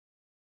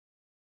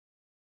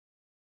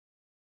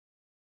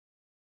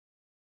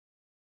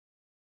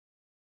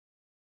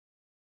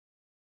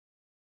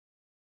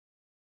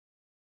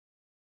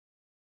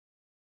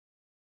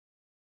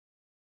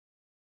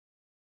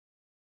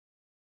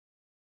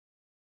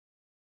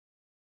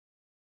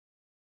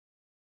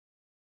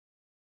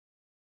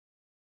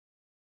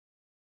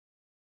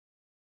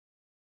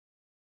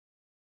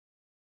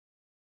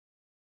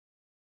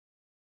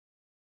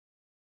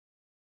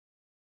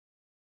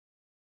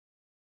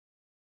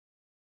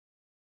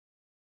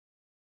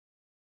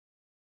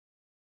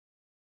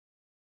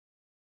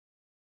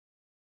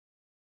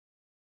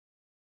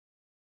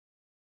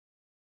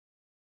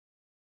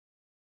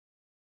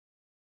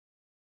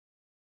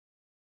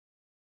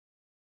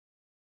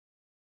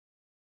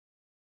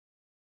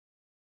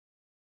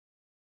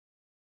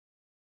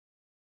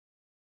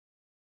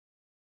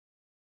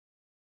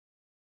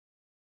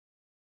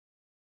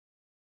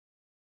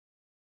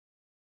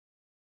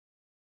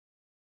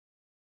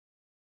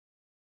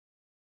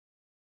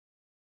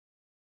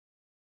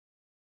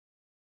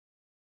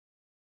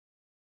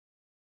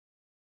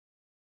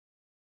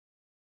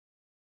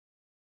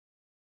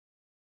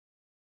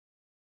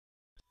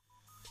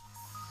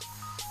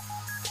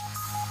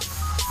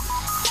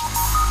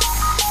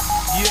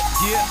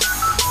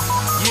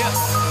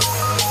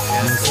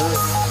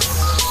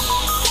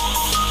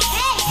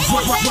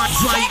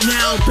Right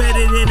now,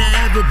 better than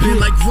I ever been.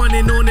 Like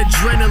running on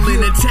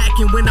adrenaline,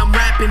 attacking when I'm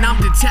rapping. I'm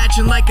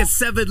detaching like a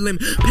severed limb.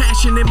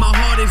 Passion in my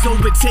heart is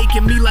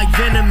overtaking me like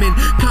venom.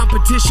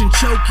 Competition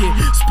choking,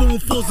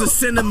 spoonfuls of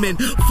cinnamon.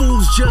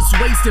 Fools just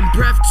wasting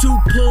breath. 2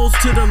 pulls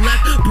to the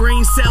left.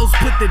 Brain cells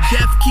put to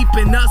death,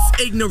 keeping us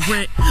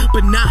ignorant.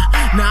 But nah,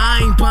 I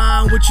ain't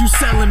buying what you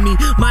selling me.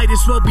 Might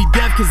as well be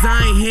deaf, cause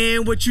I ain't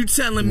hearing what you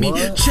telling me.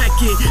 Check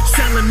it,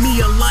 selling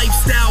me a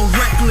lifestyle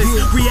reckless.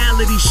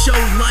 Reality show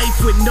life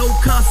with no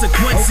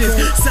consequences.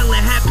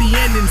 Selling happy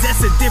endings,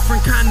 that's a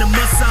different kind of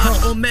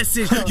massage or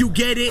message. You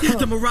get it?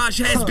 The mirage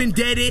has been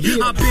deaded.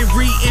 I've been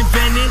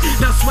reinvented,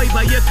 not swayed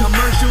by your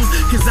commercials.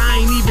 Cause I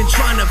ain't even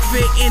trying to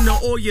fit into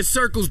all your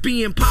circles.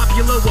 Being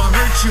popular will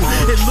hurt you.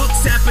 It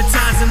looks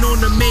appetizing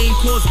on the main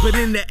course, but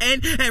in the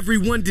end,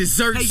 everyone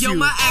deserts you. Hey yo,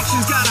 my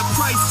actions got a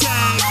price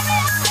tag.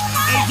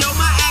 Hey yo,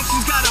 my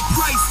actions got a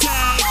price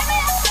tag.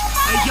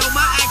 Hey yo,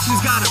 my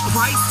actions got a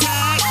price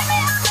tag.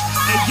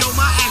 Hey yo,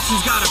 my actions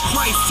got a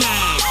price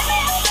tag.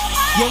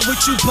 Yo,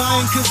 what you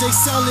buying cause they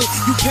sellin'?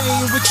 You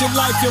paying with your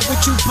life. Yo, what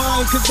you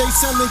buying cause they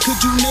sellin'? Could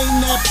you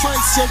name that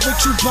price? Yo,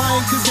 what you buying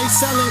cause they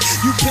sellin'?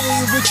 You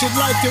paying with your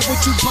life. Yo, what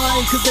you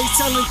buying cause they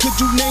sellin'? Could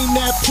you name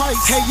that price?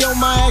 Hey yo,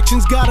 my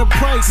actions got a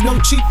price. No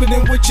cheaper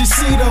than what you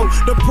see though.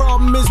 The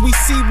problem is we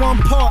see one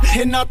part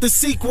and not the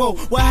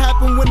sequel. What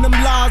happened when them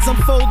lies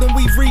unfold and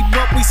we reap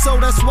what we sow?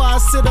 That's why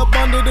I sit up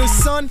under the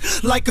sun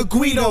like a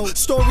Guido.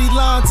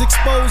 Storylines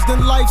exposed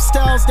and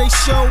lifestyles they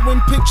show in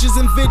pictures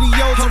and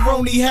videos are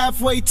only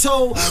halfway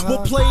told. We'll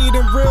play it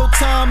in real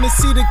time and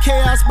see the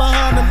chaos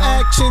behind them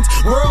actions.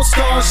 World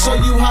stars show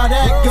you how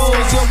that goes.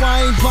 Yo,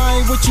 I ain't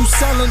buying what you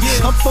selling.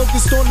 I'm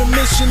focused on the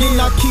mission and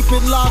I keep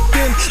it locked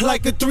in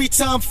like a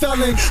 3-time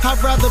felon. I'd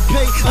rather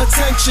pay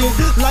attention.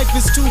 Life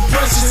is too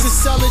precious to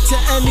sell it to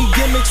any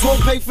gimmicks.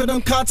 Won't pay for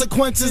them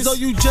consequences. Or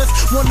you just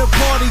wanna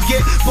party,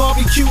 get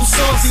barbecue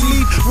saucy.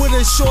 Leave with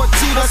a short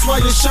tee, that's why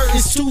your shirt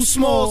is too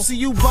small. See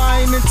you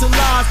buying into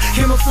lies,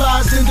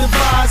 camouflaged and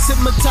devised.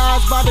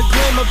 Hypnotized by the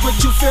glamour, but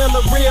you feel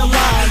a real.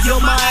 Yo,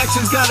 my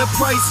actions got a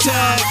price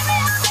tag.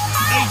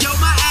 Hey, yo,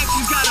 my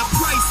actions got a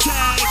price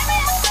tag.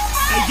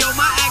 Hey, yo,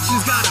 my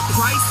actions got a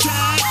price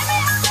tag.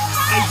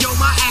 Hey, yo,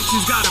 my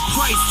actions got a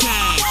price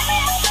tag.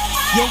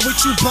 Yo, what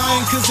you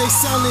buying cause they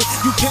sellin'?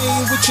 You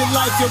paying with your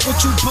life. Yo,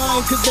 what you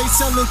buying cause they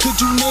sellin'? Could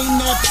you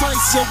name that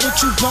price? Yo, what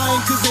you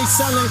buying cause they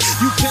sellin'?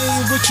 You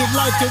paying with your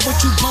life. Yo,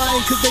 what you buying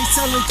cause they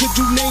sellin'? Could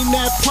you name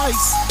that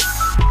price?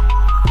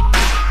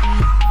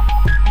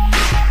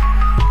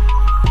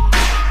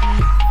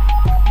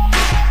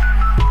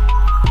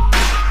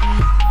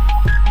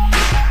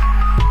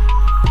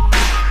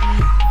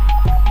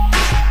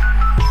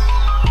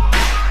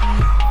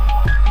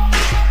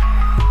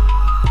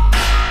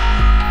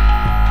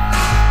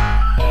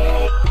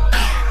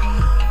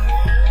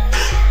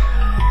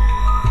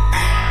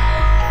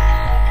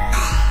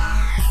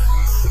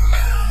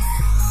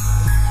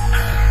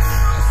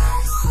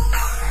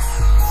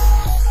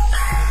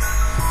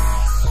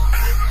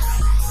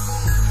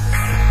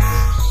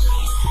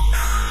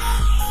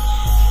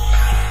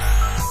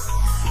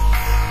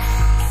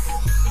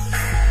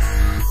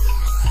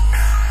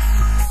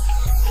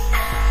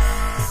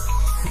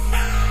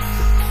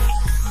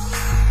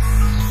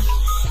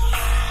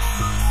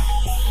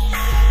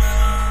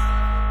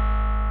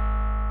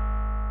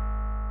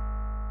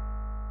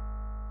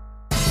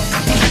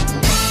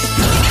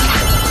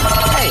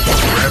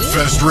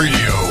 Rapfest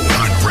Radio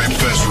on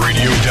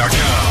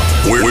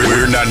rapfestradio.com.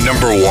 We're not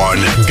number one,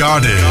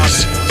 God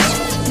is.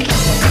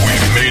 We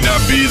may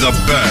not be the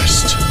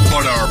best,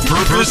 but our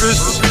purpose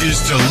is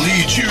to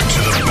lead you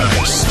to the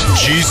best.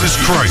 Jesus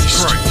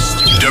Christ.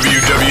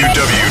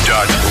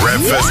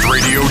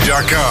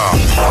 www.rapfestradio.com.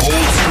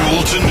 Old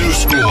school to new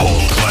school.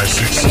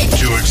 Classics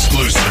to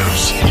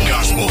exclusives.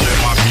 Gospel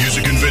hip-hop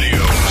music and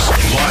videos.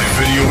 Live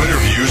video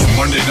interviews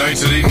Monday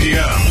nights at 8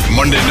 p.m.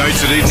 Monday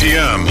nights at 8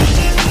 p.m.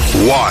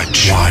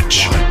 Watch.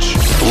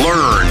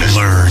 Learn.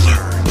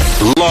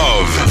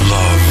 Love.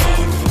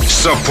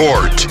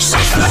 Support.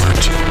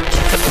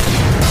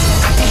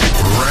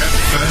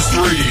 Rapfest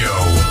Radio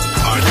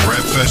on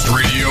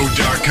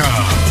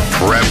rapfestradio.com.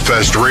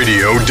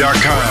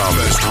 Rapfestradio.com.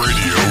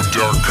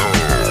 Rapfestradio.com.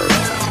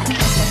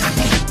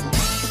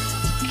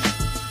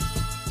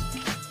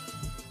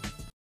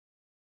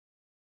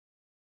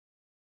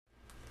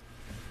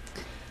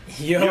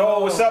 Yo,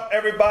 what's up,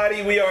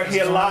 everybody? We are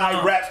here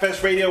live,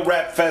 Rapfest Radio,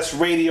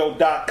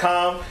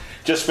 rapfestradio.com.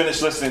 Just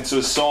finished listening to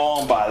a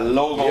song by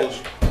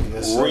Logos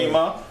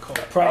Rima.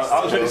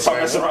 I was really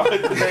talking about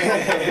it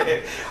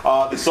today.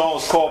 The song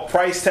is called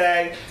Price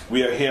Tag.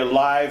 We are here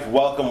live.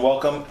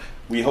 Welcome.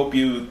 We hope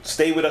you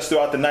stay with us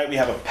throughout the night. We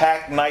have a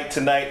packed night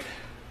tonight.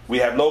 We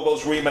have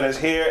Logos Rima that's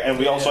here, and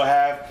we also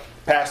have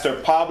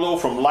Pastor Pablo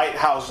from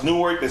Lighthouse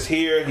Newark that's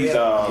here. He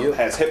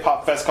has Hip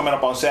Hop Fest coming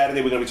up on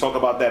Saturday. We're going to be talking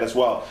about that as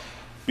well.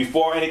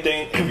 Before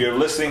anything, if you're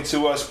listening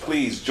to us,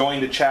 please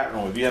join the chat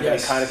room. If you have any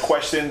kind of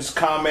questions,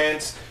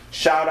 comments,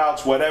 shout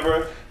outs,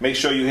 whatever, make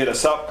sure you hit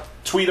us up.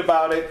 Tweet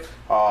about it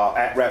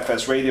at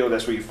RapFest Radio.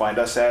 That's where you find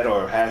us at,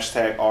 or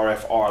hashtag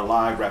RFR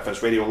Live,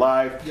 RapFest Radio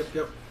Live.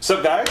 Yep. What's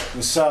up, guys?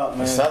 What's up, man?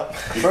 What's up?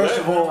 First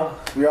of all,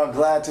 we are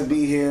glad to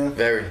be here.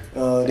 Very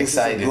This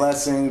excited. is a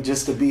blessing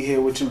just to be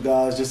here with you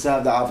guys, just to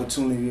have the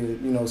opportunity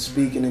to,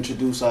 speak and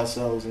introduce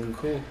ourselves. And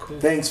Cool.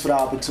 thanks for the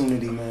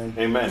opportunity, man.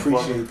 Amen.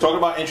 Appreciate Well, it. talk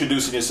about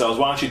introducing yourselves.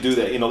 Why don't you do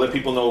that? Let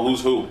people know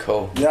who's who.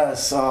 Cool.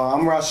 Yes,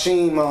 I'm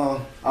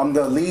Rasheem. I'm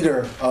the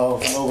leader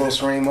of Logos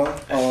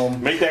Rhema.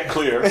 Make that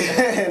clear.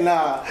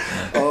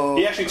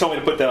 He actually told me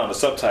to put that on the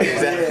subtitle.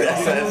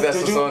 That's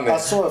what's on there. I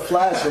saw it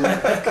flashing.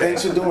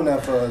 Thanks for doing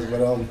that for us.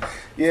 But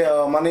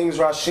my name is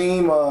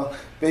Rasheem.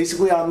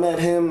 Basically, I met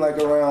him like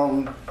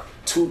around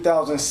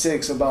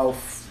 2006, about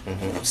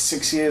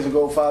 6 years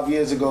ago, 5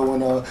 years ago,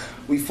 when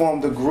we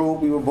formed a group.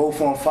 We were both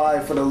on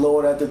fire for the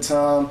Lord at the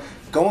time,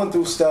 going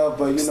through stuff,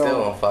 but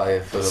Still on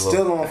fire for the Lord.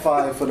 Still on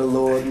fire for the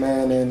Lord,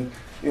 man. And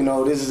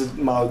this is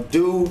my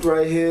dude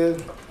right here,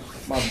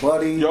 my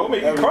buddy. Yo,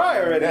 make me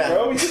cry already,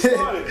 bro. We just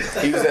started.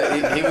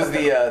 He was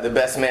the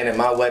best man at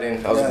my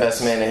wedding. I was the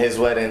best man at his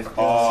wedding.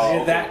 Oh,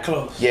 You're that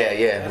close.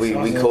 Yeah.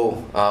 We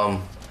cool.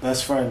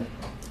 Best friend.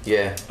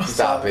 Yeah.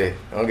 Stop it.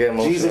 Don't get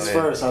emotional. Jesus man.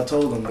 first, I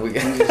told him.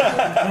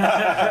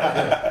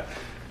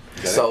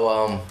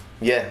 So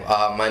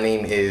my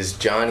name is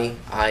Johnny.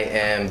 I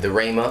am the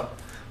Rhema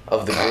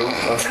of the group.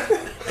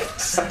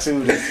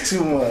 Dude, it's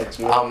too much,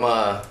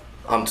 man.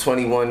 I'm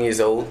 21 years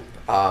old.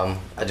 I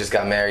just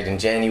got married in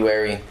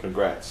January.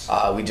 Congrats.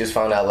 We just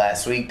found out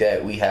last week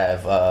that we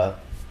have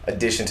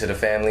addition to the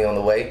family on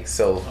the way,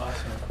 so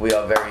we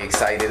are very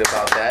excited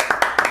about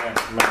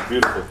that. Man,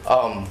 beautiful.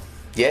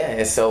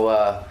 And so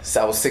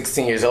I was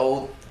 16 years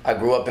old. I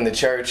grew up in the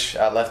church.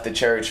 I left the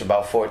church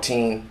about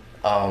 14.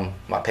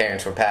 My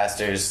parents were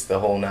pastors, the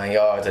whole 9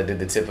 yards. I did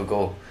the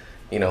typical,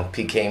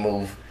 PK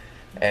move,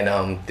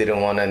 and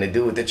didn't want nothing to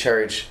do with the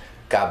church.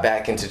 Got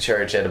back into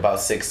church at about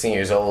 16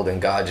 years old,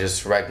 and God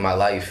just wrecked my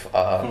life.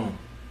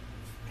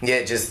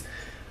 Just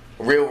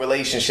real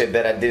relationship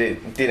that I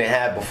didn't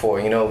have before.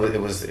 It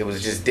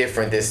was just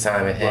different this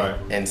time,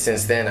 and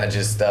since then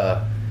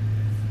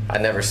I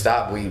never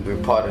stopped. We were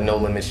part of No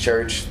Limits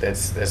Church.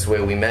 That's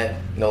where we met.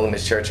 No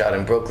Limits Church out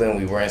in Brooklyn.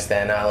 We were in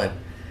Staten Island,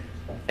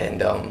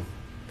 and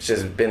it's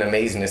just been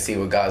amazing to see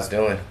what God's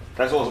doing.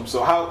 That's awesome.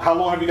 So how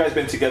long have you guys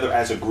been together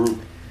as a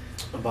group?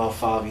 About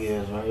 5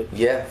 years, right?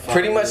 Yeah, 5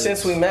 pretty much years.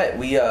 since we met.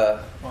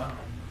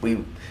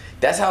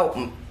 That's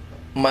how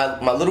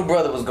my little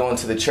brother was going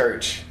to the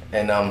church,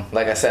 and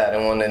like I said, I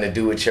didn't want nothing to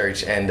do with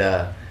church, and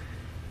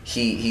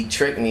he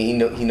tricked me.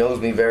 He knows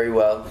me very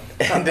well,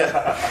 and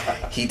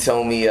he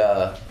told me,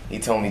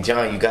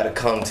 John, you got to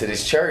come to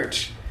this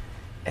church,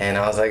 and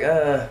I was like,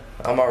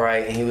 I'm all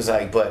right, and he was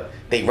like, but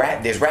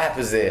there's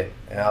rappers there,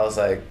 and I was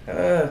like,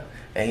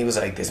 and he was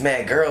like, there's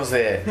mad girls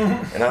there,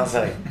 and I was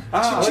like,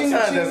 what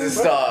time does it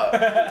start?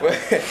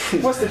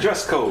 What's the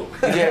dress code?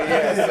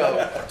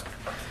 Yeah.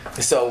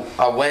 So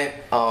I went.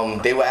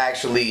 They were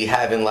actually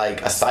having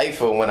like a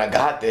cipher when I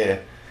got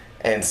there,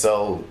 and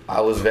so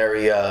I was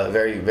very,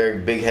 very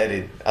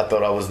big-headed. I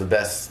thought I was the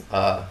best.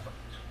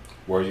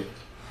 Were you?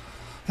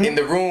 In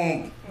the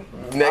room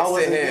next to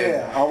him.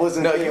 There. I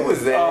wasn't there. No, you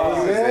was there. You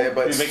was there,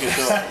 but He's making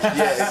sure.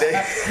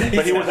 yeah,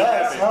 But he wasn't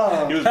happy.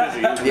 He was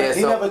busy. yeah.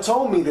 He So never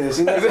told me this.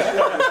 He never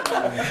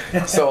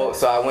so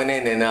I went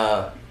in and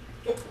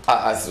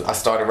I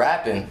started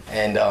rapping,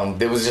 and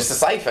there was just a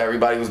cipher.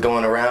 Everybody was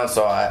going around,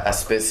 so I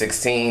spit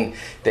 16.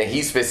 Then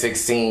he spit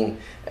 16,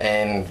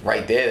 and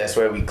right there, that's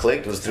where we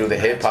clicked. Was through the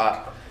hip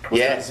hop.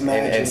 Yeah,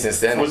 and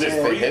since then Was it's it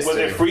just been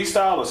history.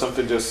 freestyle or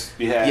something just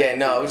you had? Yeah,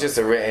 no, it was just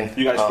a written.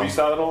 You guys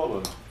freestyle at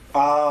all?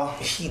 Or?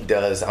 He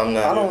does. I'm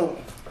not. I don't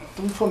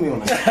put me on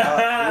the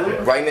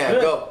spot. Right now,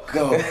 go.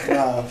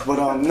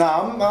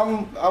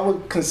 I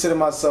would consider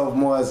myself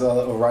more as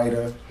a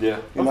writer. Yeah.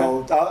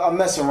 I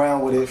mess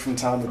around with it from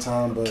time to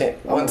time, but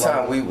One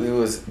time we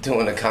was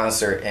doing a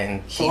concert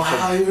and he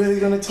wow, you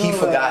really gonna tell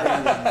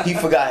he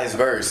forgot his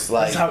verse.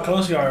 Like That's how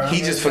close you are. Huh? he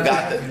just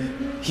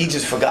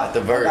forgot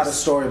the verse. I got a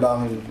story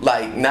about him.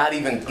 Like not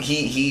even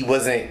he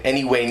wasn't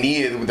anywhere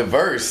near the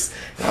verse.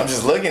 And I'm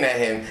just looking at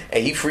him,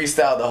 and he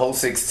freestyled the whole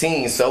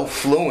 16 so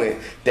fluent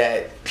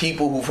that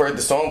people who've heard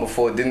the song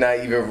before did not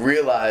even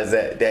realize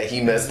that he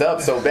messed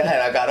up so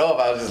bad. I got off,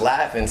 I was just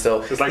laughing.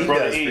 So It's like he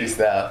Brother does E.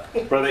 freestyle.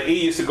 Brother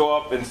E used to go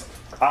up and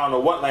I don't know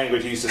what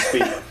language he used to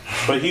speak,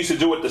 but he used to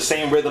do it the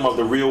same rhythm of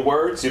the real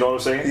words. You know what I'm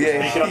saying?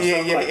 Yeah, Just making up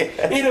stuff yeah. like,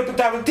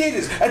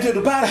 I do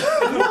the bottom,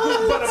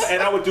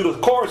 and I would do the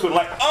chorus with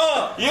like,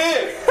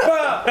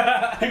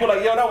 yeah. People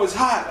like, yo, that was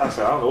hot. I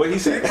said, I don't know what he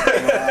said.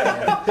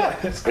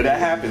 But that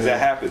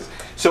happens.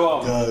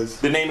 So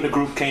the name of the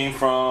group came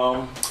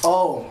from.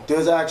 Oh,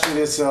 there's actually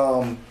this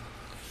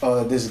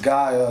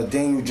guy,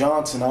 Daniel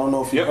Johnson. I don't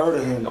know if you heard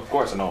of him. Of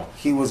course, I know.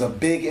 He was a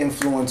big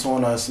influence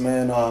on us,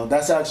 man.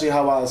 That's actually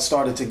how I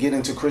started to get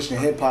into Christian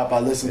hip hop. I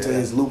listened to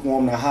his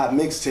Lukewarm and Hot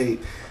mixtape.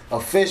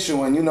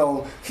 official. And you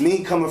know,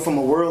 me coming from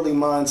a worldly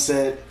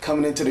mindset,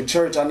 coming into the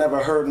church, I never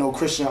heard no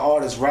Christian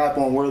artist rap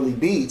on worldly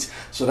beats.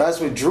 So that's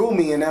what drew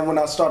me. And then when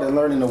I started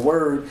learning the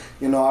word,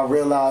 you know, I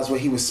realized what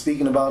he was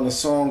speaking about in the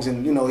songs,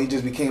 and you know, he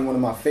just became one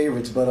of my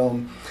favorites. But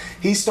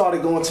he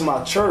started going to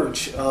my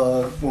church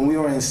when we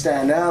were in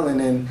Staten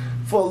Island, and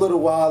for a little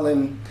while,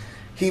 and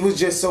he was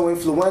just so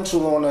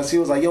influential on us. He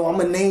was like, yo, I'm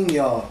gonna name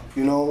y'all.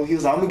 You know, he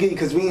was like, I'm gonna get you,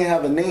 because we didn't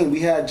have a name. We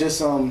had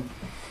just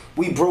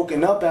we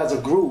broken up as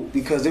a group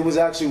because there was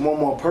actually one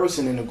more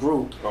person in the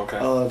group. Okay.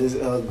 This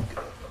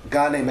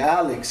guy named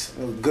Alex,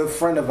 a good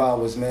friend of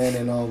ours, man,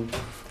 and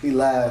he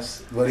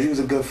laughs, but he was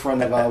a good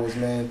friend of ours,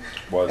 man.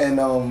 Yeah,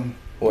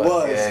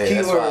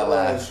 that's why I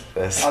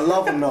laugh. I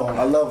love him though.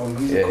 I love him.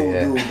 He's a cool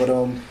dude. But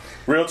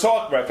real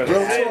talk, breakfast.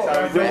 Real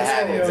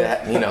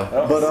talk. You know.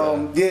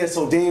 But yeah,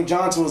 so Dame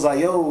Johnson was like,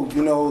 yo,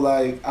 you know,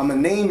 like, I'm gonna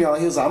name y'all.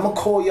 He was like, I'm gonna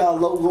call y'all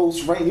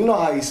Logos Rain. You know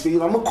how he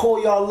speaks. I'm gonna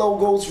call y'all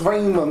Logos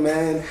Rhema,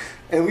 man.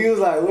 And we was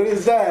like, what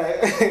is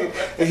that?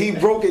 And he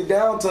broke it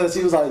down to us.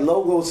 He was like,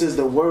 Logos is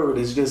the word.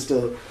 It's just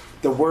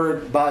the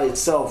word by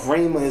itself.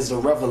 Rhema is the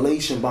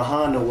revelation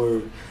behind the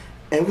word.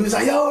 And we was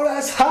like, yo,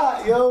 that's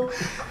hot, yo.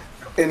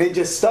 And it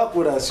just stuck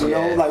with us, you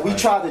know. Like, we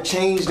tried to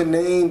change the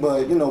name,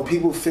 but you know,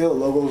 people feel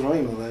Logos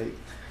Rhema, like.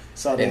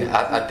 And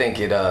I think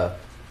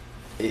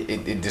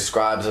it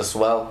describes us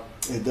well.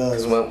 It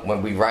does. Because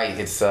when we write,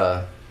 it's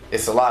a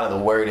lot of the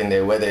word in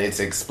there. Whether it's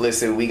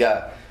explicit, we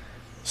got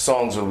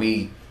songs where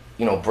we,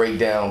 you know, break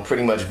down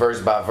pretty much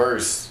verse by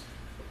verse.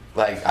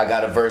 Like, I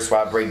got a verse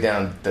where I break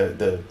down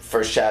the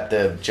first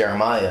chapter of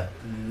Jeremiah,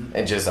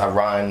 and just I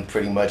rhyme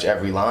pretty much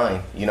every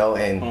line, you know.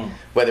 And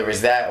whether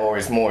it's that or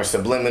it's more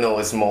subliminal,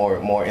 it's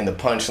more in the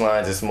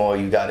punchlines. It's more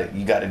you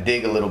gotta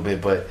dig a little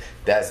bit, but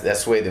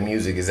that's where the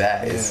music is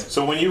at. Yeah.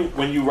 So when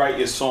you write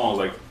your songs,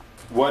 like,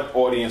 what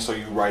audience are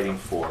you writing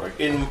for? Like,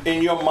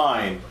 in your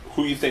mind,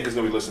 who you think is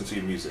gonna be listening to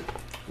your music?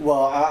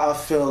 Well, I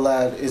feel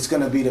that it's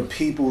going to be the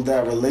people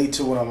that relate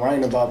to what I'm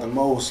writing about the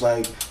most.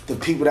 Like, the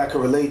people that can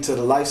relate to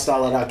the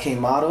lifestyle that I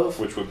came out of.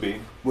 Which would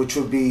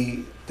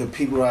be the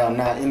people that are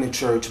not in the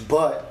church.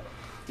 But,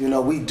 you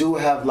know, we do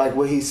have, like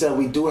what he said,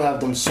 we do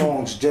have them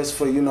songs just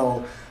for, you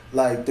know,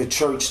 like the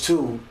church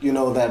too. You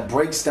know, that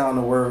breaks down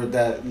the word,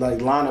 that like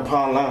line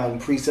upon line,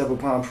 precept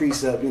upon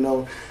precept, you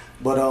know.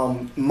 But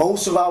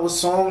most of our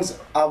songs,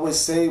 I would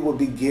say, would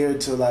be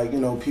geared to, like, you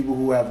know, people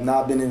who have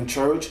not been in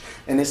church,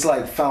 and it's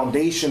like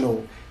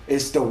foundational.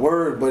 It's the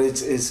word, but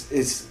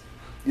it's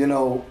you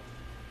know,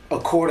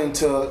 according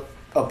to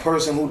a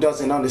person who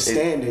doesn't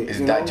understand it. It's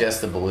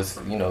digestible. It's,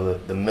 you know,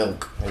 the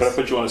milk. Could I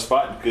put you on the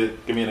spot? Give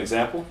me an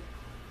example.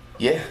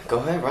 Yeah, go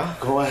ahead, Rob.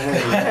 Go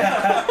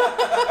ahead.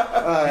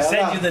 You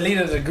said you're the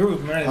leader of the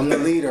group, man. I'm the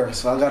leader,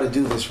 so I got to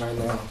do this right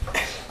now.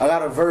 I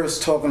got a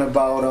verse talking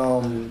about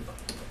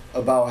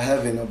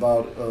heaven,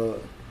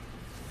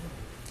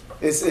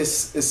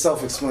 it's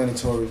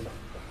self-explanatory.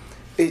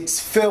 It's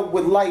filled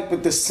with light,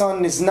 but the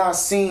sun is not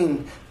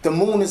seen. The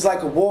moon is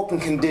like a walking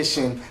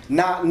condition,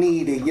 not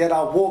needed. Yet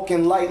I walk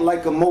in light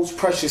like a most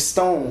precious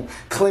stone.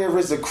 Clear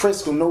as a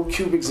crystal, no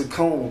cubics a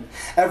cone.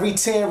 Every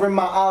tear in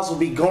my eyes will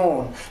be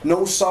gone.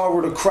 No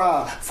sorrow to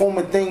cry.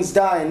 Former things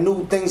die and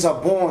new things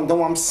are born.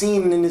 Though I'm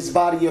seen in this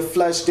body of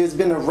flesh, there's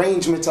been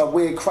arrangements. I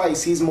wear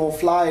Christ, he's more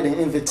flyer than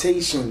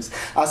invitations.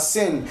 I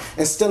sin,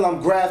 and still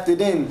I'm grafted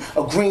in.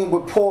 Agreeing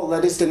with Paul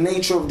that it's the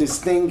nature of this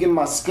thing in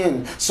my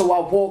skin. So I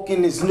walk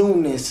in this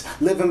newness,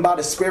 living by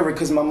the Spirit,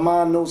 cause my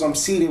mind knows I'm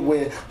seated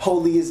where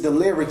holy is the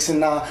lyrics,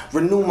 and I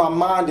renew my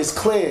mind is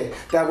clear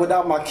that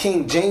without my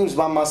King James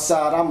by my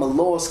side, I'm a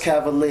lost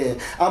cavalier.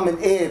 I'm an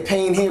heir,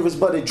 pain here is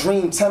but a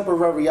dream,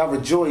 temporary, I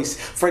rejoice.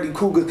 Freddy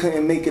Krueger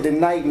couldn't make it a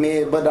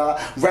nightmare, but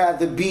I'd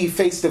rather be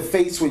face to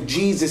face with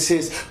Jesus,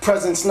 his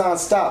presence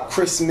non-stop,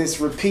 Christmas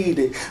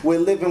repeated, where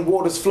living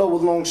waters flow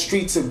along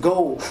streets of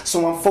gold.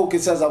 So I'm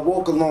focused as I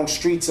walk along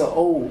streets of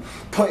old,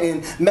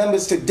 putting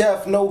members to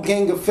death, no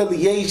gang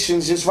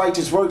affiliations, just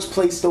righteous works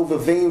placed over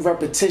vain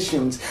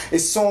repetitions.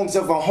 It's songs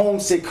of a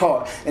homesick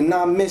heart, and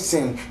I'm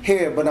missing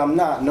here, but I'm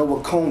not. No,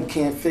 a comb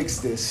can't fix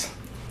this.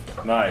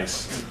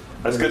 Nice.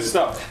 That's good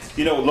stuff.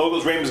 You know,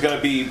 Logos Rhema is going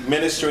to be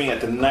ministering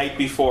at the night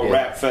before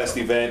Rap Fest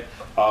event.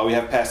 We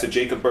have Pastor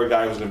Jacob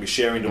Burgay who's going to be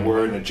sharing the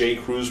word in the J.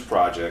 Cruz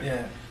Project.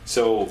 Yeah.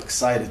 So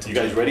Excited. You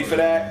guys ready for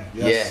that?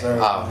 Yes,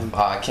 sir.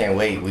 I can't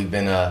wait. We've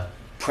been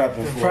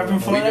prepping for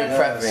We've been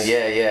that. prepping.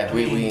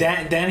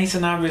 Yeah. Danny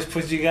Sanabria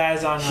put you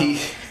guys on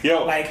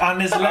like on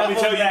this level. Let me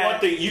tell you one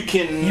thing: you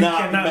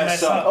cannot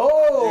mess up.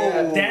 Oh,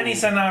 yeah, Danny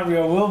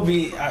Sanabria will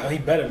be. He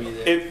better be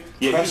there.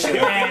 He'll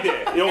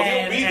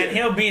be there.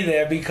 He'll be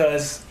there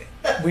because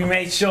we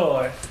made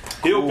sure.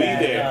 He'll be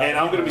there, and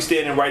I'm going to be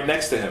standing right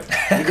next to him.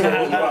 We're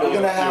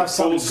gonna have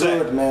something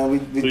good, man.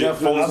 We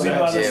definitely. I'll be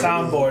on the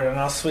soundboard, and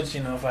I'll switch,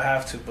 if I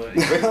have to. But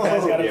you guys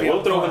gotta be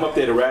we'll throw him up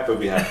there to rap if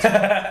we have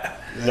to.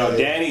 No,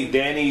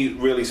 Danny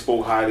really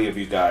spoke highly of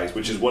you guys,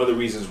 which is one of the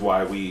reasons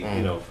why we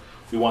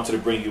wanted to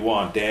bring you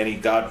on. Danny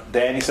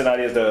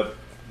Sanabria is the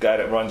guy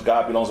that runs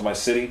God Belongs to My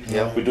City.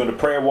 Yep. We're doing the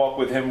prayer walk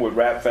with him with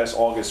Rap Fest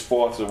August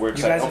 4th, so we're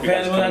excited. You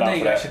guys available that day?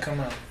 You guys should come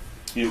out.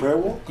 Prayer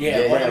walk?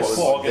 Yeah, Prayer walk,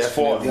 August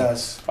 4th.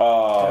 Yes.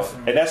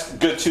 And that's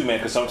good too, man,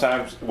 because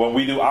sometimes when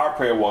we do our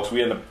prayer walks,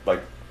 we end up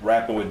like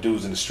rapping with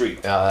dudes in the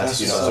street. That's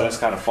So that's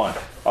kind of fun.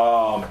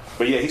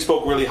 But yeah, he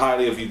spoke really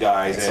highly of you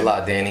guys. Thanks a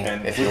lot, Danny.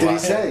 And If What you're did he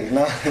watching. say?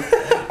 No.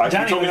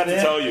 he told me not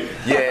to tell you.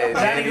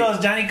 Yeah,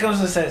 Johnny comes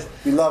and says,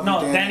 We love you, no,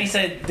 Danny. Danny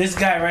said, this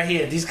guy right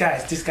here, these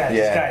guys.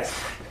 Yeah.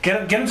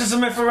 Get him to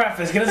submit for rap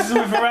fest.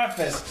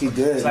 He did.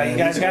 It's like, man.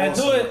 you guys He's gotta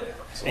awesome. do it.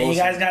 And you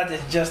guys got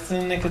this just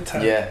in the nick of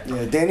time. Yeah.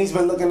 Yeah, Danny's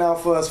been looking out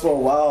for us for a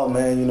while,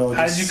 man. You know.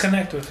 How did you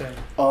connect with him?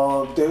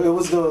 It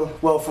was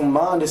from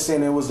my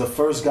understanding, it was the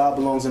first God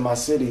Belongs in My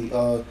City.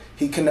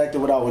 He connected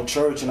with our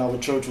church, and our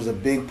church was a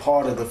big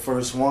part of the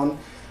first one.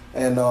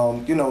 And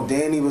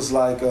Danny was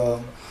like,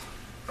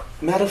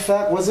 matter of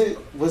fact, was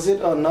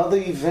it another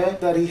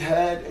event that he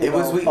had in, It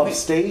was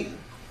upstate?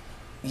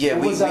 Yeah,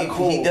 What was that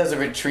called? he does a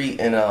retreat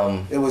in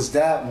It was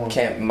that one.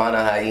 Camp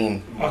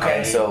Manahaim. Okay.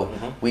 And so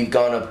we've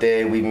gone up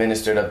there, we've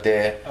ministered up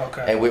there,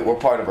 Okay. and we're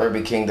part of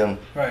Urban Kingdom.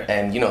 Right.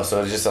 And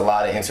so it's just a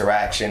lot of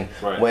interaction.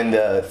 Right. When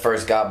the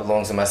first God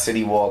Belongs in My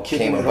City walk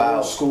Kicking came it about,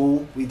 old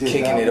school. We did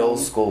Kicking that It Old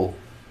one. School.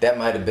 That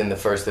might have been the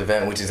first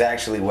event, which is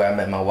actually where I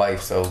met my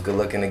wife. So good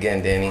looking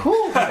again, Danny.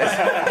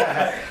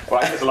 Well,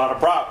 I get a lot of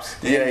props.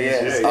 Yeah.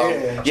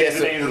 Yeah. Yeah, the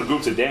names of the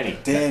groups are Danny.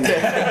 Danny.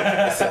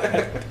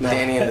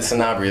 Danny and the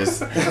Sanabrias.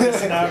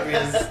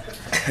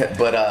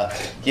 But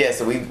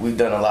so we've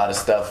done a lot of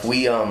stuff.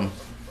 We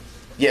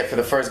for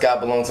the first God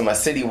Belongs in My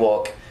City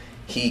walk,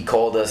 he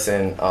called us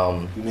and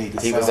made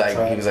the he was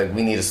soundtrack. like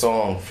we need a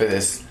song for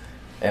this,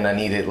 and I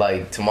need it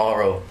like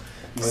tomorrow.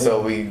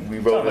 So we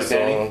wrote a Sounds like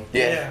Danny. song.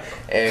 Yeah.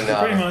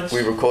 Pretty And much.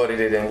 we recorded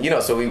it,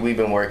 and so we've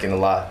been working a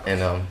lot,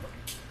 and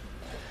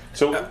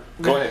So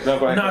go ahead. No,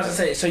 go ahead. No, I was gonna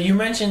say. So you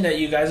mentioned that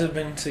you guys have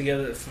been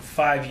together for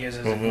 5 years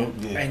as a group,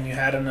 Yeah. and you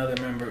had another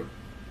member.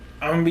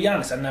 I'm gonna be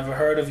honest. I never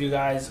heard of you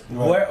guys.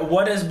 Right.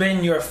 What has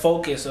been your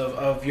focus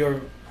of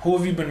your? Who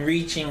have you been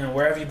reaching, and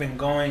where have you been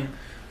going?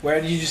 Where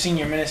did you see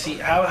your ministry?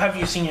 How have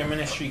you seen your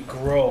ministry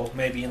grow?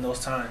 Maybe in those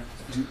times.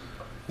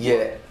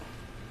 yeah.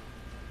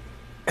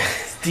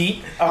 It's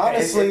deep. Okay.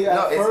 Honestly,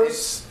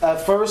 It's-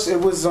 at first it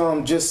was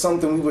just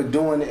something we were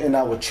doing in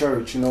our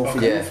church, for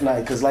Okay. youth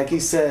night. Because like he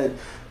said,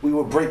 we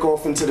would break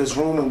off into this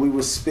room and we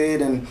would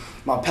spit. And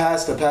my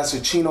pastor, Pastor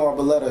Chino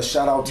Arboleta,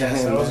 shout out to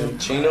Yes, him. I was Man.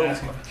 Chino?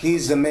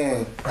 He's the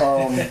man.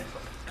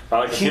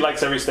 He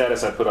likes every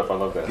status I put up. I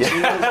love that. Chino's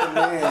the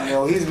man,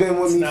 yo. He's been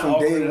with me not from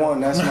day awkward. one.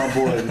 That's my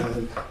boy,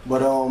 man.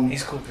 But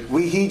He's cool. People.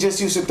 he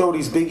just used to throw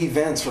these big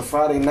events for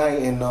Friday night,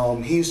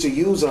 and he used to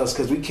use us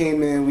because we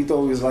came in. We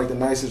thought we was like the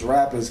nicest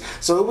rappers,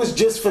 so it was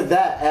just for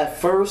that at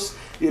first,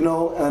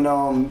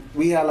 And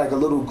we had like a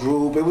little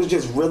group. It was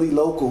just really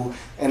local,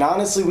 and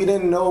honestly, we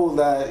didn't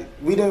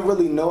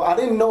really know. I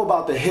didn't know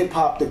about the hip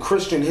hop, the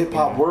Christian hip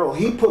hop world.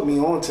 He put me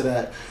on to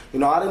that.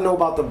 I didn't know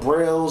about the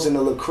Brails and the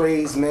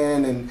Lecrae's,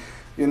 man, and.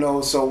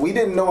 So we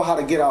didn't know how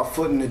to get our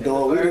foot in the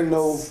door. We didn't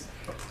know.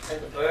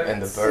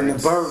 And the birds. And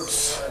the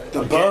birds.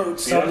 The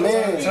birds. So-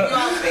 Man. so-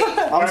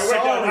 I'm All right,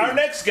 sorry. our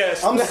next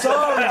guest. I'm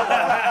sorry.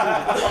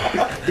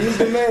 He's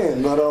the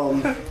man. But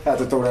had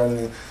to throw that in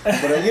there.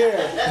 But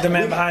yeah. The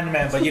man behind the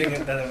man, but you didn't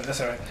get that.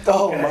 That's alright.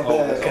 Oh my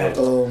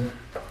bad.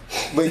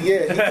 But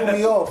yeah, he threw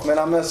me off, man.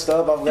 I messed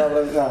up. I forgot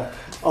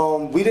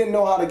what we didn't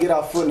know how to get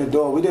our foot in the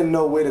door. We didn't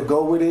know where to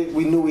go with it.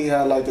 We knew we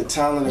had like the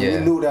talent, and Yeah.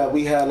 we knew that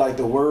we had like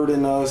the word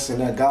in us, and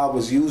that God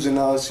was using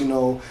us.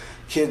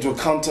 Kids would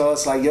come to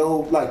us like,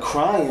 yo, like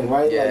crying,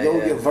 right? Yeah, like, yo,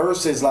 yeah. your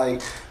verses,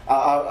 like,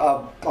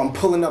 I'm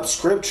pulling up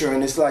scripture,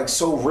 and it's like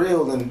so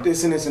real, and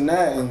this and this and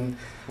that, and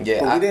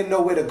Yeah, but we didn't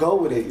know where to go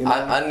with it.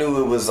 I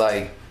knew it was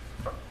like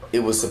it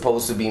was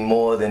supposed to be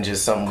more than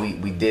just something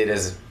we did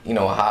as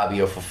a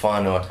hobby or for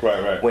fun or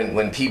Right.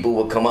 when people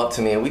would come up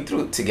to me and we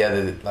threw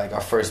together like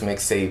our first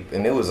mixtape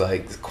and it was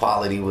like the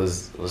quality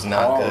was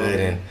not good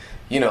and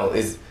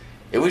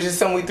it was just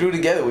something we threw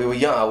together. We were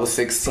young. I was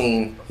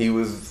 16. He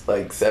was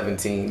like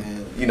 17.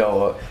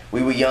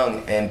 We were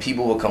young and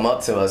people would come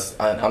up to us.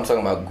 I'm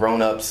talking about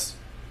grown-ups,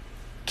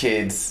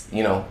 kids,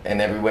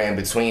 and everywhere in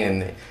between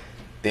and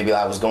they'd be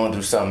like, I was going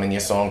through something and your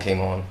song came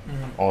on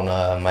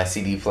my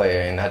CD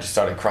player and I just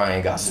started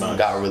crying.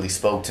 God really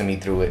spoke to me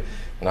through it.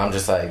 And I'm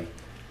just like,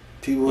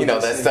 People that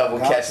just stuff say,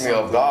 would "God, catch me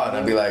off guard. And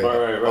I'd be like,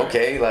 Right.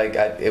 okay, like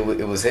it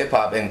was hip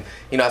hop. And,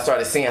 I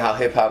started seeing how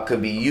hip hop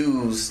could be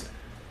used,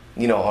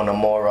 on a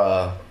more,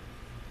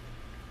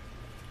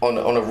 on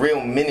a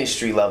real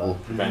ministry level.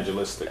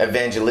 Evangelistic.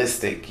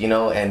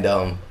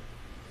 And,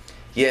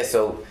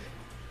 so,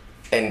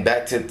 and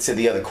back to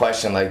the other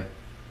question, like,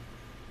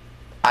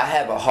 I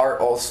have a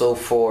heart also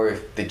for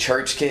the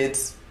church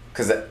kids,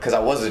 because I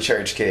was a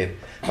church kid.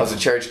 I was a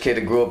church kid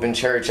that grew up in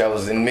church. I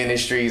was in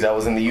ministries. I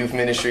was in the youth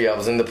ministry. I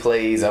was in the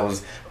plays. I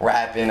was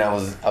rapping. I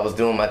was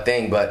doing my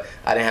thing, but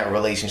I didn't have a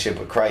relationship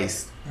with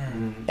Christ.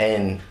 Mm-hmm.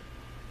 And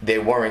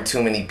there weren't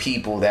too many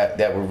people that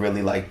were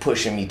really like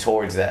pushing me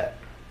towards that.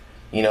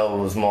 It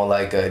was more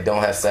like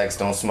don't have sex,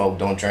 don't smoke,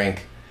 don't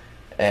drink,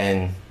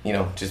 and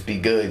just be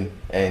good,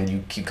 and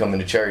you keep coming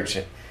to church.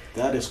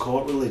 That is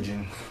called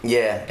religion.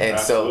 Yeah, and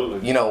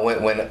Absolutely. so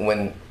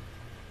when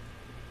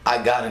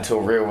I got into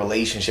a real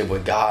relationship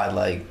with God,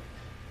 like,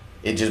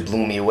 it just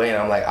blew me away.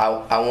 And I'm like,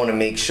 I want to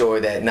make sure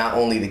that not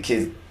only the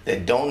kids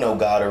that don't know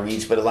God are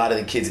reached, but a lot of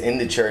the kids in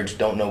the church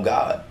don't know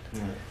God.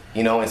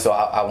 You know, and so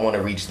I want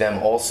to reach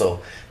them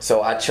also.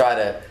 So I try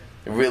to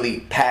really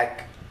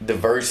pack the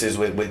verses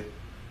with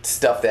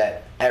stuff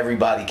that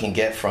everybody can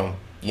get from,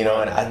 you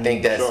know, and I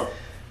think that's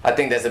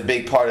a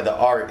big part of the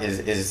art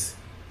is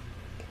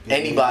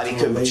anybody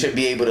should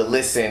be able to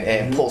listen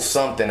and pull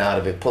something out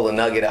of it, pull a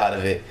nugget out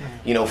of it,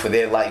 you know, for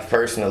their life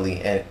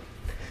personally. And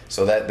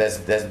so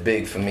that's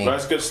big for me. Well,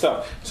 that's good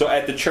stuff. So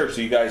at the church,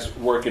 do you guys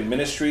work in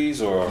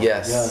ministries or?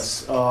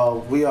 Yes.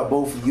 We are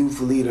both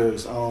youth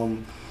leaders.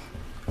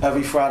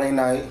 Every Friday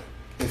night,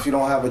 if you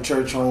don't have a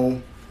church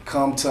home,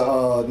 come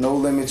to No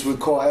Limits. We're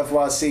called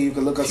FYC. You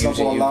can look us up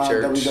online,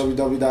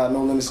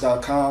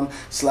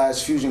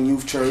 www.nolimits.com/Fusion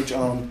Youth Church.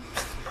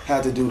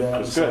 Had to do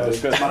that.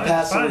 That's good. My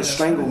pastor would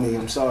strangle me.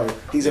 I'm sorry.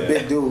 He's a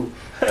big dude.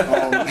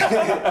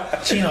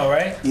 Chino,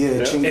 right?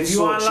 Yeah. Chino. If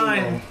you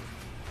online,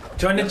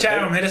 join the chat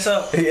room. Hit us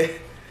up.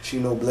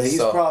 Chino Blade. He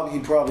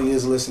probably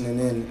is listening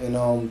in. And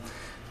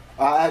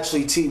I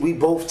actually we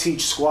both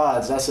teach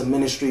squads. That's a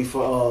ministry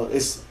for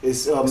it's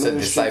a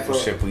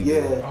discipleship we do.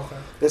 Okay.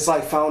 It's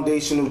like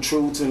foundational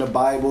truths in the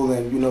Bible,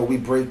 and you know, we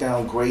break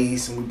down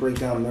grace and we break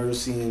down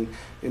mercy, and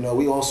you know,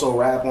 we also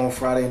rap on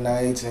Friday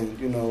nights, and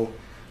you know,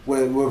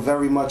 we're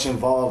very much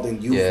involved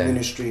in youth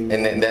ministry.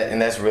 Man.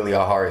 And that's really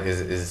our heart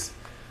is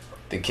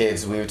the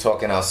kids. We were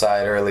talking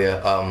outside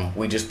earlier.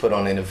 We just put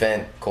on an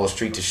event called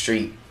Street to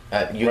Street.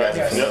 You guys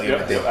are familiar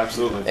with it.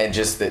 Absolutely. And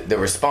just the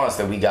response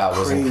that we got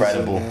was crazy,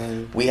 incredible.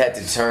 Man. We had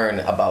to turn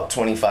about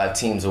 25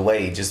 teams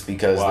away just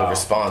because the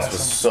response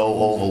was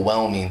so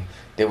overwhelming.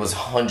 There was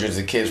hundreds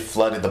of kids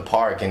flooded the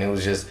park, and it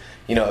was just,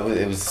 you know,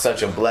 it was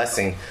such a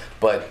blessing.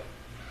 But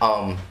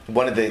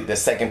one of the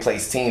second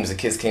place teams, the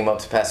kids came up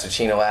to Pastor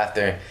Chino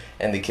after,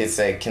 and the kids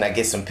said, "Can I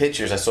get some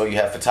pictures? I saw you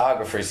have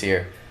photographers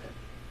here."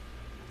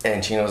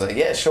 And Chino was like,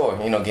 "Yeah, sure.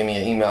 You know, give me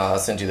your email. I'll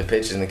send you the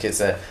pictures." And the kid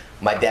said,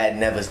 "My dad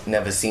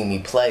never seen me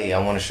play. I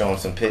want to show him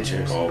some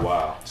pictures." Oh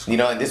wow! You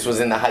know, and this was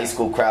in the high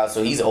school crowd,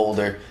 so he's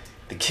older.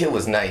 The kid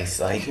was nice.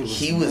 Like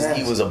he was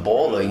a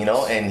baller, you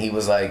know. And he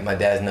was like, "My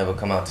dad's never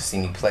come out to see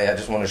me play. I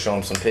just want to show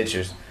him some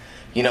pictures."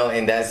 You know,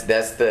 and that's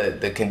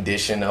the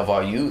condition of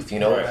our youth. You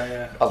know,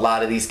 a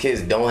lot of these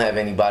kids don't have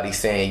anybody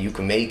saying you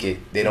can make it.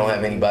 They don't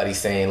have anybody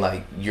saying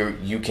like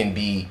you can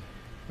be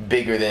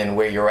bigger than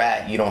where you're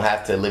at. You don't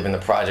have to live in the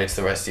projects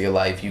the rest of your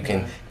life. You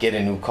can get a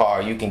new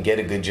car, you can get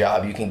a good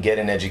job, you can get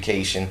an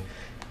education.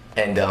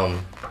 And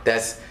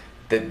that's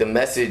the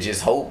message is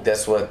hope.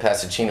 That's what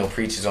Pastor Chino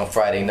preaches on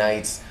Friday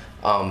nights.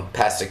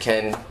 Pastor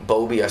Ken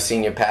Bobby, our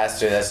senior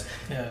pastor, that's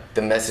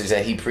the message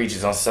that he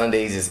preaches on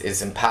Sundays.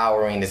 It's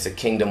empowering, it's a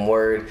kingdom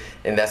word,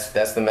 and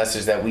that's the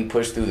message that we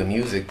push through the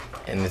music,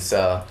 and it's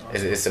a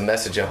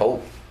message of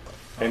hope.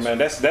 Hey man,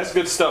 that's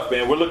good stuff,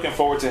 man. We're looking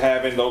forward to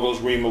having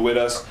Logos Rima with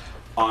us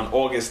on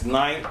August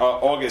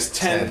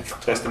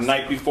 10th. That's the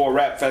night before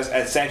Rap Fest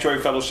at Sanctuary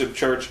Fellowship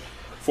Church,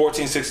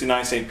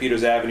 1469 St.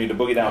 Peter's Avenue, the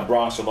Boogie Down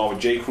Bronx, along with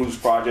J. Cruz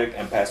Project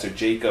and Pastor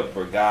Jacob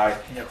Burgai.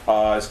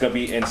 It's going to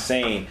be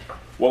insane.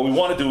 What we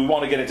want to do, we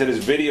want to get into this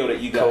video that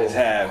you guys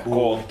have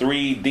called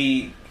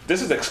 3D.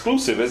 This is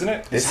exclusive, isn't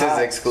it? This is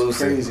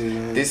exclusive. Crazy,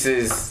 man. This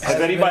is. Has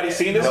anybody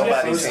seen this?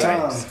 Nobody's seen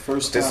it.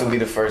 First time. This will be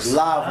the first.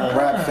 Live on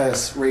Rap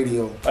Fest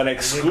Radio. An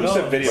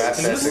exclusive video. Rap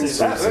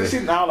Fest Let's see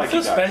now, like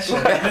you guys.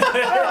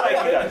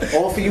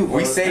 All for you.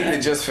 We saved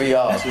it just for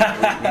y'all.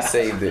 We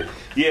saved it.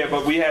 Yeah,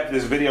 but we have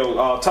this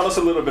video. Tell us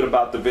a little bit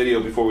about the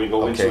video before we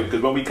go into it,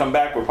 because when we come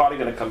back, we're probably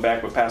going to come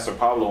back with Pastor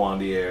Pablo on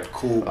the air.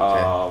 Cool.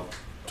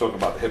 Talk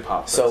about the hip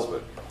hop.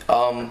 So,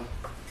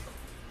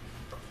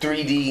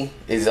 3D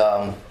is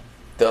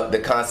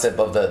the concept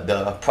of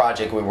the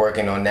project we're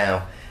working on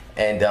now,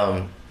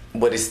 and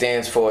what it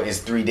stands for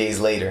is 3 days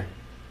later.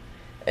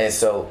 And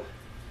so,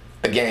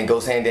 again, it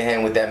goes hand in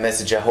hand with that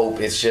message of hope.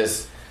 It's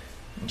just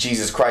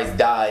Jesus Christ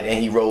died and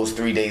he rose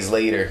 3 days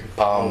later,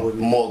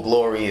 more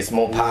glorious,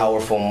 more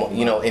powerful,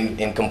 you know,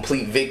 in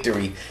complete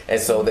victory. And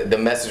so the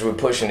message we're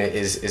pushing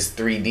is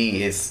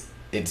 3D. It's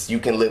you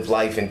can live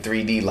life in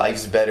 3D.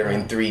 Life's better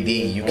in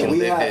 3D. You can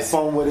we live had this.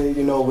 fun with it,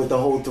 you know, with the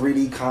whole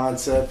 3D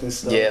concept and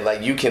stuff. Yeah,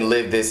 like you can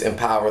live this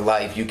empowered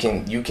life. You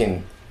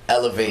can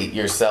elevate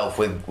yourself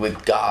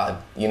with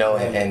God, you know,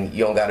 and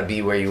you don't got to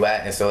be where you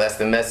at. And so that's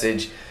the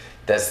message.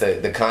 That's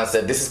the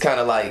concept. This is kind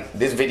of like,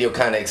 this video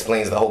kind of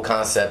explains the whole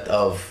concept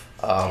of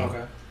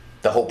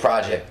the whole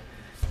project.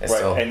 And right.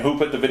 So, and who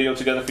put the video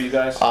together for you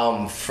guys?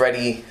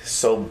 Freddie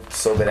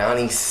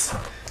Soberanis.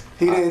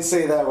 He didn't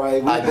say that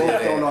right. We I both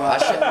did. don't know how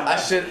I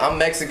should. I'm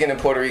Mexican and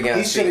Puerto Rican.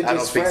 I don't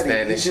speak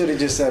Spanish. He should have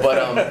just said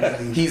But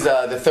he's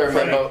the third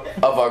member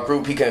of our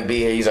group. He couldn't be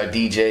here. He's our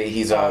DJ.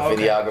 He's our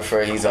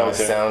videographer. He's our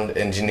sound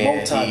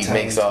engineer. He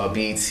makes our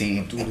beats.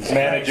 He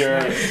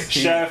manager,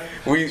 chef.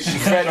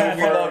 Freddie,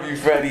 we love you,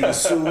 Freddie.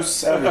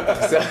 Masseuse,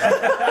 everything.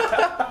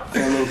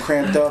 Get a little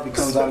cramped up. He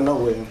comes out of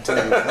nowhere.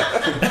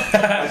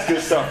 That's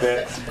good stuff,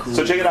 man. Cool.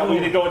 So check it out. We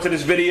need to go into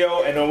this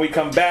video, and when we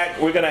come back,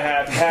 we're gonna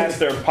have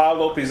Pastor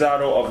Pablo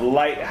Pizarro of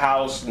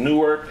Lighthouse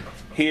Newark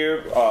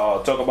here,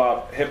 talk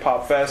about Hip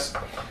Hop Fest.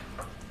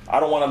 I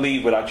don't want to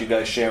leave without you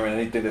guys sharing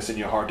anything that's in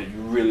your heart that you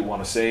really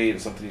want to say.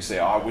 It's something you say,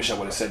 oh, I wish I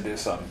would have said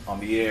this on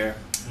the air.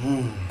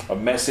 A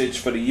message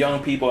for the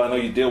young people. I know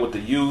you deal with the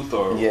youth,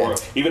 or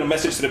even a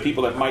message to the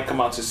people that might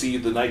come out to see you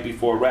the night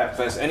before Rap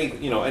Fest.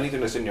 Anything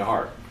that's in your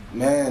heart.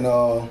 Man,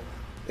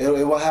 it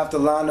will have to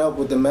line up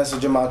with the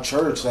message of my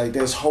church. Like,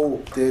 there's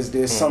hope.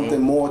 There's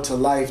something more to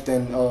life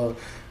than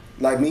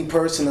like me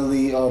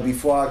personally.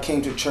 Before I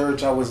came to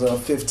church, I was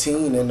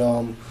 15,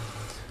 and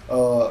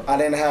I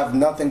didn't have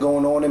nothing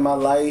going on in my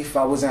life.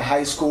 I was in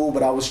high school,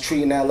 but I was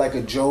treating that like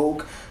a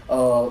joke.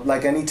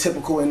 Like any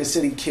typical inner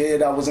city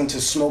kid, I was into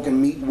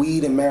smoking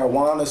weed and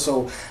marijuana,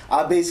 so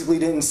I basically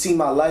didn't see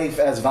my life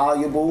as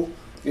valuable,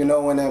 you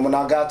know. And then when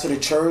I got to the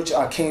church,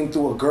 I came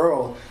through a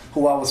girl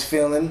who I was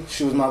feeling.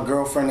 She was my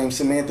girlfriend named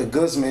Samantha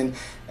Guzman.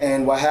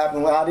 And what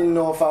happened, I didn't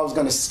know if I was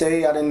going to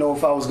stay, I didn't know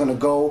if I was going to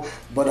go,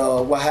 but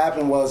what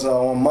happened was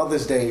on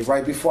Mother's Day,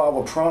 right before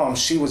our prom,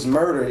 she was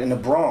murdered in the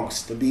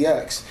Bronx, the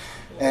BX.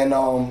 And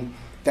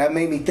that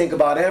made me think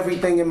about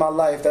everything in my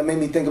life. That made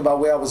me think about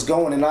where I was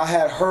going. And I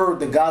had heard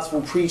the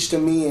gospel preached to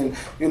me, and,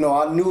 you know,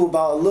 I knew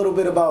about a little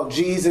bit about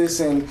Jesus,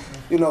 and,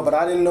 you know, but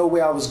I didn't know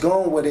where I was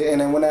going with it.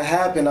 And then when that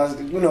happened,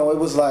 it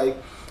was like,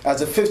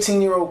 as a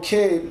 15-year-old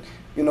kid,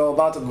 you know,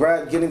 about to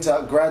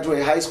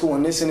graduate high school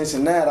and this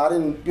and that, I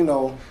didn't, you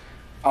know,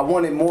 I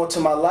wanted more to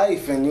my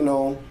life, and, you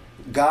know,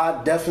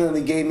 God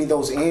definitely gave me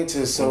those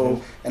answers.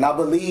 So, and I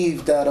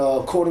believe that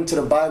according to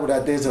the Bible,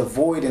 that there's a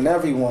void in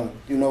everyone.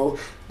 You know,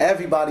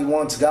 everybody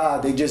wants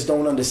God, they just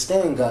don't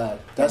understand God.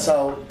 That's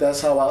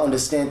how I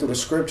understand through the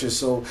scriptures.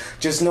 So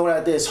just know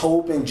that there's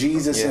hope in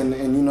Jesus, and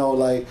you know,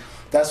 like,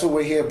 that's what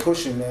we're here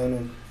pushing,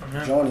 man.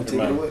 And Johnny, take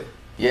it away.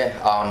 Yeah,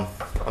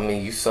 I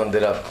mean, you summed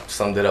it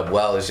up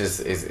well.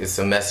 It's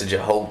a message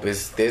of hope.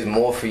 There's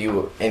more for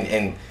you,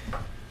 and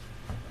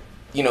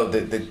you know,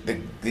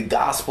 the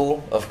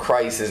gospel of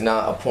Christ is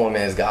not a poor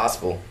man's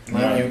gospel.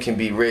 You can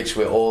be rich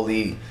with all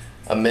the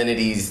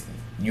amenities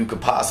you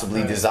could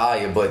possibly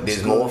desire, but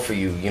there's more for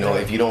you. You know,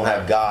 if you don't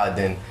have God,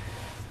 then,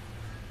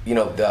 you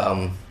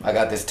know, I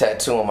got this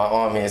tattoo on my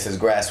arm here. It says,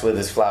 "Grass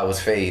withers, flowers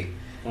fade,"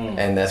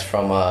 and that's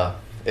from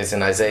it's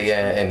in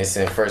Isaiah, and it's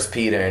in 1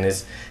 Peter,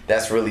 and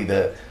that's really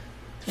the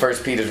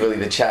 1 Peter is really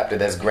the chapter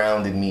that's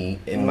grounded me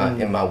in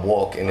my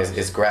walk, and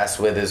it's grass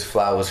withers,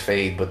 flowers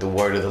fade, but the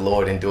word of the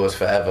Lord endures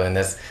forever, and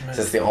that's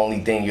the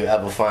only thing you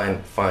ever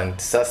find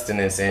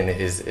sustenance in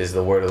is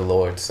the word of the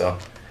Lord. So,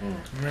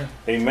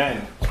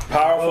 Amen.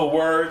 Powerful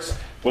words.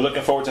 We're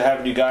looking forward to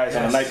having you guys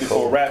on the night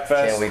before Rap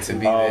Fest. Can't wait to be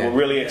there. We're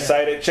really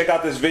excited. Check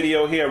out this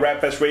video here,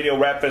 Rapfest Radio,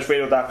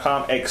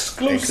 rapfestradio.com.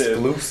 Exclusive.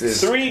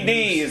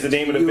 3D is the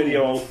name of the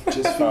video.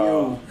 Just for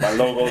you. My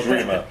logo's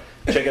Rima.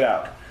 Check it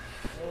out.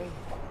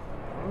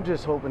 I'm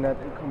just hoping that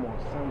they come on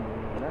Sunday,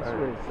 man. That's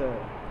what it said.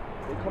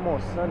 They come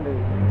on Sunday.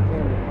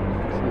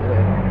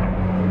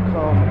 They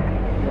come,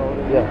 you know,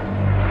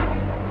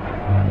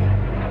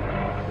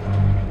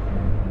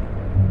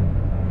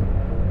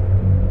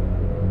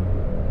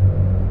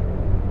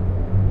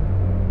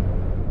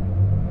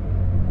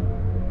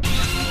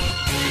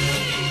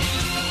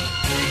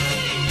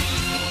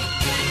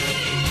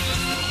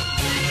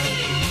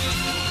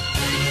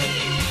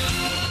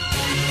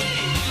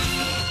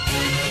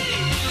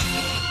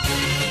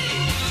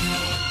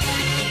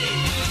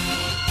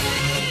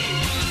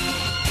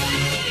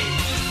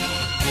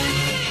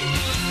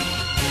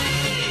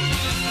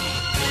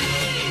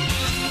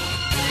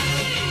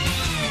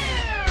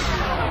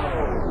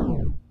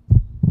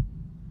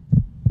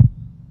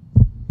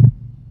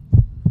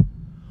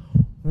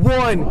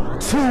 One,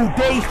 two,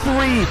 day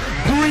three,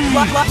 breathe.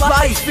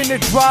 Life in the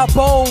dry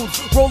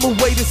bones, roll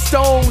away the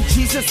stone.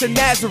 Jesus of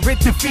Nazareth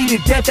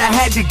defeated death. I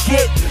had to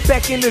get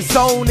back in the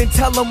zone and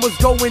tell them what's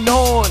going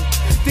on.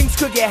 Things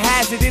could get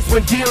hazardous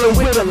when dealing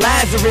with a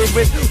Lazarus.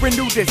 With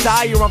renewed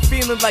desire, I'm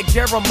feeling like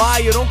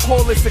Jeremiah. Don't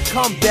call this a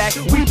comeback,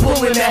 we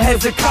pulling a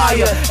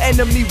Hezekiah.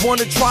 Enemy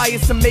wanna try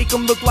us to make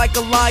him look like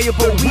a liar,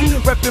 but we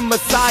reppin'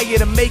 Messiah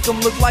to make him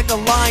look like a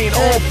lion.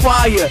 On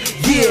fire,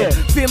 yeah,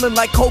 feeling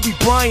like Kobe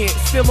Bryant.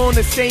 Still on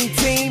the same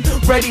team,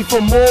 ready for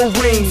more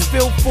rings.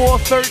 Still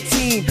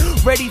 4-13,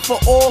 ready for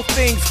all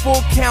things.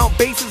 Full count,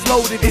 bases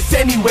loaded, it's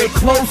anyway,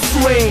 close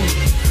swing.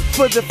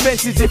 For the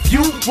fences, if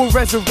you were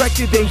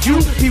resurrected, then you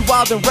be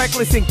wild and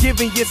reckless and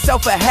giving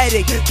yourself a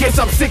headache. Guess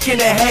I'm sick in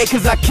the head,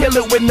 cause I kill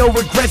it with no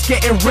regrets.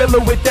 Getting realer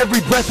with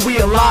every breath we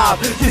alive.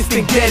 This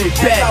thing get it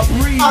back.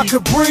 I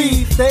could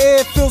breathe, the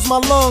air fills my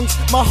lungs.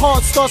 My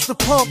heart starts to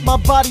pump, my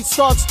body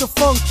starts to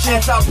function.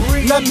 As I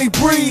breathe, let me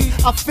breathe,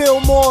 I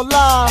feel more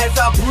alive. As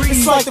I breathe,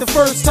 it's like the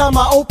first time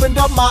I opened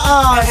up my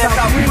eyes. As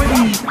I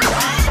breathe.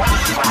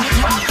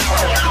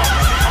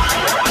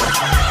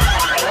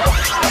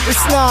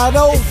 It's not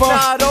over.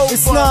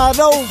 It's not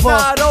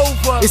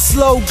over. It's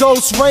Slow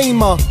Ghost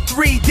Rayma.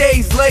 3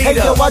 days later. Hey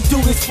yo, I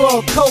do this for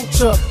a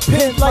culture,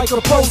 pinned like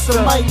a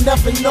poster. Might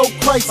never know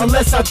Christ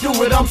unless I do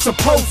what I'm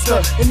supposed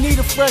to. And need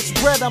a fresh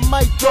bread, I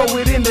might throw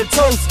it in the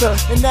toaster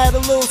and add a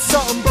little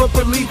something, but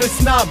believe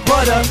it's not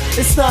butter.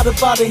 It's not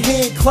about a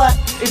hand clap,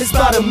 it's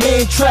about a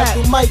man trap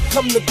who might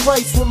come to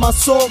Christ when my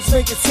songs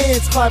make his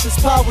hands clap. His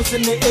powers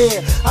in the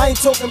air. I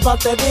ain't talking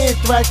about that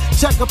anthrax,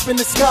 check up in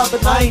the sky,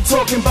 but I ain't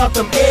talking about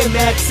them Air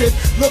Maxes.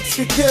 Looks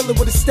could kill it,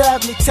 would've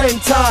stabbed me 10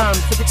 times.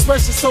 If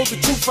expressions told the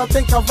truth, I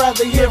think I'd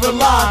rather hear a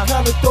lie.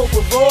 Kinda thought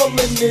we're all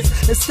in this,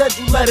 instead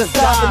you let us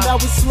die. But now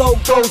it's slow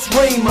ghost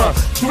Rayma.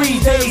 3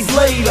 days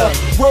later,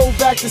 roll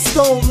back the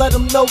stone, let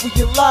them know we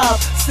alive.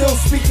 Still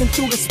speaking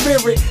through the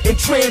spirit and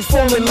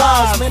transforming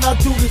lives. Man, I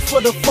do this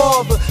for the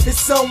Father, his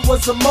son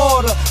was a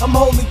martyr. I'm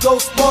Holy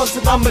Ghost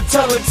sponsored, I'ma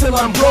tell it till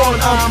I'm gone.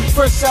 I'm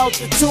fresh out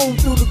the tomb,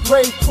 through the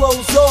grave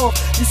clothes off.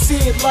 You see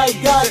it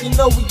like God, you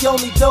know we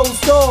only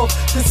dozed off.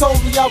 Cause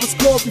only I was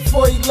called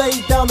before he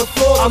laid down the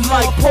floor. I'm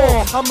like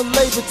Paul, I'ma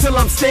labor till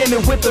I'm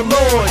standing with the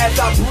Lord. As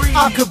I breathe,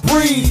 I could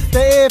breathe,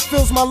 the air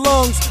fills my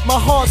lungs. My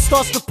heart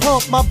starts to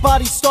pump, my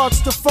body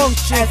starts to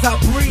function. as I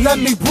breathe, Let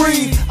me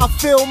breathe, I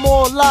feel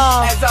more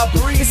alive. as I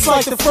breathe, It's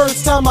like the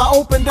first time I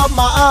opened up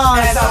my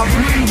eyes. as I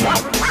breathe.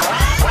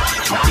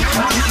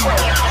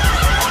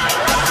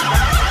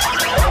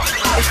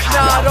 It's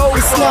not over.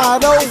 It's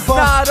not over. It's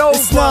not over.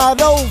 It's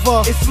not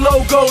over. It's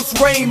Logos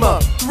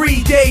Rayma.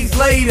 3 days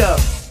later.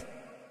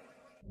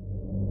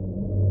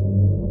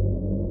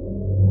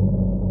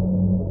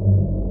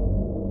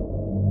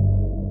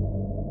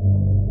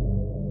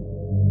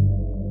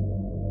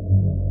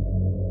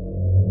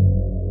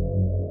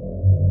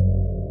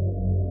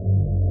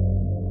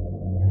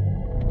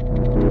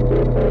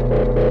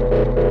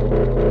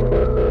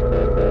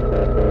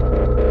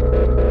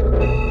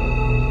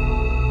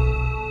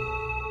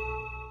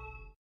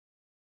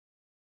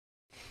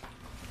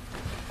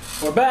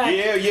 We're back.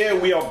 Yeah,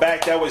 we are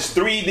back. That was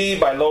 3D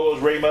by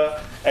Logos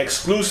Rayma.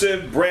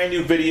 Exclusive, brand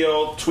new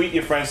video. Tweet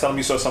your friends, tell them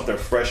you saw something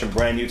fresh and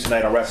brand new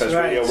tonight on Rapfest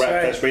Radio,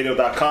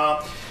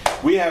 rapfestradio.com.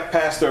 We have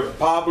Pastor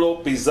Pablo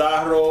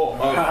Pizarro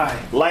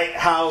of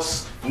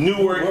Lighthouse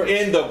Newark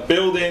in the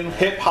building.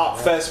 Hip Hop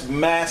Fest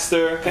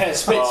master.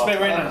 Spit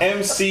right now.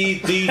 MC,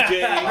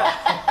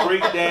 DJ,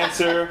 break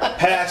dancer,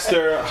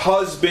 pastor,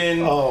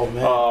 husband. Oh,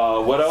 man.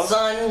 What else?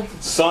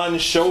 Son,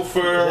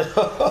 chauffeur,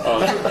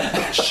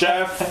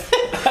 chef.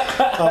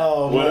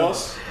 Oh, What man.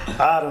 else?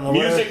 I don't know.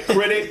 Music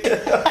critic.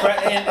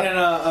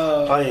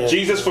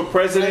 Jesus for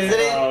president.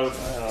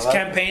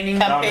 Campaigning.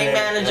 Campaign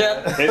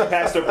manager. It's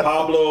Pastor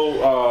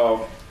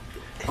Pablo.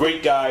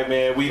 Great guy,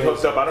 man. We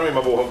hooked up. I don't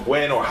remember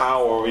when or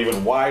how or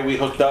even why we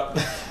hooked up,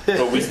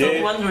 but we did.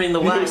 Still wondering the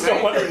why. We're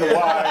still wondering the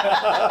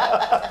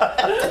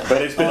why.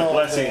 But it's been a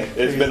blessing.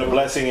 It's been a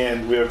blessing,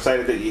 and we're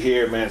excited that you're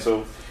here, man.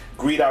 So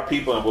greet our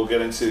people, and we'll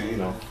get into,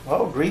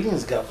 Well,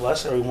 greetings. God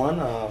bless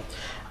everyone.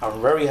 I'm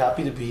very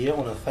happy to be here. I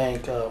want to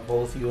thank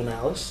both you and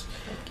Alice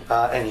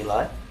and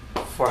Eli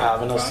for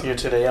having us here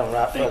today on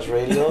Rapfest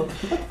Radio.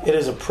 It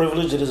is a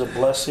privilege. It is a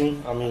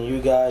blessing. I mean,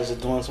 you guys are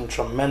doing some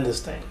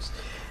tremendous things.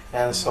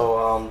 And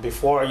so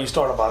before you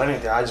start about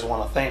anything, I just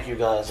want to thank you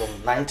guys.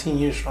 I'm 19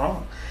 years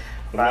strong.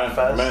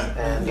 Rapfest.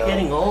 And, You're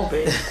getting old,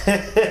 baby.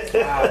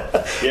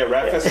 Yeah,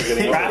 Rapfest is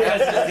getting old.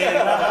 Rapfest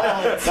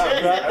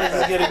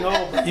is getting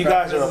old. You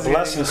guys are a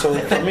blessing. So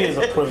for me, it's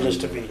a privilege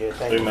to be here.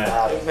 Thank you for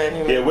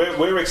having me. Yeah,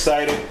 we're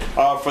excited.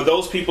 For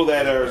those people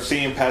that are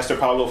seeing Pastor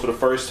Pablo for the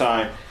first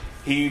time,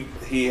 he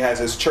has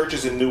his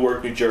churches in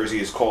Newark, New Jersey.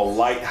 It's called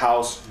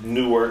Lighthouse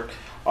Newark.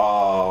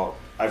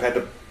 I've had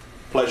the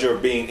pleasure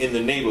of being in the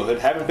neighborhood.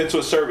 Haven't been to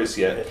a service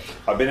yet.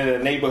 I've been in a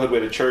neighborhood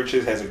where the church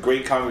is, has a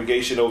great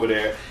congregation over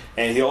there,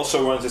 and he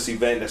also runs this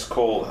event that's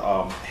called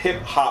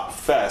Hip Hop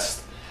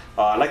Fest.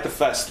 I like the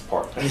fest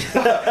part. An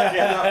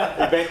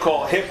event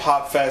called Hip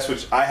Hop Fest,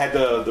 which I had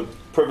the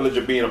privilege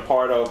of being a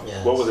part of.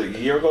 Yes. What was it, a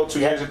year ago, 2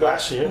 years ago?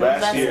 Last year.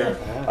 Last year.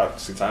 Yeah.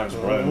 See, time's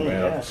running,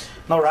 man. Yeah.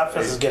 No, Rapfest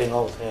is getting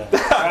old. Yeah.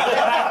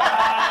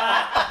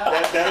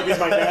 That'll be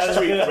my next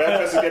tweet.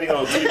 Rapfest is getting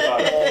old. Tweet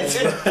about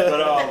it.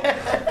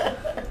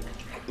 But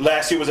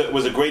last year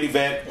was a great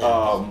event.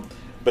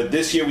 But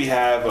this year we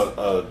have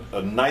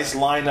a nice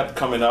lineup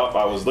coming up.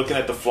 I was looking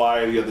at the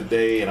flyer the other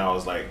day, and I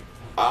was like,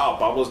 "Wow,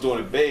 Pablo's doing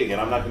it big,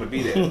 and I'm not going to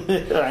be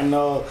there." I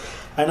know.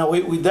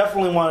 We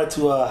definitely wanted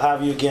to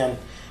have you again.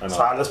 So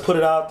let's put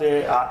it out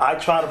there. I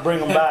try to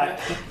bring them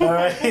back, all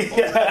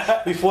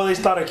right? Before they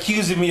start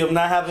accusing me of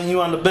not having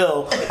you on the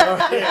bill. All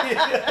right?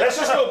 Let's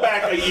just go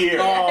back a year.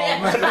 Oh,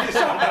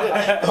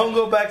 man. Don't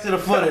go back to the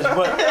footage,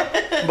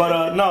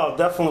 but no,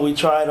 definitely we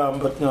tried.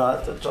 But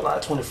July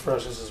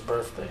 21st is his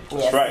birthday.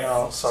 That's right.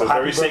 So it's a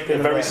happy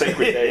very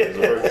sacred day.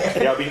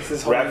 Yeah,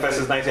 Rapfest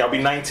is 19. I'll be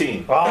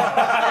 19. Oh.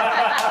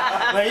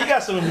 Man, you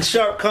got some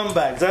sharp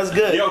comebacks. That's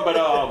good. Yo,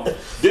 but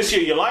this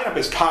year your lineup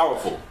is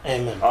powerful.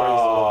 Amen. Praise the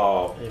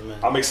Lord. Amen.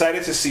 I'm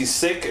excited to see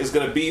Sick is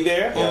going to be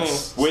there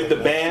with the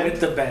band.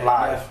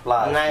 Live.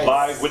 Nice.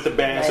 Live with the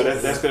band, so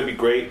that's going to be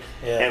great.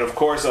 Yeah. And of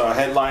course,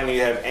 headlining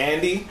you have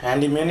Andy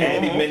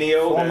Mineo,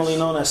 Mineo, formerly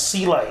known as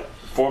Sea Light.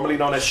 formerly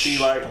known as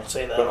C-Light, Don't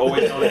say that. but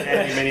always known as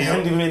Andy Mineo.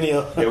 Andy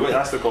Mineo. Yeah,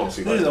 I still call him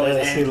C-Light.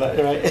 Yeah, C-Light,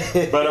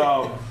 right?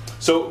 But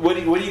so what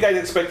are you guys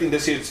expecting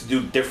this year to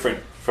do different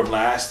from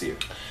last year?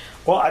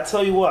 Well, I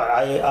tell you what,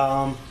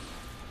 I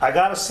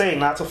gotta say,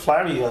 not to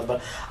flatter you guys,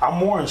 but I'm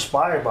more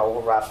inspired by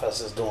what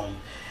Rapfest is doing,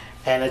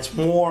 and it's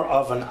more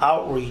of an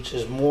outreach.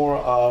 It's more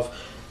of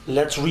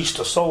let's reach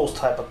the souls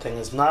type of thing.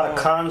 It's not a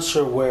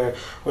concert where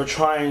we're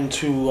trying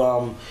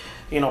to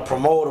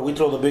promote, or we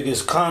throw the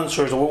biggest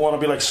concerts, or we want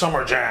to be like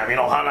Summer Jam,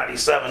 Hot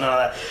 97 and all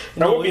that.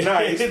 That would be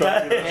nice.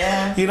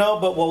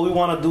 But what we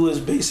want to do is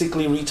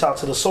basically reach out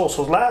to the soul.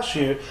 So last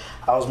year,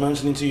 I was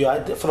mentioning to you,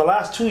 for the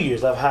last 2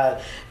 years, I've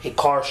had a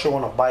car show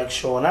and a bike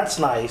show, and that's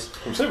nice.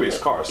 Some serious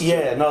cars.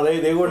 Yeah, no,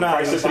 they were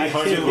nice. Prices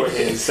 300 were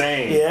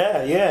insane.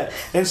 Yeah.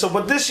 And so,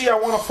 but this year I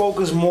want to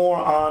focus more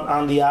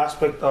on the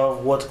aspect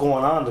of what's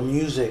going on, the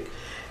music,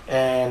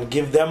 and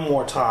give them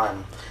more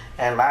time.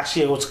 And last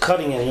year it was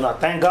cutting it.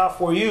 Thank God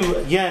for you.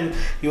 Again,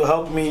 you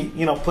helped me,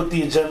 put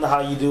the agenda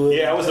how you do it.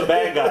 Yeah, I was a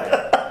bad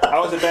guy.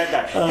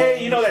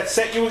 Hey, that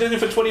set you was in it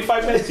for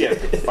 25 minutes? Yeah,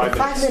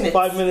 5 minutes.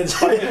 5 minutes.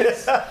 5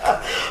 minutes.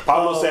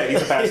 Pablo said he's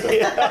a pastor.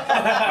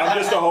 I'm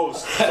just a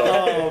host.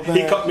 So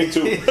he cut me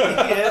too.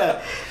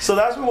 Yeah. So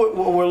that's what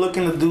we're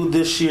looking to do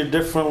this year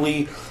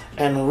differently,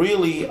 and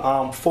really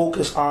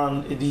focus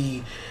on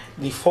the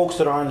folks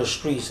that are in the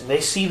streets. And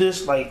they see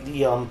this like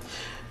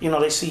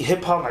they see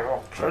hip hop like,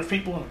 oh, church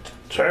people in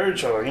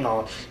church, or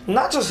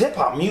not just hip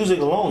hop music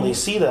alone. They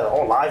see that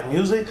live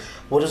music,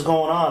 what is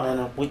going on,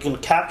 and if we can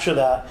capture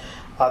that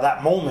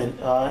moment,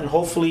 and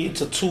hopefully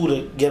it's a tool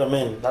to get them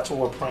in. That's what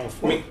we're praying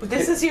for.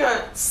 This is your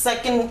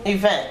second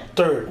event.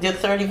 Third. Your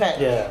third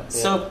event. Yeah.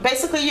 So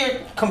basically,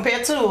 you're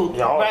compared to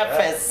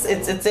Rapfest,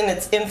 it's in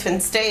its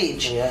infant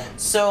stage. Yeah.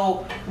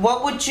 So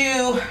what would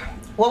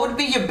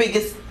be your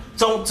biggest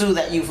don't do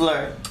that you've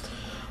learned?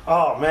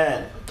 Oh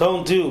man,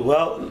 don't do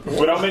well.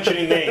 Without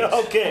mentioning names.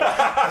 Okay.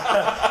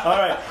 All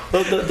right.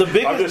 Well, the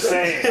biggest. I'm just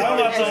saying.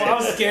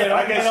 I'm scared.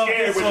 I get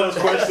scared with those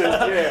questions.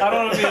 Yeah. I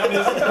don't want to be on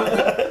this.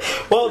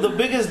 Well, the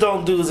biggest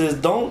don't do is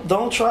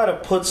don't try to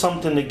put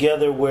something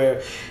together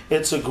where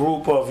it's a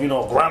group of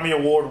Grammy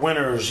Award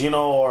winners,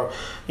 or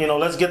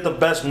let's get the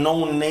best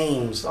known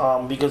names,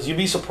 because you'd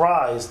be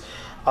surprised.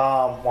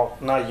 Well,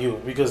 not you,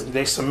 because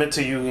they submit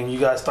to you and you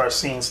guys start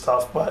seeing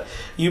stuff. But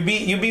you'd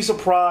be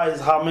surprised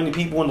how many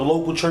people in the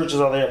local churches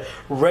are there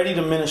ready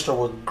to minister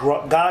with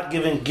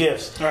God-given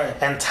gifts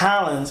and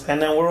talents, and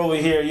then we're over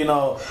here,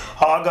 oh,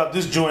 I got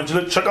this joint.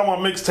 Look, check out my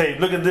mixtape.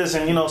 Look at this,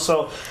 and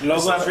so.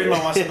 Logos Rima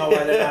wants to know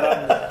why they're not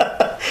on there.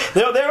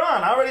 They're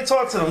on. I already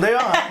talked to them.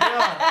 They're on.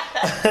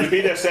 You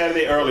be there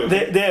Saturday early.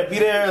 Be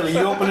there early. You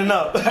opening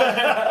up.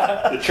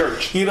 The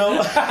church.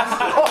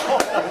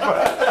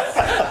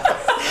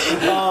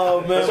 Oh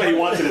man, that's what he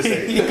wanted to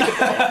say.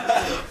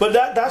 But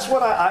that's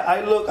what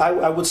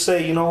I would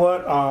say. You know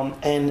what?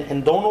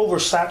 And don't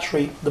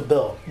oversaturate the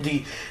bill,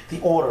 the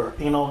order.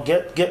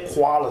 Get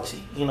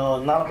quality. It's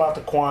not about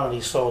the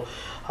quantity. So.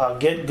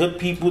 Get good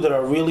people that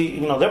are really,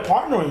 they're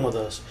partnering with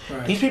us.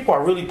 Right. These people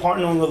are really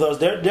partnering with us.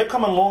 They're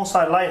coming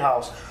alongside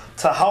Lighthouse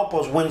to help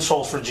us win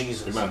souls for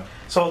Jesus. Amen.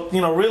 So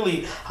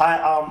really,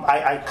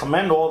 I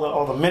commend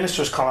all the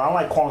ministers coming. I don't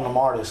like calling them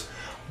artists,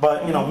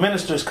 but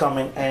ministers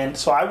coming. And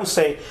so I would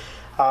say,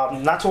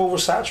 not to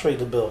oversaturate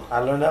the bill. I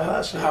learned that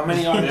last year. How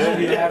many artists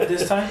do you have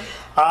this time?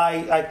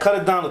 I cut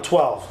it down to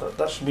 12.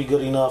 That should be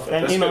good enough.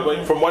 And that's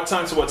good. From what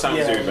time to what time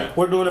is your event?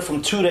 We're doing it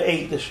from 2 to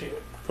 8 this year.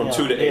 From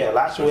 2 to 8. Yeah,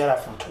 last year we had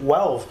that from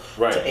 12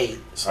 to 8.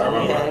 So, I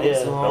remember. That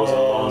was a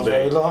long day.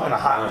 Very long and a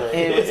hot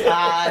day. It was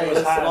hot. It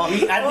was hot.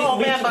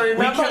 Remember,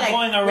 we kept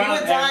going around. We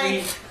were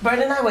dying. Bert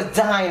and I were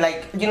dying.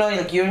 Like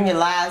you're in your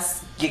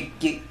last.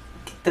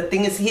 The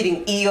thing is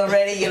hitting E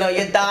already.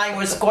 You're dying.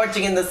 We're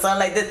scorching in the sun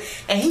like this.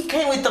 And he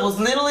came with those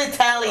little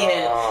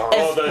Italian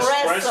the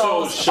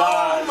espresso shots.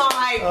 Oh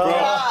my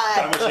God!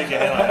 I'm gonna shake your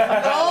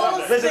hand.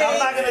 Listen, I'm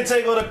not gonna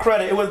take all the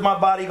credit. It was my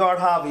bodyguard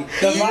hobby.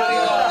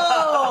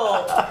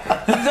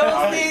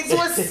 Those things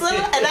were so.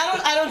 And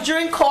I don't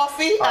drink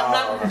coffee. I'm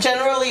not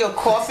generally a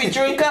coffee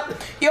drinker.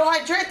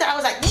 I drank that. I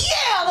was like,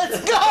 yeah, let's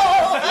go.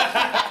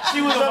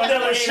 She was up there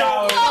with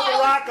show,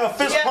 rocker,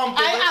 fist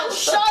pumping. I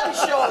outshot the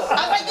show. I was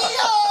like, yo.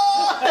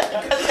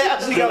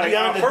 She got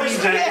beyond the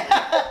DJ.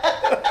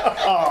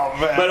 Oh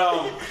man. But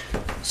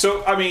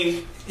so I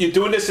mean, you're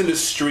doing this in the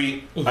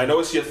street. I know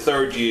it's your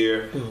third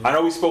year. I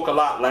know we spoke a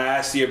lot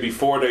last year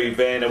before the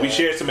event, and we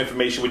shared some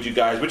information with you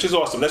guys, which is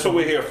awesome. That's what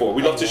we're here for.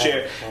 We love to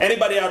share.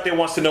 Anybody out there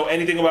wants to know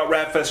anything about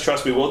Rapfest,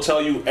 trust me, we'll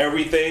tell you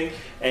everything,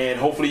 and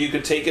hopefully you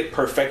can take it,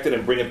 perfect it,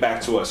 and bring it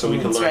back to us so we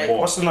can learn more.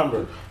 What's the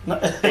number?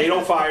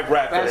 805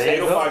 Rapfest.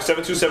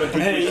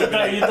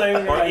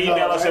 805-727-3333. Or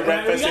email us at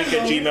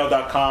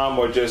rapfestinc@gmail.com,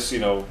 or just we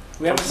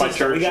have a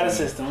system. We got a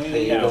system.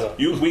 We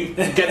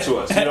get to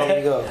us.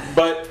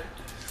 But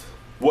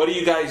what are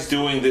you guys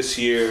doing this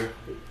year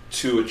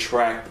to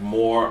attract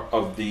more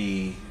of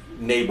the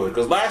neighborhood?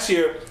 Because last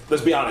year,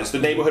 let's be honest, the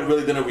neighborhood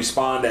really didn't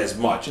respond as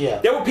much. Yeah.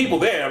 There were people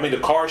there. I mean, the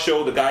car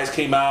show, the guys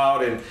came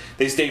out and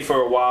they stayed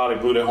for a while. They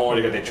blew their horn.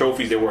 They got their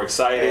trophies. They were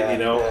excited,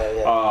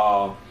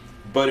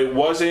 but it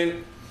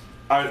wasn't.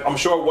 I'm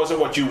sure it wasn't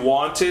what you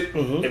wanted,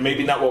 and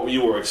maybe not what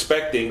you were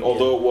expecting.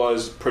 Although it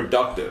was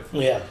productive.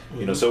 Yeah.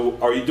 You know. So,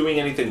 are you doing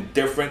anything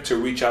different to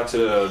reach out to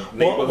the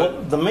neighborhood?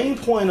 Well, the main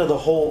point of the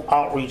whole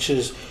outreach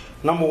is,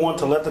 number one,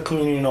 to let the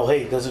community know,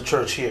 hey, there's a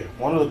church here.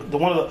 One of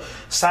the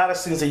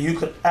saddest things that you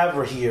could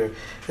ever hear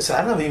is,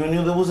 I never even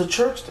knew there was a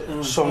church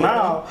there. So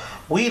now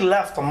we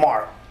left a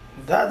mark.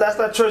 That's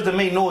that church that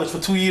made noise for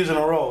 2 years in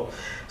a row.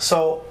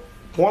 So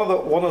one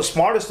of the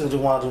smartest things we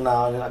want to do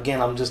now, and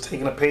again, I'm just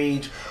taking a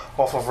page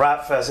off of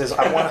Rap Fest, is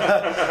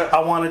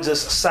I want to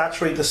just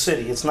saturate the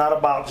city. It's not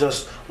about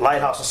just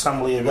Lighthouse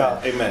Assembly of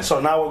God. Amen. So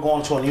now we're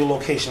going to a new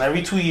location.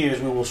 Every 2 years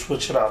we will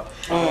switch it up.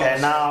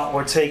 And now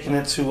we're taking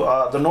it to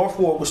the North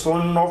Ward. We're still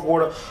in the North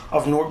Ward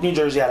of Newark, New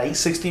Jersey at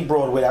 860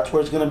 Broadway. That's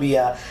where it's going to be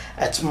at.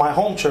 It's my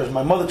home church,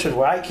 my mother church,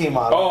 where I came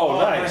out of. Oh,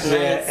 nice.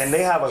 Yeah, and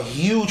they have a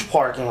huge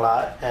parking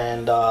lot,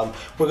 and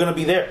we're going to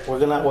be there. We're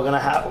gonna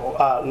have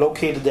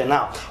located there.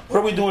 Now, what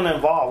are we doing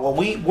involved? Well,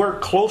 we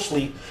work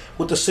closely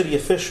with the city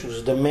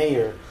officials, the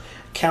mayor,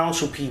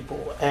 council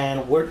people,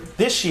 and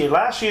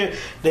last year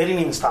they didn't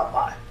even stop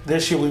by.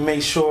 This year we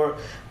made sure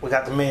we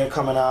got the mayor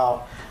coming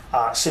out,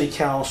 city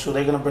council.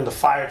 They're gonna bring the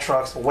fire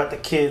trucks to wet the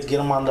kids, get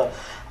them on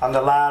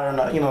the ladder,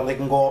 and they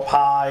can go up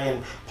high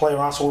and play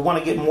around. So we want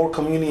to get more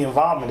community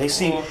involvement. They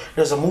see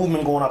there's a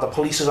movement going on. The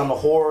police is on the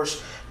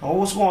horse.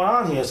 What's going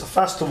on here? It's a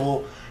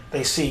festival.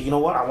 They see, you know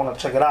what? I want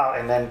to check it out,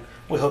 and then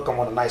we hook them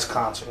with a nice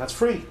concert. That's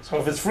free. So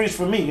if it's free, it's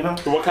for me,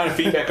 So what kind of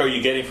feedback are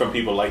you getting from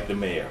people like the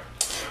mayor?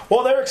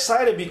 Well, they're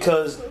excited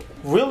because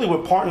really we're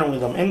partnering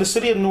with them. In the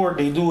city of Newark,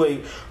 they do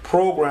a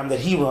program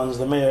that he runs,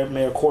 the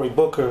Mayor Cory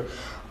Booker,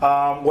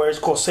 where it's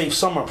called Safe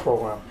Summer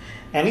Program.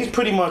 And he's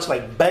pretty much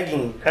like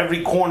begging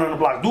every corner in the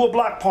block, do a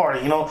block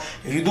party.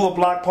 If you do a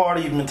block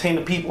party, you maintain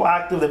the people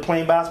active, they're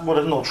playing basketball,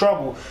 there's no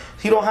trouble.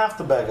 He don't have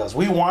to beg us.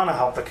 We want to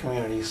help the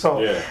community. So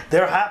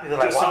they're happy. They're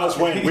like, just wow. us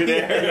win. We're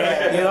there.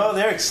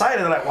 They're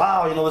excited. They're like,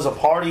 wow, there's a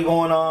party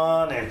going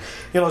on. And,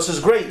 it's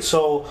just great.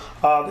 So,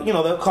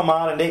 they'll come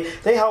out and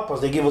they help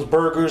us. They give us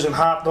burgers and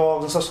hot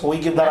dogs and stuff. So we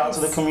give that out to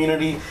the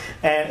community.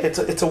 And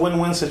it's a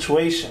win-win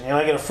situation.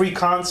 I get a free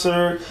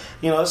concert.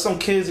 There's some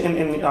kids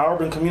in our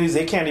urban communities,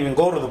 they can't even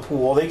go to the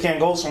pool. They can't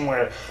go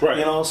somewhere.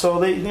 Right. So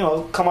they,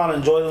 come out and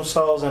enjoy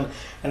themselves. And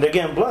they're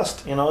getting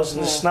blessed.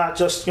 It's not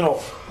just,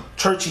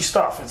 churchy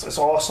stuff. It's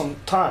awesome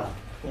time.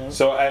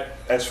 So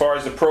as far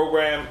as the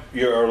program,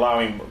 you're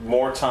allowing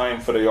more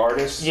time for the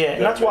artists? Yeah,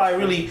 and that's why I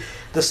really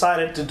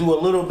decided to do a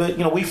little bit,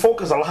 we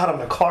focus a lot on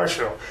the car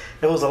show.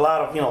 There was a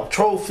lot of,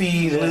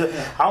 trophies. And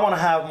I want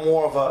to have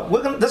more of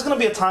there's going to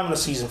be a time in the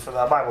season for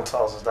that. The Bible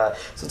tells us that.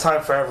 It's a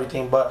time for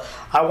everything. But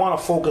I want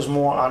to focus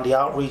more on the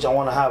outreach. I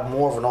want to have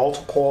more of an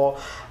altar call,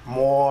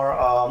 more,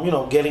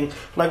 getting,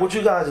 like what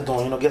you guys are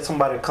doing, get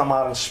somebody to come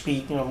out and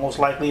speak. Most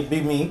likely it'd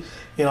be me.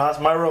 That's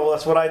my role.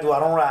 That's what I do. I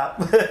don't rap.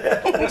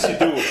 Yes, you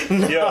do.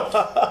 Yo,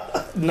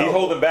 no. He's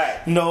holding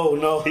back.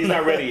 No. He's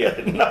not ready yet.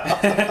 In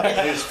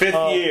his fifth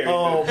year.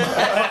 And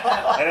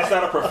that's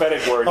not a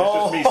prophetic word. That's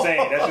just me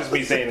saying. That's just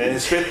me saying. In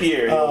his fifth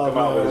year, he'll come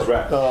out with his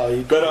rap.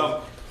 But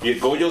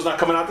Goyo's not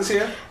coming out this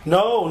year?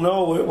 No.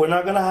 We're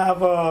not going to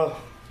have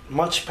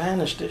much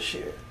Spanish this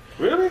year.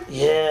 Really?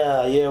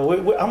 Yeah.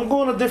 I'm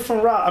going a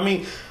different route. I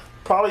mean,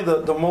 probably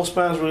the most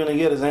Spanish we're gonna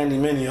get is Andy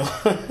Mineo.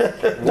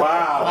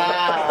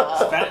 Wow.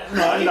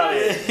 No, not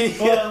it.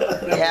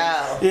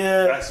 Yeah.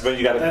 That's when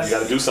you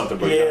gotta do something,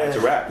 but you gotta have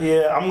to rap.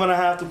 Yeah, I'm gonna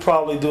have to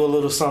probably do a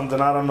little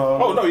something. I don't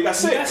know. Oh no, you got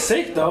sick. You got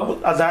sick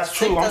though. That's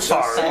true. I'm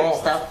sorry.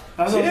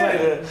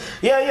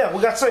 Yeah,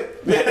 we got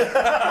sick. We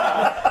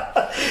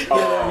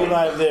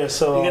live there,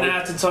 so you're gonna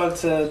have to talk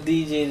to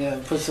DJ to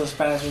put some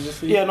Spanish music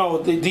for you. Yeah, no,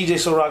 the DJ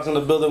Sorok's in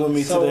the building with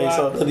me today,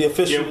 so the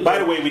official. Yeah, by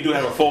the way, we do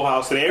have a full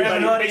house today.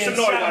 Everybody make some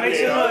noise out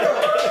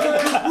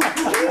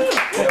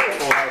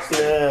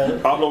there.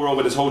 Pablo wrote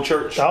with his whole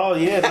church. Oh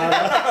yeah.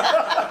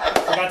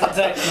 Forgot to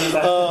text me.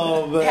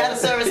 Oh man. They had a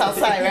service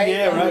outside, right?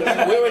 Yeah,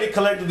 right. We already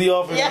collected the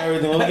offering and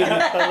everything. We'll give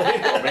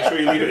it. Make sure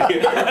you leave it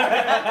here.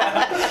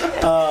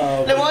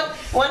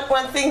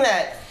 One thing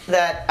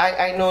that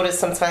I notice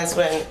sometimes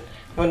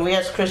when we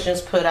as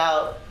Christians put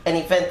out an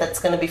event that's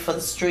going to be for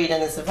the street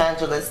and it's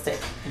evangelistic,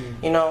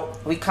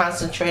 we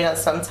concentrate on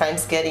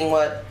sometimes getting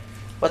what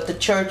the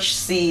church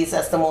sees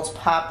as the most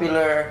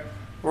popular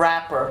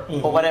rapper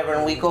or whatever,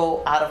 and we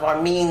go out of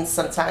our means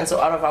sometimes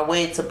or out of our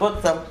way to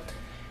book them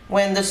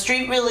when the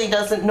street really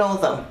doesn't know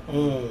them.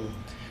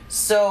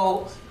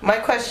 So my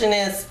question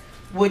is,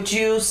 would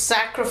you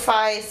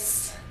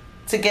sacrifice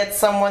to get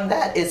someone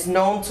that is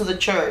known to the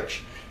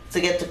church, to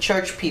get the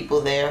church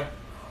people there?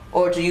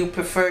 Or do you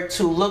prefer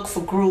to look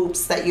for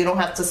groups that you don't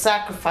have to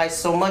sacrifice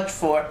so much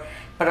for,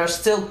 but are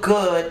still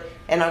good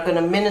and are going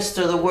to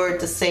minister the word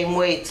the same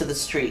way to the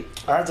street?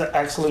 That's an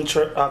excellent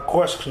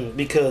question,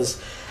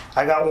 because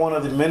I got one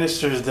of the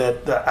ministers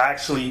that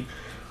actually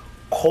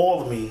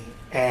called me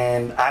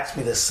and asked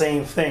me the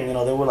same thing. They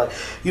were like,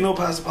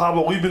 Pastor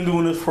Pablo, we've been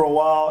doing this for a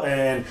while,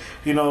 and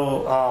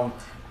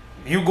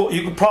you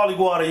could probably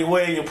go out of your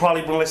way and you'll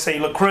probably bring, let's say,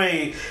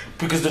 Lecrae,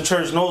 because the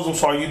church knows them.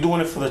 So are you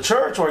doing it for the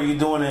church or are you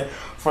doing it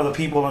for the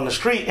people on the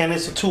street? And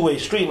it's a two-way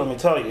street, let me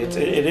tell you. It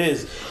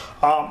is.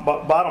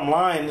 But bottom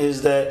line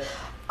is that,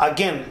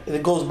 again,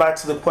 it goes back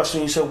to the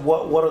question you said.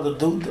 What are the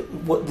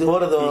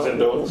do's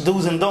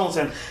and don'ts?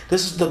 And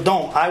this is the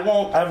don't. I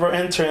won't ever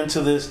enter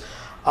into this.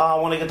 I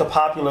want to get the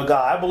popular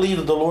guy. I believe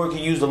that the Lord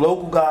could use the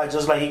local guy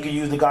just like He could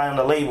use the guy on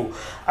the label.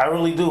 I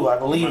really do. I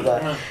believe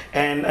that.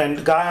 And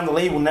the guy on the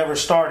label never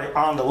started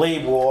on the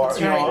label or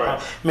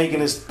making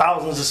his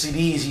thousands of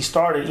CDs. He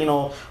started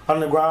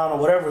underground or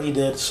whatever he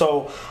did.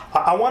 So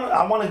I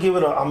want to give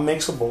it a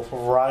mix of both, a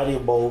variety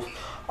of both.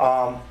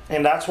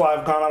 And that's why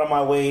I've gone out of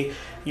my way.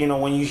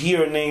 When you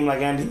hear a name like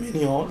Andy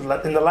Mineo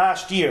in the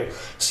last year,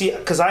 see,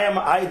 because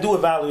I do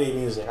evaluate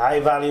music. I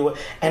evaluate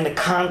and the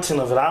content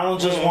of it. I don't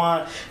just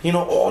want,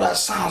 that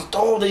sounds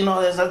dope.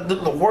 There's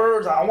the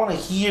words. I want to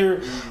hear,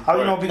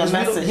 because the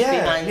message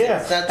behind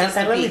it.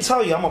 And let me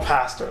tell you, I'm a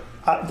pastor.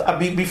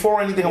 Before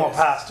anything, I'm a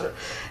pastor.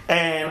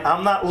 And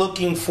I'm not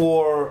looking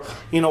for,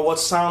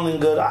 what's sounding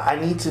good. I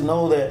need to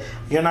know that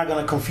you're not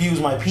going to confuse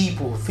my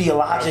people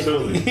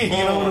theologically. You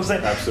know what I'm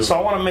saying? Absolutely. So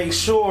I want to make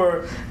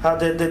sure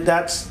that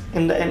that's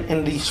in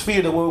the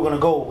sphere that we're going to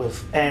go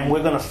with. And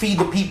we're going to feed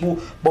the people,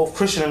 both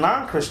Christian and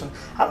non-Christian.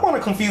 I don't want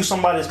to confuse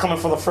somebody that's coming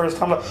for the first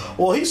time. Like,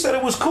 well, he said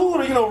it was cool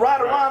to, ride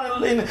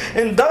around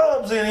in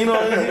dubs and,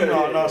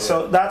 no.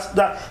 So that's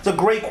a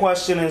great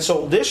question. And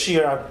so this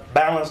year I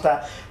balanced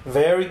that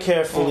very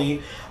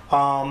carefully.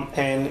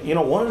 And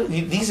one of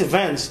these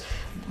events,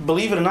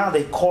 believe it or not,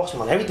 they cost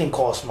money. Everything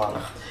costs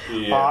money.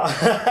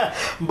 Yeah.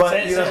 But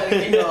they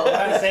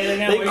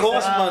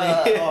cost money.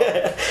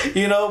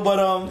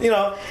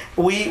 But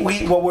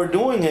we what we're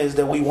doing is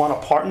that we want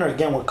to partner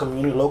again with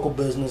community, local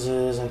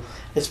businesses, and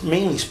it's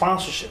mainly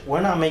sponsorship.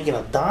 We're not making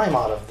a dime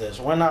out of this.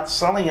 We're not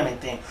selling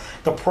anything.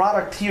 The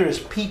product here is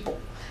people.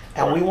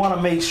 And we want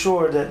to make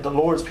sure that the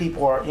Lord's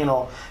people are,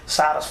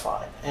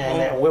 satisfied.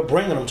 And we're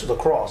bringing them to the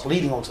cross,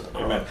 leading them to the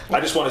cross. Amen. I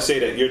just want to say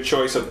that your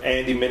choice of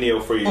Andy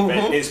Mineo for your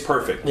event is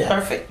perfect. Yeah.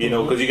 Perfect.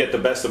 Because you get the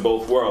best of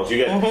both worlds. You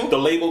get the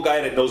label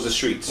guy that knows the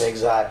streets.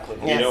 Exactly.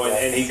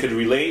 And he could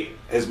relate.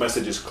 His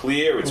message is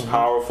clear. It's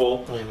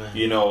powerful.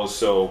 Amen.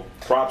 So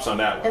props on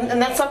that one. And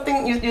that's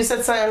something, you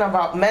said something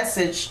about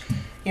message.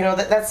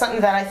 That's something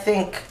that I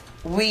think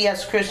we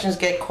as Christians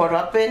get caught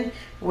up in,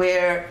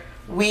 where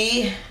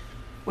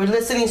we're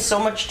listening so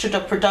much to the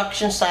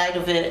production side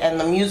of it and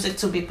the music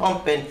to be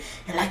pumping.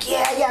 And like,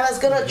 let's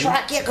get a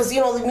track, because,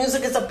 the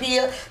music is up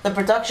here, the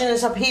production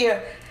is up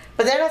here.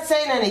 But they're not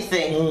saying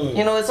anything.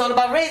 It's all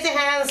about raise your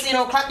hands,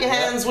 clap your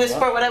hands,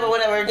 whisper, whatever,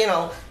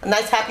 a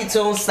nice happy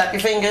tune, slap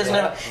your fingers,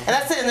 whatever. And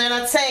that's it, and they're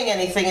not saying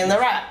anything in the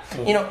rap.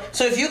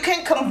 So if you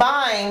can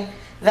combine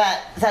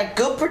that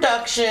good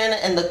production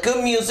and the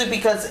good music,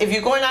 because if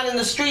you're going out in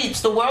the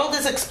streets, the world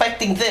is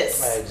expecting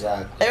this.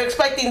 Exactly. They're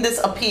expecting this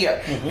up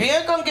here. If you're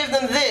not gonna give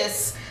them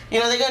this,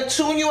 they're gonna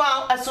tune you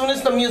out as soon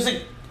as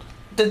the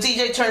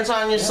DJ turns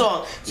on your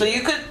song. So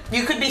you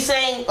could be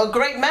saying a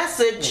great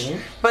message,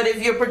 but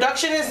if your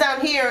production is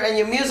down here and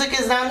your music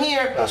is down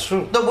here, that's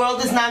true. The world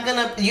is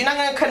you're not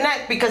gonna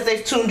connect because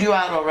they've tuned you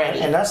out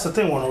already. And that's the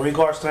thing, in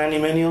regards to Andy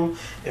Mineo,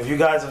 if you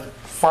guys are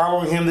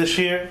following him this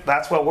year,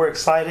 that's why we're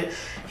excited.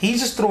 He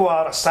just threw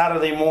out a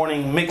Saturday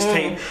morning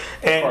mixtape,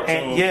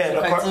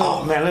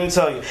 oh man, let me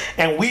tell you.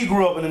 And we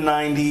grew up in the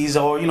 '90s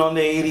or in the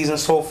 '80s and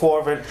so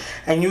forth,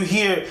 and you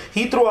hear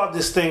he threw out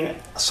this thing.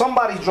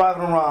 Somebody's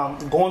driving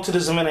around, going to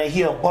this event, and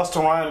hear a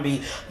Busta Rhymes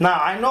beat.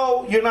 Now I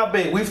know you're not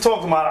big. We've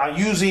talked about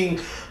using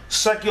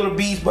secular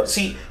beats, but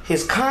see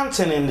his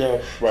content in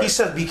there. Right. He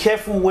says, be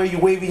careful where you're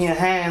waving your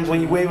hands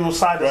when you're waving them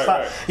side to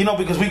side. Right.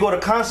 Because we go to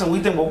concert, we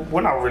think, well, we're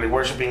not really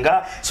worshiping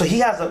God. So he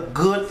has a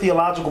good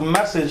theological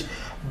message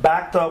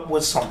backed up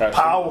with some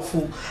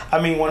powerful.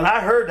 I mean, when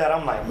I heard that,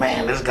 I'm like,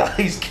 man, this guy,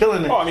 he's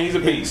killing it. Oh, I mean, he's a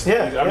beast.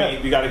 I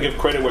mean, you got to give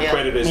credit where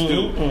credit is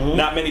due.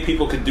 Not many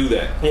people could do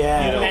that.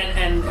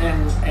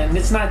 And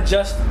it's not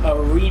just a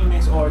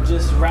remix or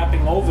just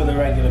rapping over the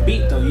regular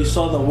beat, though. You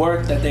saw the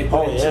work that they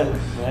put into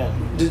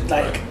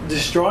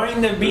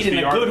destroying the beat in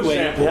a good way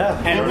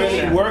and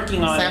really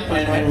working on it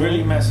and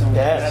really messing with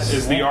it.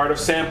 It's the art of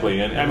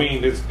sampling, and I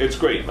mean, it's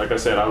great. Like I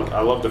said,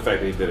 I love the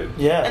fact that he did it.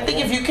 I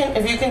think if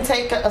you can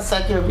take a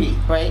secular beat,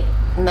 right,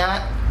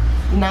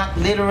 not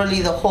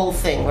literally the whole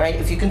thing, right?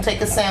 If you can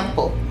take a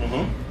sample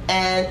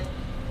and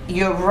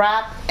your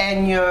rap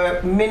and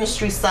your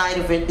ministry side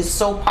of it is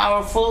so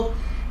powerful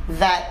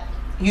that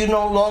you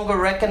no longer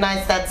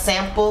recognize that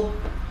sample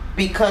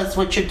because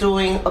what you're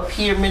doing up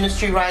here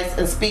ministry-wise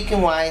and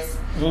speaking-wise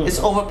is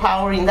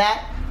overpowering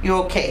that,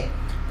 you're okay.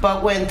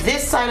 But when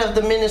this side of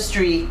the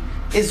ministry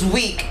is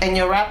weak and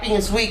your rapping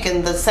is weak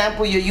and the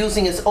sample you're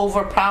using is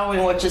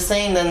overpowering what you're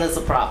saying, then there's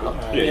a problem.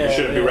 You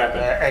shouldn't be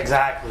rapping.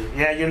 Exactly.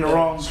 You're in the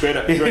wrong. Straight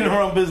up. You're in the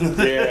wrong business.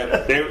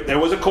 There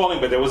was a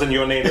calling, but there wasn't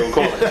your name they were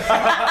calling.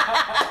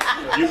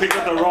 You picked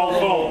up the wrong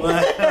phone.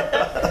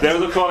 There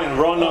was a calling,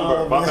 wrong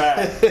number. My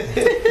bad.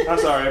 I'm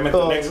sorry, I meant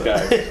the next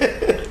guy.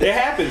 It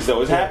happens,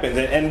 though. It happens,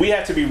 and we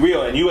have to be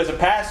real. And you, as a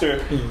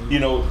pastor,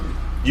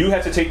 you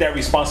have to take that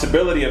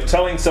responsibility of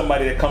telling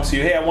somebody that comes to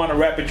you, hey, I want to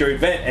rap at your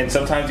event, and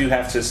sometimes you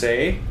have to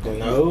say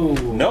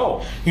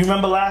no. You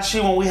remember last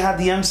year when we had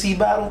the MC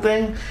battle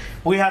thing?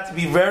 We had to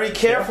be very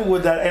careful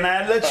with that, and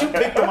I let you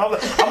pick them. I'm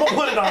gonna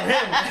put it on him.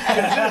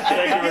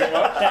 Thank you very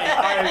much.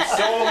 I am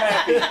so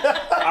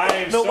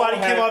happy. Nobody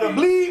came out of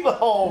bleep.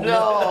 Oh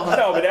no,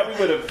 but then we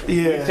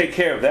would take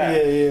care of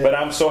that. Yeah. But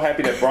I'm so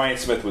happy that Brian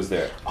Smith was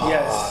there.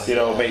 Yes. You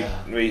know, may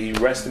he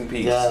rest in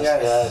peace.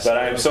 Yes. But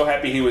I am so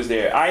happy he was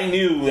there. I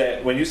knew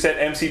that when you said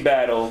MC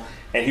battle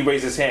and he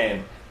raised his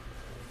hand,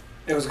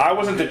 I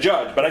wasn't the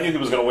judge, but I knew he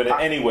was going to win it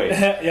anyway.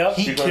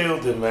 He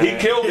killed it, man. He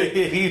killed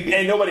it,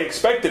 and nobody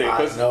expected it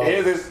because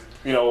here's this,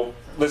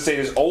 let's say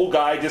this old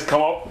guy just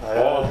come up,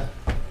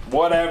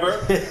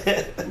 whatever,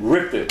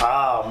 ripped it.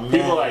 Oh man!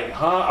 People were like,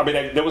 huh? I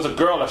mean, there was a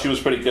girl that she was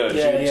pretty good.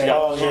 She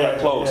got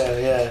close.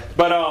 Yeah.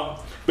 But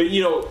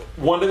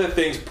one of the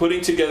things,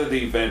 putting together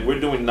the event, we're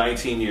doing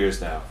 19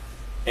 years now,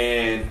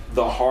 and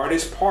the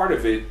hardest part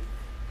of it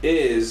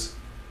is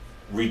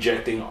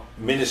rejecting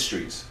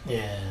ministries.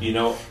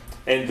 Yeah.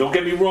 And don't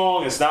get me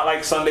wrong, it's not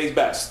like Sunday's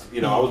Best.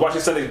 I was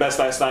watching Sunday's Best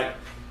last night.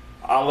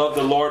 I love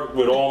the Lord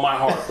with all my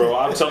heart, bro.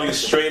 I'm telling you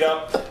straight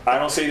up. I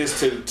don't say this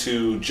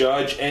to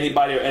judge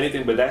anybody or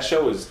anything, but that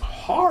show is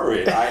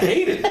horrid. I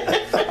hate it.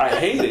 I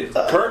hate it.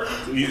 Kirk,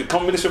 you can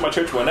come minister at my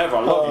church whenever.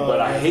 I love you, but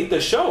I hate the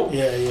show.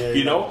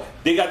 Yeah.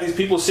 They got these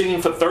people singing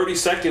for 30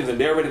 seconds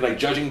and they're already like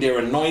judging their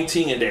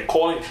anointing and they're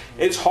calling.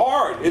 It's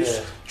hard.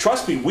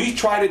 Trust me, we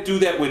try to do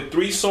that with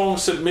 3-song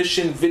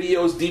submission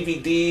videos,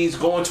 DVDs,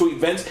 going to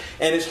events,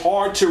 and it's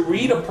hard to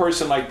read a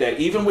person like that.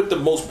 Even with the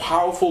most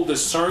powerful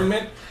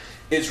discernment,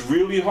 it's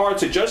really hard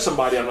to judge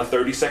somebody on a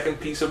 30-second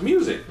piece of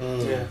music.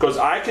 Because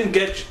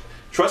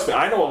trust me,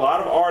 I know a lot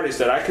of artists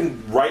that I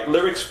can write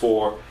lyrics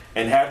for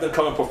and have them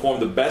come and perform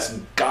the best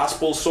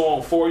gospel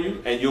song for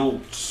you, and you'll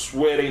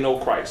swear they know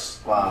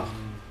Christ. Wow.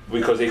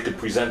 Because they could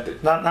present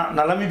it. Now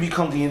let me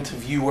become the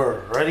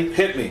interviewer. Ready?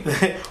 Hit me.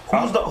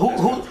 Who's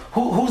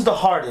the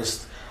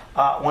hardest?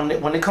 When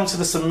it comes to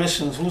the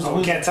submissions, who's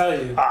we can't tell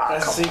you.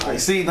 That's a secret.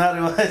 See,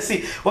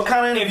 what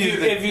kind of interview?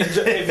 If you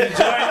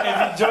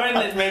join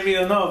it, maybe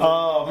you'll know.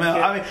 Oh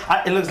man,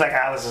 it looks like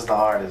Alice is the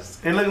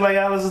hardest. It looks like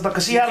Alice is the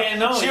because she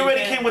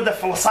already came with the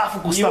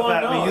philosophical stuff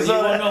at me. You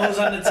won't know who's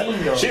on the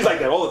team though. She's like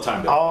that all the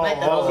time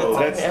though.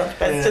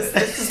 That's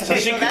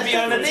just she could be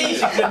on the team.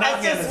 She could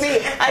not be on the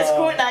team. I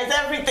scrutinize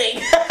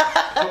everything.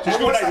 She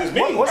scrutinizes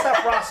me. What's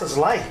that process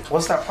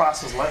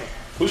like?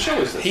 Whose show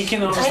is this? He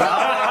can You see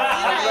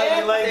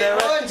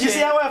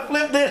how I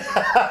flipped it?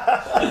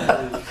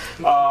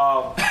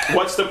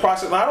 What's the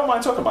process? I don't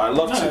mind talking about it. I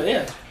love to.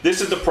 Yeah. This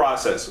is the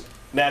process.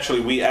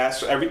 Naturally, we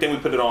ask everything, we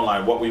put it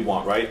online, what we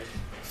want, right?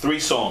 3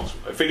 songs.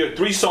 I figure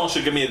 3 songs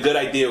should give me a good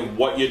idea of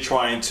what you're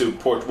trying to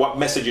what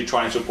message you're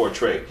trying to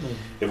portray.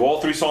 If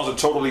all 3 songs are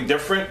totally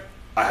different,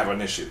 I have an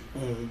issue.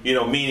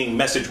 Meaning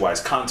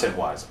message-wise,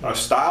 content-wise.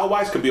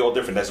 Style-wise could be all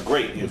different. That's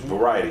great. It's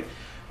variety.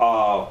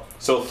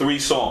 So 3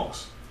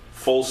 songs.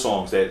 Full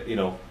songs that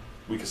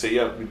we can say,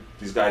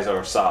 these guys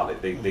are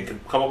solid. They can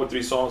come up with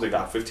 3 songs. They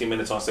got 15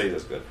 minutes on stage.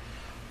 That's good.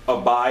 A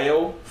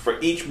bio for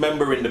each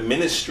member in the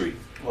ministry.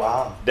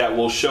 Wow. That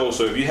will show.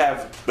 So if you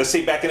have, let's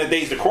say back in the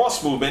days, the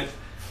Cross Movement,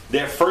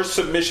 their first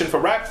submission for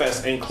Rap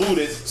Fest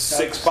included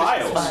 6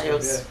 bios.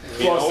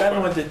 Well,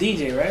 7 with the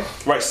DJ, right?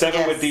 Right,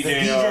 7 with DJ. The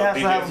DJ has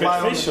to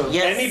have official.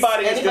 Yes.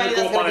 Anybody that's going to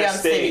go up on that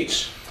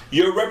stage,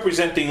 you're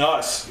representing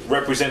us,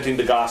 representing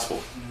the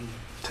gospel.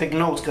 Take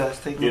notes, guys.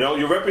 Take notes.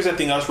 You're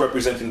representing us,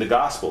 representing the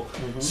gospel.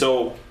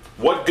 So,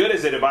 what good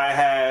is it if I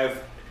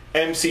have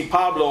MC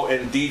Pablo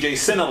and DJ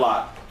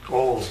Sinalot?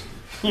 Oh.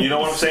 You know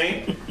what I'm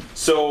saying?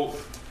 So,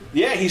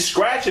 yeah, he's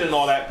scratching and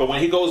all that, but when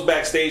he goes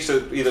backstage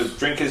to either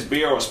drink his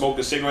beer or smoke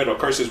a cigarette or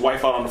curse his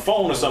wife out on the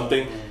phone or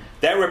something,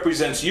 that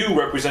represents you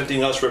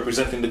representing us,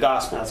 representing the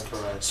gospel. That's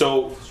correct.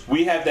 So,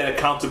 we have that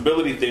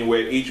accountability thing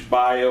where each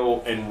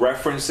bio and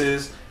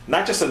references,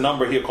 not just a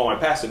number here, call my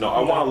pastor. No, I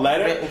want a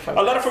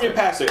letter from your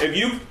pastor.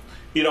 If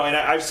and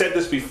I've said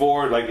this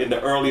before, like in the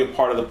earlier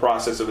part of the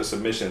process of the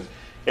submissions,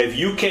 if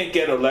you can't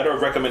get a letter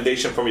of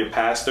recommendation from your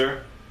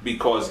pastor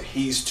because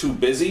he's too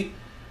busy,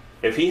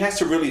 if he has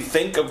to really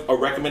think of a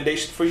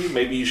recommendation for you,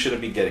 maybe you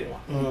shouldn't be getting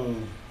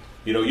one.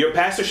 Your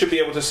pastor should be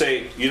able to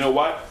say, you know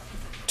what?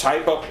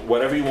 Type up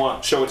whatever you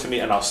want, show it to me,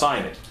 and I'll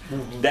sign it.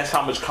 That's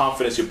how much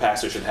confidence your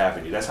pastor should have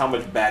in you. That's how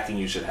much backing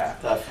you should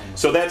have. Definitely.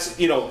 So that's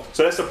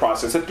that's the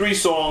process. The 3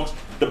 songs,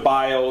 the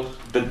bio,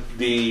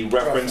 the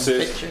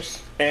references,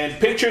 Pictures. and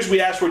pictures.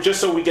 We ask for just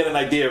so we get an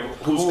idea of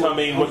who's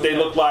coming, what they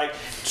look like.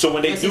 So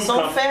when they do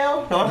come,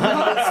 fail? No.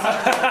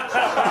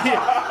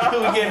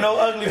 We get no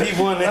ugly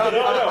people in there. No,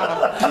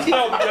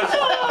 because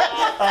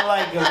I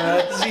like her,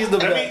 man. She's the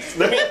best.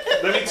 let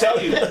me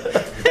tell you.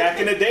 Back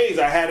in the days,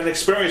 I had an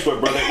experience where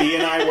Brother E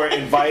and I were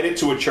invited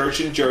to a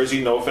church in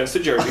Jersey. No offense to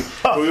Jersey,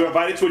 but we were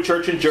invited to a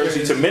church in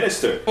Jersey to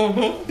minister.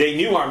 They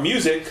knew our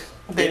music.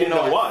 They didn't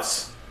know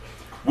us.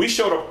 We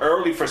showed up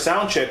early for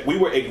sound check. We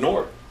were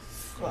ignored.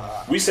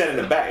 We sat in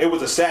the back. It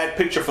was a sad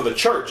picture for the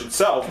church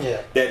itself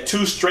that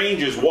two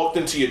strangers walked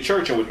into your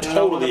church and were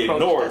totally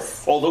ignored,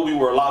 although we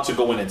were allowed to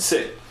go in and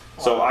sit.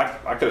 So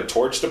I could have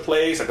torched the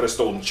place. I could have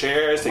stolen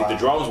chairs, take the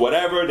drums,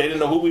 whatever. They didn't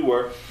know who we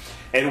were.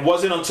 And it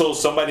wasn't until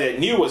somebody that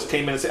knew us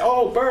came in and said,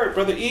 "Oh, Bert,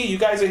 Brother E, you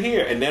guys are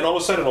here." And then all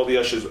of a sudden, all the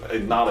ushers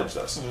acknowledged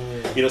us.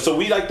 You know, so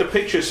we like the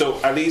picture. So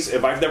at least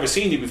if I've never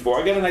seen you before,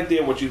 I get an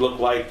idea of what you look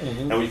like.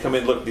 And when you come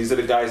in, look, these are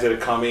the guys that are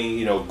coming.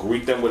 You know,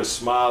 greet them with a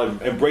smile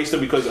and embrace them,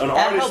 because an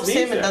artist helps needs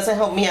him. that. It doesn't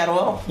help me at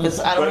all because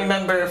I don't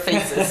remember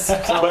faces.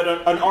 So.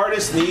 But an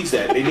artist needs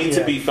that. They need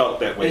to be felt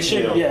that way. They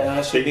should. You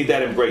know? They need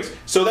that embrace.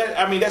 So that,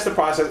 I mean, that's the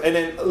process. And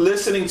then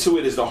listening to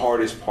it is the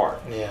hardest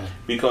part. Yeah.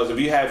 Because if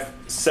you have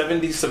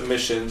 70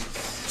 submissions,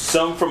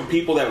 some from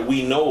people that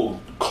we know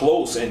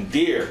close and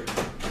dear,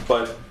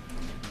 but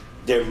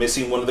they're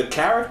missing one of the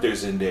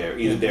characters in there.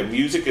 Either their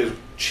music is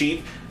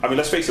cheap. I mean,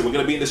 let's face it, we're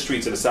going to be in the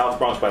streets in the South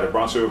Bronx by the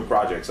Bronx River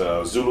Projects,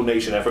 Zulu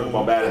Nation, Africa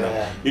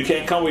Bombardment. You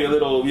can't come with your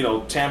little, you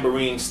know,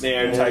 tambourine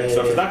snare type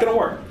stuff. It's not going to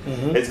work.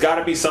 It's got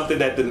to be something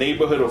that the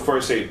neighborhood will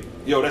first say,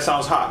 "Yo, that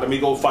sounds hot. Let me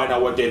go find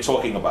out what they're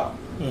talking about."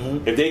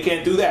 If they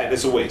can't do that,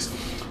 it's a waste.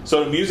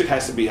 So the music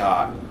has to be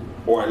hot,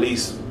 or at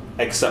least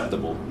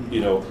acceptable. You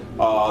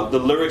know, the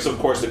lyrics, of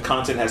course, the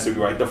content has to be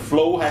right. The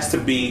flow has to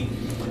be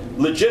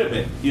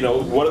legitimate. You know,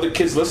 what are the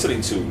kids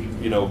listening to?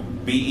 You know,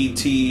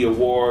 BET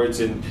awards,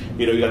 and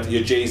you know, you got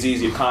your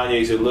Jay-Z's, your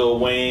Kanye's, your Lil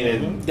Wayne,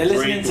 and they're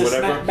listening to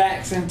whatever.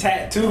 snapbacks and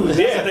tattoos.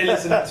 That's what they're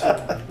listening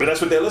to. But that's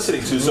what they're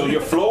listening to. So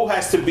your flow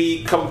has to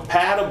be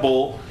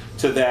compatible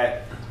to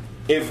that.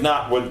 If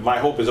not, what my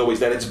hope is always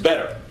that it's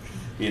better.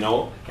 You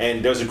know,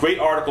 and there's a great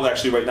article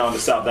actually right now in the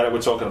South that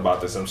we're talking about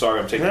this. I'm sorry,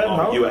 I'm taking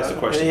long. You asked the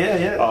question.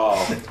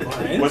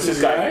 What's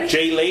this guy?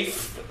 Jay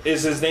Lafe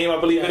is his name, I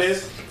believe it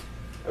is,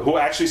 who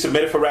actually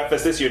submitted for Rap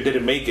Fest this year,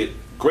 didn't make it.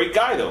 Great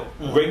guy though,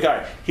 great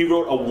guy. He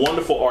wrote a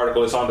wonderful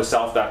article. It's on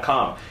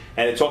thesouth.com,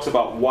 and it talks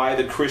about why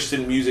the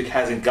Christian music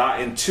hasn't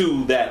gotten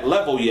to that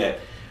level yet,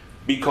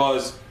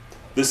 because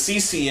the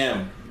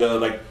CCM,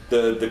 the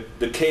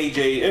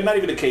KJ, and not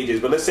even the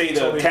KJs, but let's say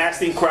the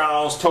Casting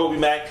Crowns, Toby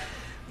Mac.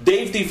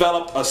 They've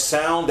developed a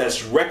sound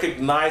that's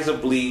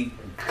recognizably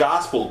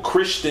gospel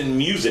Christian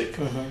music.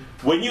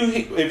 When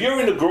if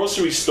you're in the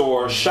grocery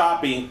store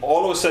shopping,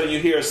 all of a sudden you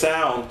hear a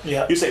sound,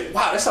 you say,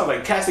 "Wow, that sounds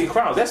like Casting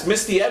Crowns. That's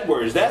Misty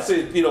Edwards. That's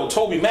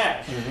Toby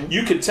Mac."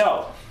 You can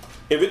tell.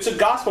 If it's a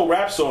gospel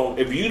rap song,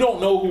 if you don't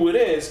know who it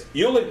is,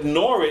 you'll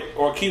ignore it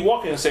or keep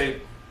walking and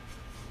say,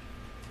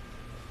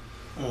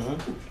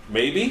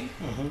 maybe,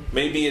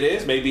 maybe it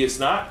is, maybe it's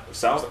not.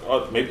 Sounds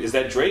like, maybe is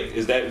that Drake?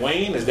 Is that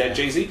Wayne? Is that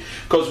Jay-Z?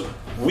 Because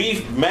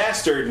we've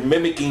mastered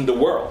mimicking the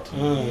world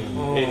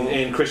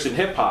in Christian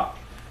hip hop,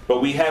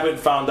 but we haven't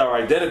found our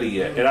identity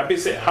yet. And I've been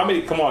saying, how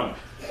many? Come on,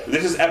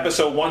 this is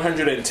episode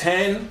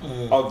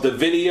 110 of the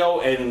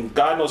video, and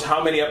God knows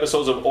how many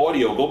episodes of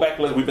audio. Go back,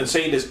 we've been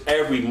saying this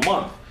every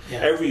month,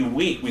 every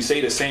week. We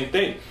say the same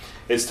thing.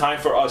 It's time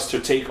for us to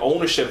take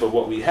ownership of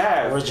what we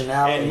have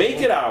and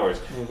make it ours.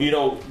 You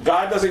know,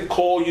 God doesn't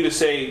call you to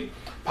say,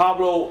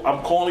 "Pablo,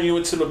 I'm calling you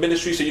into the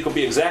ministry so you can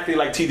be exactly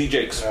like T.D.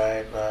 Jakes."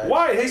 Right.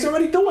 Why? He's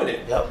already doing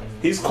it.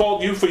 He's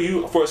called you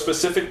for a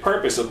specific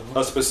purpose,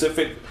 a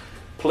specific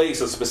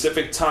place, a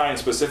specific time,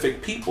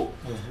 specific people.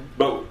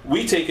 But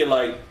we take it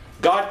like,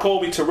 God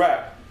called me to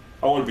rap.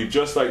 I want to be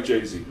just like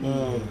Jay-Z.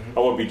 I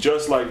want to be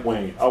just like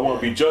Wayne. I want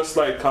to be just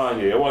like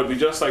Kanye. I want to be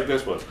just like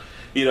this one.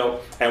 You know,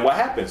 and what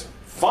happens?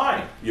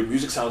 Fine, your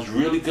music sounds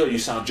really good. You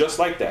sound just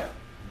like that.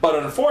 But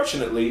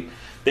unfortunately,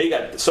 they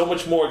got so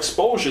much more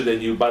exposure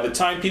than you. By the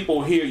time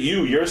people hear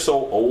you, you're so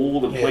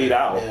old and played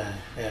out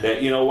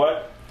that, you know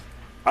what?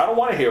 I don't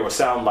want to hear a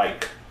sound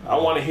like. I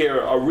want to hear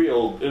a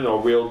real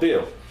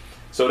deal.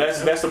 So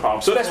that's the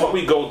problem. So that's what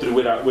we go through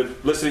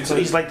with listening to. So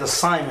he's like the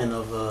Simon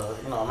of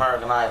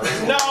American Idol.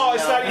 No,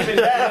 it's not even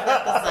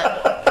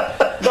that.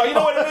 No, you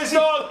know what it is,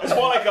 y'all? It's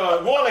more like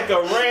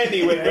a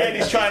Randy when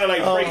Randy's trying to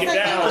break it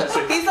down.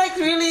 He's like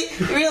really.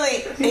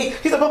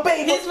 He's like a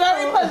baby. He's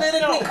very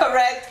politically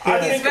correct.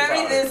 He's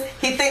very this.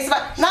 He thinks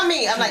about not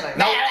me. I'm like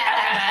no.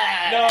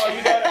 No,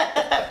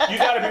 you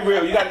gotta be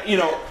real.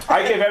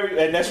 I give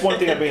and that's one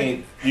thing. I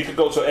mean, you could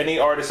go to any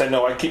artist I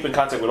know. I keep in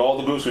contact with all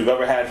the groups we've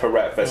ever had for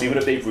Rap Fest, even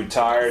if they've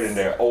retired and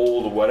they're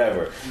old or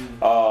whatever.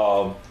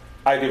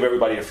 I give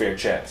everybody a fair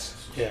chance.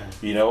 Yeah.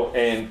 You know,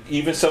 and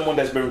even someone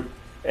that's been.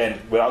 And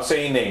without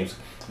saying names,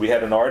 we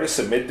had an artist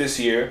submit this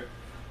year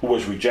who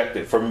was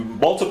rejected for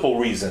multiple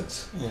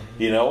reasons.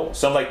 You know,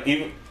 some I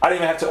didn't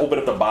even have to open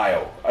up the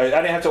bio. I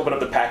didn't have to open up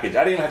the package.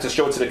 I didn't even have to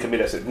show it to the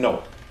committee. I said,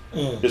 no,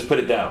 just put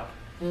it down.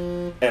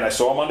 And I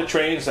saw him on the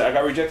train and said, I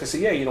got rejected. I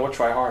said, yeah, you know what,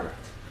 try harder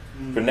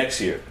for next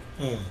year.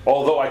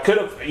 Although I could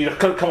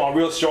have come on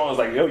real strong. I was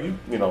like, yo,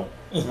 you know,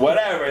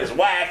 whatever, it's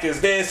whack, it's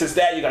this, it's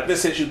that, you got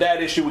this issue,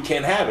 that issue, we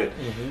can't have it.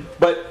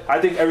 But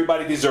I think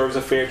everybody deserves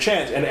a fair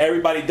chance, and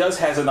everybody does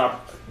have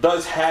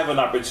an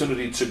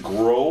opportunity to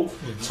grow,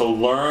 to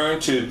learn,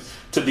 to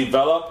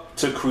develop,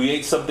 to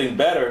create something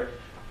better,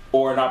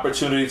 or an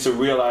opportunity to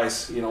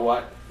realize, you know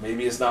what,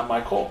 maybe it's not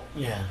my call.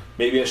 Yeah.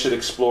 Maybe I should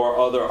explore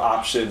other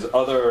options,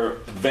 other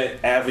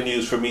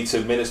avenues for me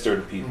to minister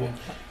to people.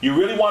 You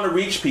really want to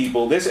reach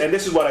people. This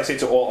is what I say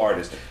to all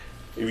artists.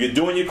 If you're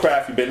doing your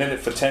craft, you've been in it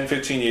for 10,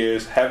 15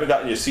 years, haven't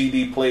gotten your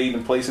CD played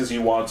in places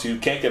you want to,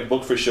 can't get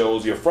booked for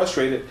shows, you're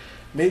frustrated,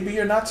 maybe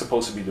you're not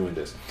supposed to be doing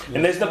this.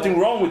 And there's nothing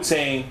wrong with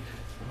saying,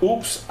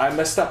 oops, I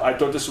messed up. I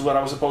thought this is what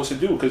I was supposed to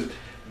do. Because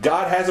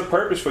God has a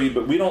purpose for you,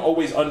 but we don't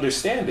always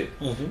understand it.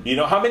 You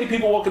know, how many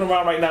people walking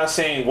around right now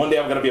saying, one day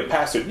I'm going to be a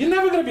pastor? You're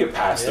never going to be a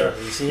pastor.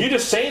 Yeah, you're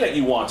just saying that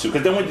you want to.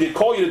 Because then when they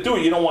call you to do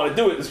it, you don't want to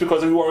do it. It's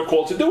because you weren't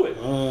called to do it.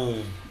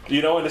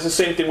 You know, and it's the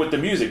same thing with the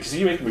music. Because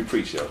you making me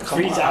preach, yo.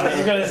 Preach. I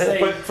was going to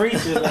say preach.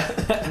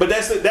 But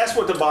that's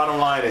what the bottom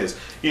line is.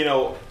 You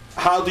know,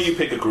 how do you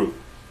pick a group?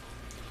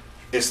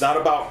 It's not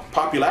about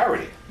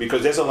popularity.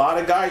 Because there's a lot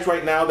of guys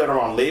right now that are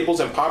on labels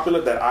and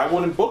popular that I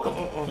wouldn't book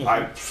them.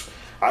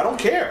 I don't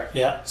care.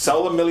 Yeah.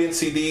 Sell 1 million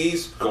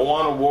CDs, go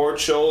on award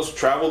shows,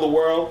 travel the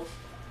world.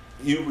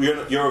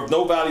 You're of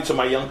no value to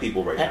my young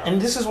people right now. And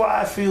this is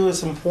why I feel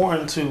it's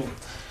important to,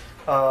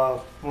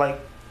 like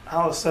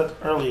Alex said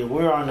earlier,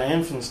 we're on the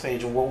infant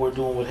stage of what we're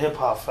doing with Hip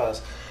Hop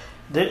Fest.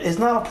 It's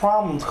not a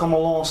problem to come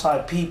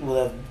alongside people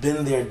that have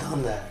been there,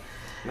 done that.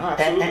 No,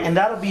 absolutely. And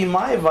that'll be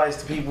my advice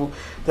to people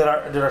that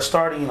are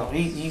starting. You know,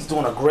 he's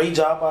doing a great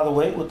job, by the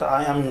way, with the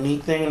I Am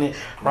Unique thing,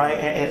 right?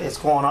 And it's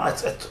going on.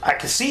 I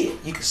can see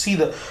it. You can see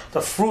the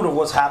fruit of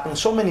what's happening.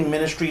 So many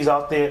ministries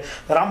out there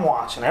that I'm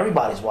watching.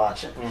 Everybody's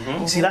watching.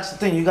 See, that's the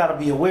thing. You got to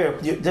be aware.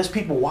 There's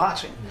people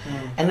watching,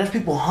 and there's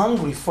people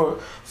hungry for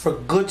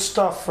good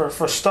stuff,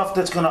 for stuff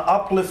that's going to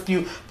uplift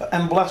you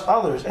and bless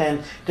others.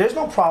 And there's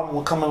no problem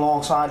with coming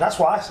alongside. That's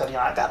why I said, you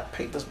know, I got to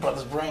pick this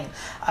brother's brain.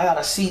 I got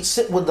to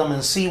sit with them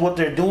and see what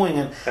they're doing.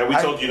 And we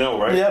told you no,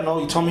 right? Yeah,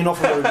 no, you told me no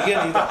from the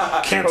beginning.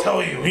 Can't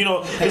tell you. You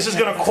know, this is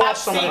going to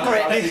cost something.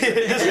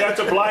 We have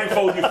to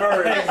blindfold you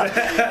first.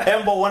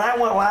 But when I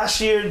went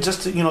last year,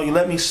 just to, you know, you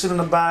let me sit in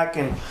the back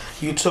and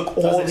you took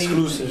all these.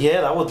 Exclusive.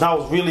 Yeah, that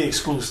was really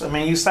exclusive. I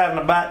mean, you sat in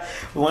the back,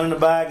 we went in the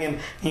back, and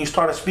you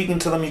started speaking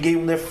to them. You gave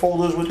them their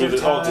folders with their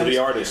tags. To the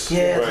artists.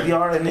 Yeah, right. to the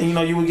artist, and you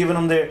know, you were giving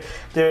them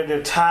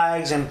their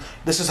tags, and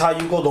this is how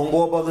you go. Don't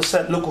go above the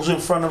set. Look who's in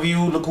front of you.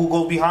 Look who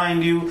goes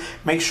behind you.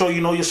 Make sure you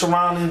know your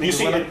surroundings. You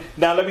see,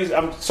 now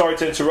I'm sorry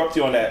to interrupt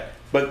you on that,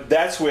 but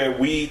that's where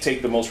we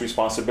take the most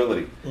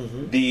responsibility.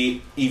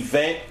 The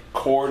event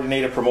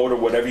coordinator, promoter,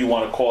 whatever you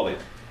want to call it,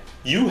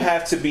 you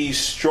have to be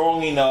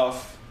strong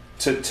enough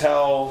to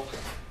tell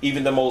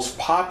even the most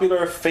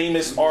popular,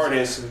 famous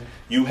artists,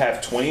 you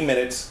have 20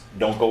 minutes.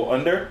 Don't go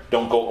under.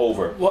 Don't go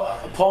over. Well,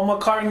 Paul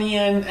McCartney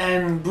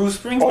and Bruce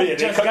Springsteen. Oh yeah,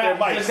 they cut their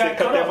mics.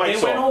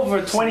 They went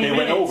over 20 minutes. They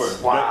went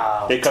over.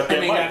 Wow. They cut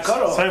their And they mics. got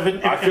cut off. So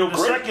I feel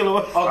great.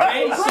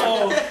 Okay,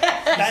 so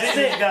that's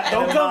it.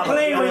 Don't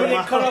complain when you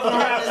get cut off on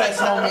Rap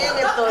Fest no more.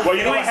 Well,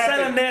 you know You what ain't selling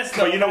happened? this,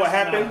 But you know though. what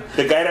happened?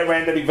 The guy that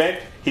ran that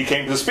event, he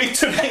came to speak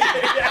to me.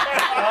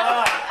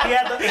 He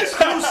had the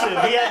exclusive.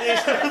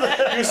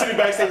 You sitting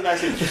backstage and I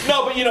said,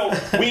 no, but you know,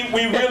 we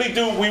really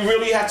do. We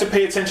really have to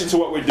pay attention to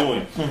what we're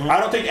doing. I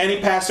don't think any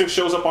pastor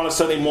shows up on a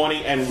Sunday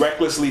morning and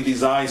recklessly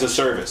designs a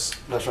service.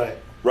 That's right.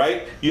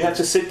 Right? You have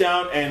to sit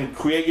down and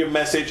create your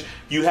message.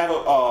 You have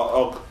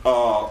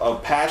a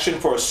passion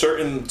for a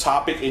certain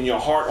topic in your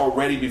heart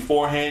already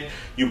beforehand.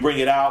 You bring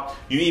it out.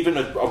 You even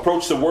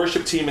approach the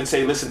worship team and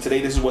say, listen,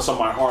 today this is what's on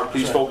my heart.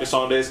 Please focus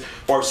on this.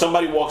 Or if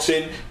somebody walks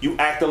in, you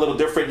act a little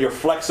different. You're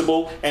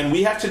flexible. And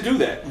we have to do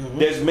that.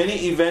 There's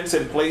many events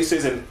and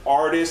places and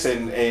artists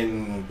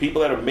and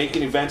people that are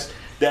making events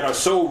that are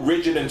so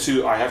rigid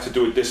into, I have to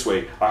do it this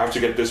way. I have to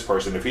get this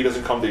person. If he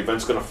doesn't come, the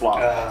event's going to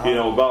flop. You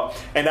know,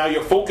 and now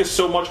you're focused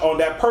so much on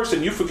that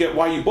person, you forget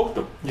why you booked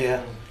them.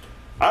 Yeah.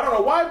 I don't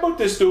know why I booked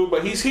this dude,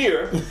 but he's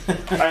here,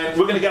 and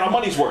we're going to get our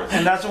money's worth.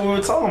 And that's what we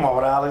were talking about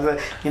with Alex. That,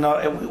 you know,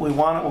 we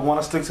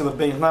want to stick to the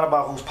big. It's not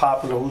about who's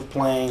popular, who's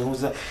playing, who's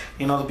the,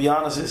 you know. To be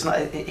honest, it's not.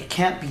 It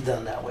can't be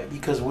done that way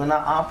because we're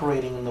not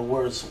operating in the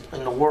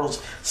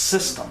world's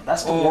system.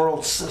 That's the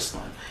world's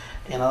system.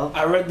 You know.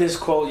 I read this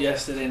quote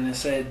yesterday and it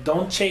said,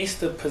 "Don't chase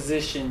the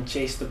position,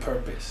 chase the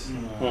purpose."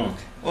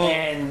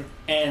 And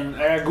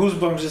I got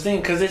goosebumps just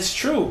thinking because it's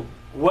true.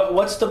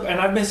 What's the, and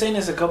I've been saying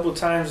this a couple of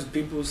times.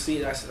 People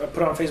see, I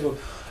put it on Facebook.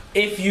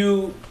 If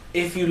you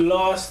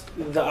lost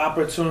the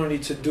opportunity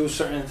to do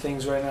certain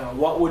things right now,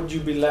 what would you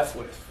be left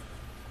with?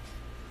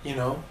 You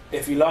know,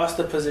 if you lost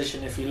the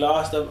position, if you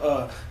lost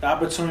the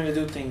opportunity to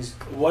do things,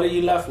 what are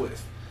you left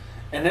with?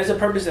 And there's a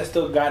purpose that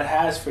still God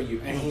has for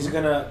you, and He's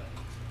gonna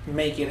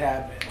make it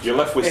happen. You're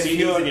left with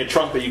CDs in your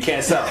trunk that you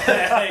can't sell.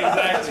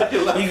 Exactly.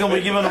 You're gonna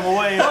be giving them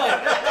away.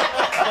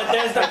 But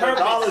there's the purpose.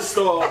 Dollar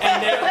store.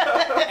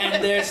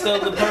 And there's still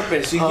the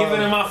purpose. You're giving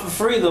them out for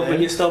free though, but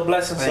you're still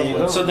blessing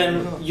someone. So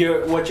then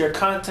what your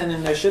content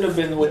in there should have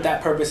been with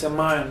that purpose in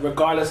mind,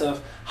 regardless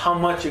of how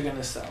much you're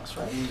gonna sell.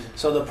 Right?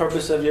 So the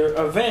purpose of your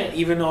event,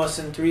 even though it's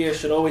in 3 years,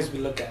 should always be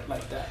looked at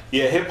like that.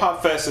 Yeah, Hip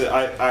Hop Fest,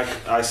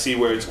 I see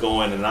where it's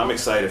going, and I'm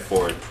excited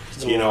for it.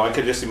 You know, I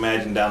could just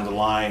imagine down the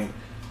line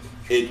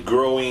it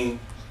growing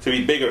to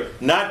be bigger.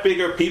 Not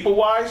bigger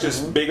people-wise,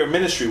 just bigger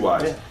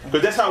ministry-wise.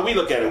 Because that's how we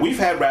look at it. We've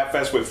had Rap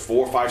Fest with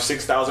 4,000, 5,000,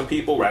 6,000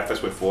 people. Rap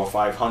Fest with 400 or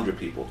 500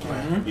 people.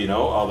 You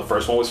know, the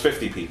first one was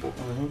 50 people.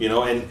 You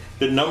know, and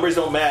the numbers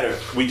don't matter.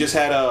 We just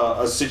had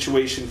a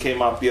situation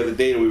came up the other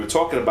day that we were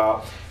talking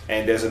about,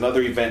 and there's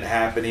another event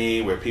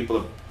happening where people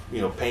are,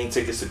 you know, paying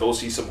tickets to go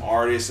see some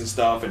artists and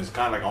stuff, and it's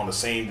kind of like on the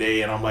same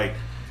day. And I'm like,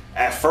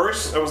 at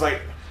first, I was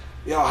like,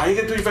 yo, how you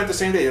gonna do the event the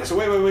same day? And I said,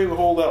 wait,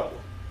 hold up.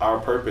 Our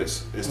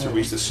purpose is to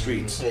reach the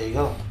streets. There you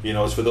go. You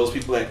know, it's for those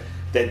people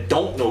that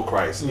don't know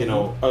Christ. You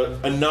know,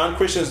 a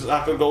non-Christian is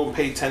not going to go and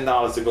pay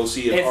 $10 to go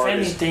see an artist.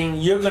 If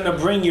anything, you're going to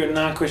bring your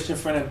non-Christian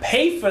friend and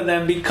pay for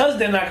them because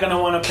they're not going to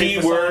want to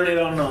pay for something they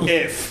don't know.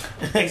 If.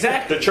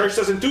 Exactly. The church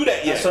doesn't do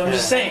that yet. That's what I'm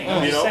just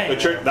saying. You know, the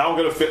church, now I'm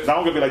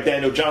gonna be like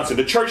Daniel Johnson.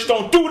 The church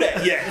don't do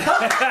that yet.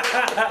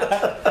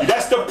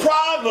 That's the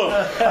problem.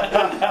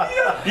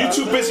 You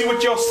too busy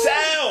with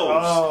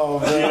yourselves. Oh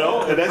man. You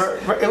know,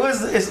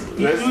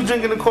 you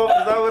drinking the coffee?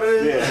 Is that what it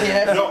is?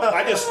 Yeah. No,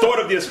 I just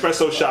thought of the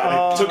espresso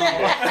shot. It took me.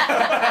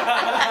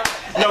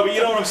 No, but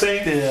you know what I'm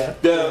saying?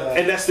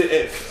 And that's the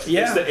if.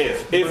 Yeah. It's the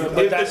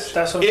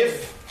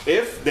if.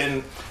 If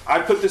then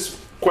I put this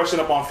question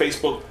up on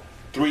Facebook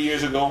 3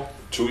 years ago,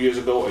 2 years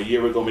ago, a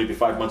year ago, maybe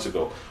 5 months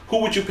ago. Who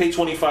would you pay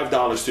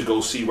 $25 to go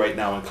see right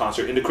now in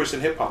concert in the Christian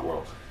hip hop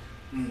world?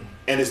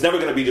 And it's never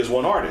going to be just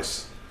one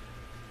artist.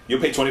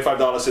 You'll pay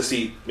 $25 to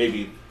see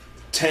maybe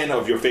 10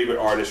 of your favorite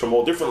artists from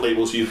all different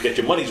labels so you get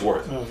your money's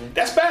worth.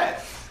 That's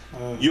bad.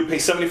 You pay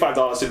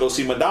 $75 to go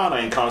see Madonna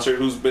in concert,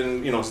 who's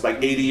been, you know, it's like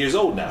 80 years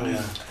old now.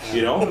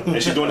 You know,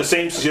 and she's doing the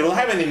same. She don't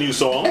have any new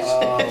songs.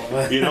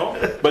 You know,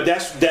 but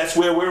that's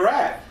where we're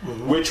at.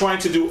 We're trying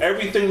to do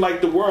everything like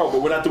the world,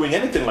 but we're not doing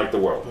anything like the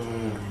world.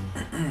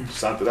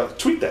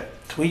 Tweet that.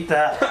 Tweet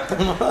that.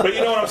 But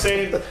you know what I'm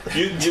saying?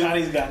 You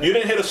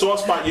didn't hit a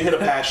soft spot. You hit a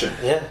passion.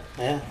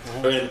 Yeah.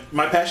 And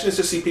my passion is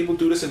to see people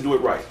do this and do it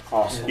right.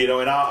 Awesome. You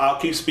know, and I'll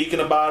keep speaking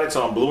about it,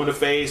 so I'm blue in the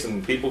face,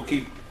 and people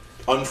keep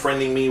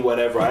unfriending me,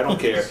 whatever. I don't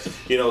care.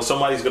 You know,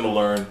 somebody's gonna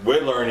learn.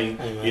 We're learning.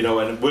 You know,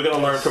 and we're gonna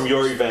learn from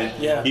your event.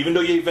 Even though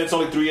your event's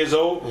only 3 years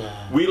old,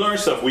 we learned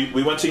stuff.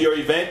 We went to your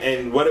event,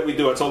 and what did we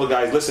do? I told the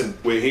guys, listen,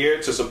 we're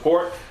here to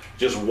support.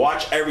 Just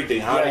watch everything,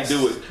 how they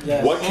do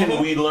it. What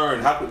can we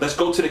learn? Let's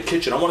go to the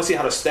kitchen. I want to see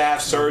how the staff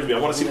serves me. I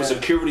want to see what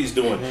security's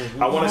doing.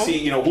 I want to see,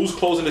 you know, who's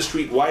closing the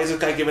street. Why is this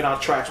guy giving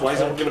out tracts? Why is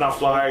he giving out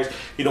flyers?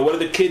 You know, what are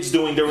the kids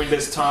doing during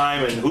this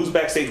time? And who's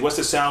backstage? What's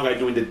the sound guy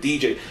doing? The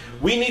DJ.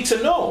 We need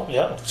to know.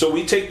 So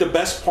we take the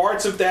best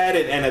parts of that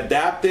and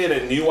adapt it,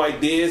 and new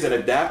ideas, and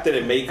adapt it,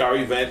 and make our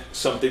event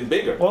something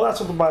bigger. Well, that's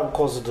what the Bible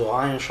calls it, do.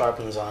 Iron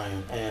sharpens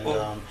iron. And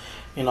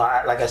you know,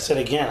 like I said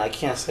again, I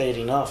can't say it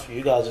enough.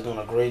 You guys are doing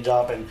a great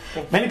job, and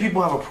many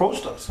people have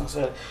approached us and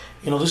said,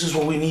 you know, this is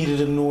what we needed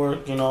in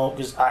Newark. You know,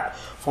 because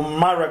from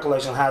my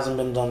recollection, hasn't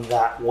been done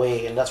that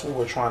way, and that's what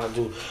we're trying to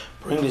do.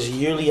 Bring this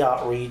yearly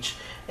outreach.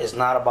 It's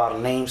not about a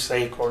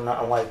namesake or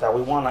nothing like that.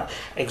 We want to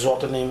exalt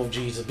the name of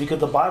Jesus, because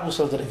the Bible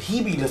says that if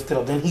He be lifted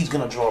up, then He's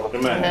going to draw the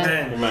people.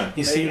 Amen.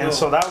 You see, and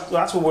so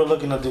that's what we're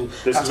looking to do.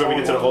 This is where we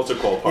get to the altar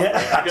call part. Yeah,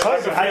 I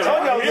told you I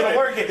was going to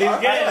work it.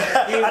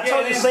 I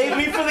told you, save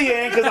me for the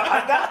end, because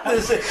I got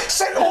this.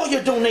 Send all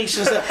your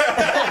donations to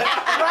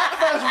Rap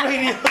Fest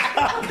Radio.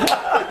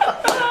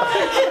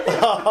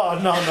 Oh,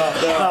 no,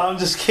 I'm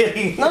just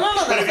kidding. No.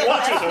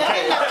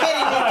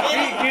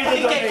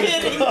 You're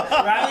kidding.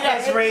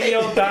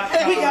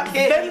 RapFestRadio.com. We got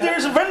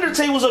vendor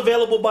tables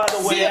available, by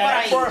the way,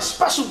 for a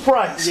special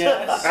price.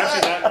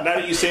 Actually, now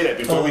that you say that,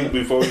 before we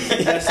lose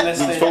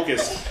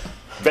focus,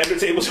 vendor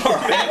tables are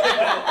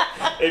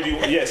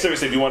available.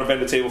 Seriously, if you want a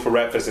vendor table for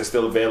Rap Fest, it's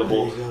still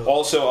available.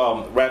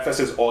 Also, Rap Fest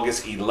is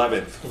August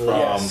 11th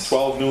from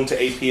 12 noon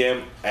to 8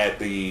 p.m. at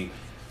the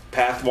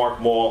Pathmark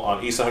Mall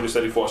on East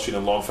 174th Street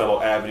and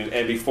Longfellow Avenue.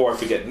 And before I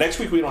forget, next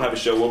week we don't have a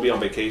show. We'll be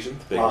on vacation.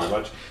 Thank you very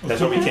much. That's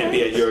why we can't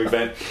be at your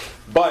event.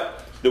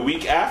 But the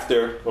week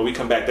after, when we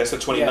come back, that's the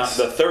 29th,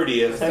 the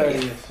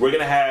 30th. We're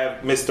going to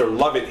have Mr.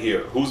 Lovett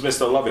here. Who's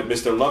Mr. Lovett?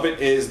 Mr. Lovett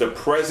is the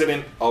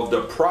president of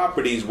the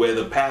properties where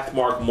the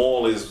Pathmark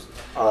Mall is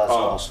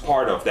awesome.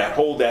 Part of. That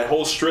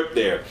whole strip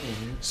there.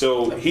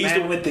 So he's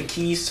the with the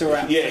keys to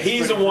Rap Fest. Yeah,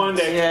 he's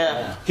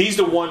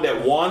the one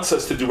that wants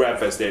us to do Rap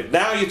Fest there.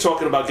 Now you're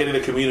talking about getting the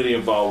community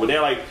involved. Where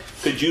they're like,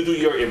 could you do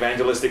your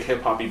evangelistic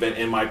hip hop event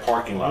in my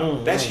parking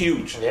lot? That's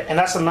huge. Yeah, and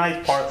that's a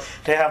nice part.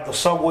 They have the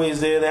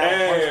subways there. They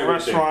have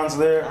restaurants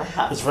there.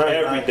 It's very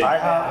everything.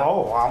 Nice.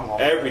 I'm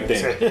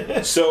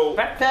everything. So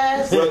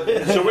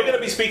we're going to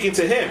be speaking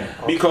to him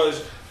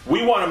because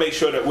we want to make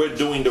sure that we're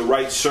doing the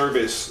right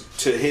service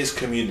to his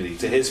community,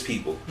 to his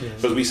people.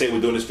 Because we say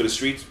we're doing this for the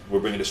streets, we're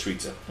bringing the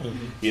streets in.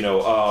 You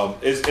know,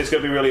 it's going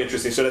to be really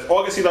interesting. So that's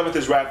August 11th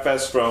is Rap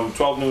Fest from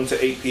 12 noon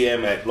to 8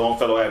 p.m. at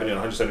Longfellow Avenue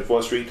on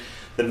 174th Street.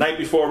 The night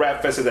before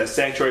Rap Fest is at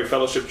Sanctuary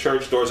Fellowship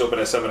Church. Doors open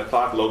at 7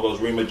 o'clock.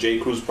 Logos Rima J.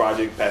 Cruz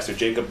Project, Pastor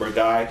Jacob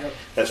Burgai.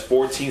 That's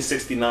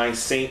 1469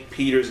 St.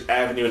 Peter's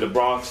Avenue in the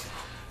Bronx.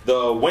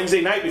 The Wednesday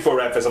night before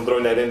Rap Fest, I'm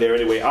throwing that in there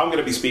anyway, I'm going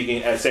to be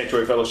speaking at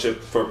Sanctuary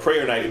Fellowship for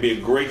prayer night. It'd be a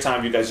great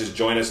time. You guys just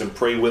join us and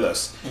pray with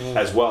us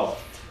as well.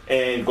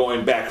 And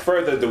going back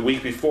further, the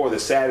week before, the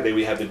Saturday,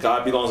 we have the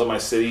God Belongs on My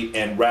City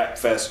and Rap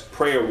Fest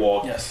prayer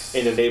walk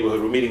in the neighborhood.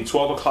 We're meeting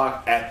 12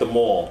 o'clock at the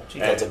mall.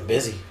 You guys are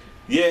busy.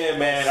 Yeah,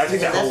 man. I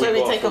think that whole week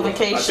we off. take a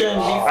vacation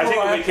before. I take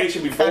a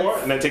vacation before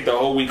and then take the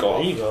whole week off.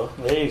 There you go.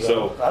 There you go.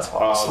 So that's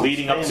awesome.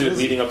 leading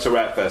up to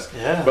Rap Fest.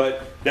 Yeah.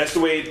 But that's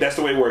the way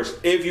it works.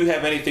 If you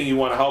have anything you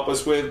want to help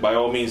us with, by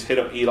all means hit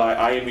up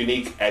Eli.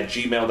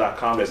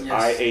 IamUnique@gmail.com. That's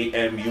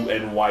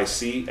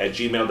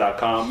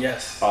IAMUNYC@gmail.com.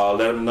 Yes. Let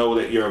them know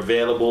that you're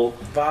available.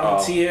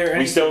 Volunteer.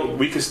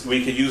 We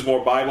could use more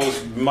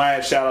Bibles.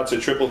 My shout out to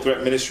Triple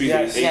Threat Ministries.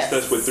 Yes. They aced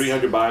us with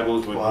 300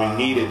 Bibles when we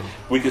need it.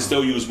 We can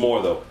still use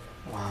more though.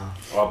 Wow.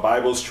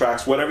 Bibles,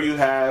 tracks, whatever you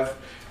have,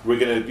 we're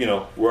gonna,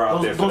 we're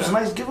out there for those that.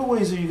 nice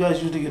giveaways that you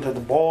guys usually get at the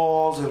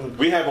balls and.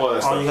 We have all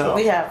that stuff.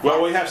 We have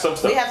some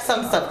stuff. We have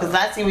some stuff because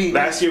last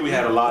year we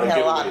had a lot of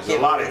giveaways. A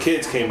lot of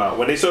kids came out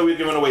when they saw we were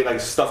giving away like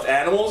stuffed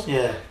animals.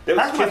 Yeah,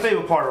 that's my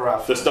favorite part of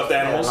Rap. The stuffed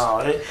animals. No.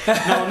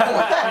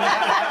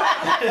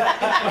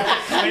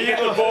 When you get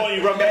the ball, and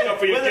you run back up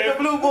for your gift.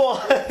 The blue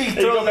ball, you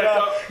throw it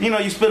out.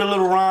 You spit a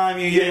little rhyme. I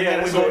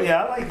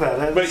like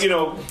that. But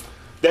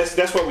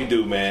that's what we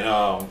do,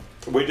 man.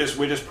 We're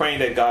just praying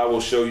that God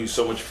will show you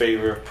so much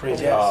favor on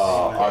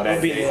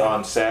that day,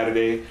 on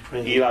Saturday.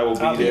 Eli will be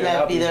there. Eli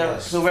will be there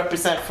to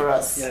represent for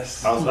us.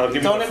 Yes.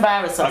 Don't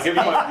embarrass us. I'll give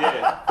you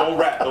don't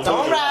rap.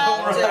 Don't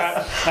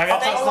rap. I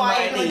got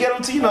to get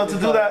them to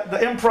do that. The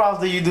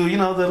improv that you do. The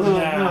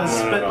little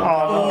spit.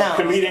 No.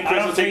 Comedian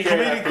Chris will take care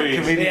of that,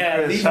 please.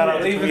 Comedian Chris. Shout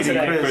out to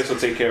Comedian Chris will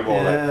take care of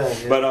all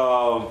that. But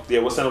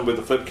we'll send them with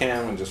the flip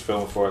cam and just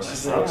film it for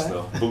us.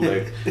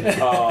 Bootleg.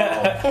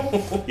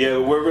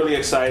 We're really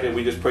excited.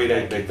 We just pray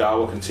that God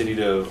will continue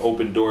to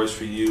open doors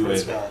for you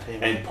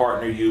and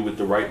partner you with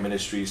the right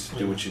ministries to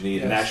do what you need.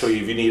 Yes. And actually,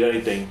 if you need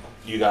anything,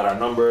 you got our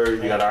number,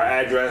 you got our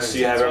address,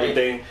 you have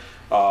everything.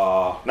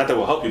 Not that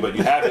will help you, but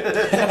you have it.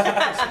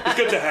 It's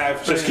good to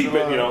have. Just keep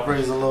it,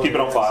 keep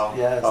it on file.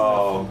 Yes,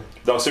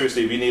 no,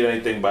 seriously, if you need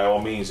anything, by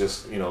all means,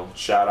 just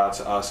shout out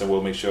to us, and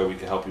we'll make sure we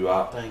can help you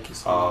out. Thank you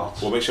so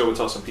much. We'll make sure we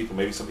tell some people,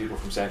 maybe some people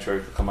from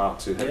Sanctuary could come out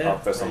to Hip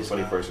Hop Fest on the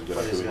 21st and do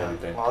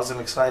anything. Well, it's an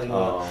exciting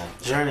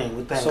journey.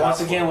 We thank so God once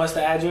again, what's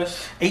the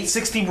address?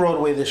 860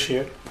 Broadway this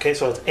year. Okay,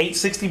 so it's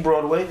 860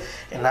 Broadway,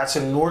 and that's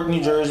in Newark,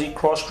 New Jersey.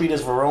 Cross Street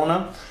is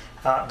Verona.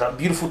 The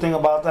beautiful thing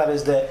about that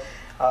is that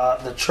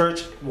the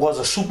church was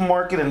a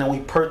supermarket, and then we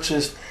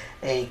purchased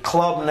a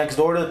club next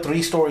door to a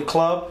 3-story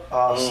club,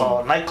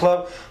 so a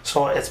nightclub.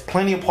 So it's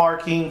plenty of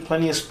parking,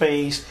 plenty of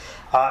space.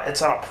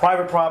 It's on a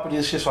private property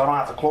this year, so I don't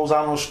have to close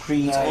down those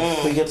streets.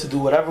 We get to do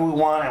whatever we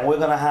want, and we're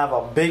gonna have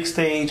a big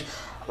stage,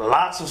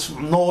 lots of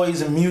noise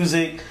and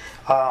music.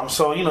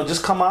 So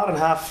just come out and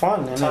have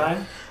fun. And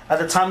at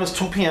the time it's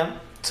 2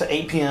 p.m. to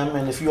 8 p.m.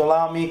 and if you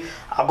allow me,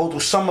 I'll go through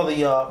some of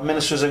the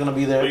ministers that are gonna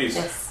be there. Please.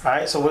 Yes. All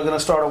right, so we're gonna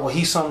start with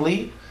Heesun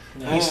Lee.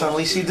 Heesun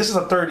Lee. See, this is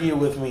her 3rd year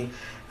with me.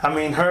 I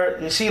mean,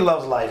 she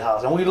loves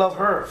Lighthouse, and we love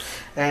her,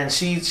 and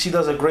she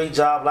does a great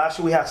job. Last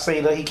year we had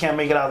Seda, he can't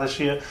make it out this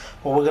year,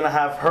 but we're gonna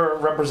have her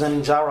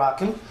representing Ja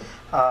Rockin',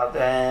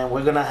 and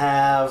we're gonna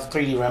have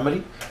 3D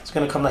Remedy. It's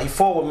gonna come down. He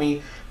fought with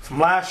me from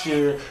last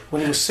year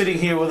when he was sitting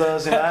here with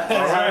us. And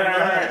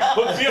right.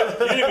 Hook me up.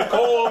 You didn't even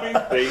call me.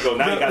 There you go.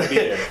 Now you gotta be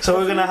there. So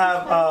we're gonna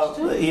have.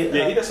 He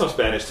does some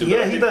Spanish too.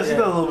 Yeah, he does a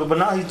little bit, but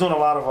now he's doing a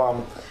lot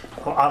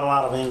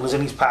of English,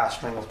 and he's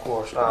pastoring, of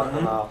course.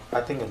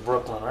 I think in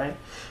Brooklyn, right?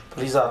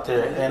 But he's out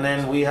there, and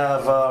then we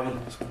have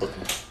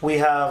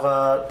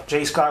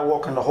Jay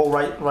Skywalker and the whole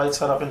Right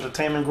Side Up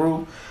Entertainment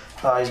Group.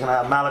 He's gonna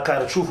have Malachi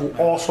the Truth, who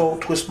also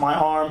twists my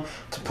arm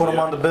to put him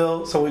on the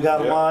bill, so we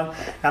got him on.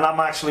 And I'm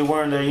actually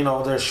wearing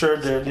their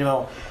shirt,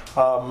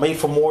 Made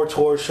for More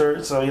tour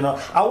shirt. So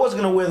I was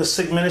gonna wear the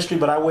Sick Ministry,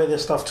 but I wear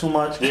this stuff too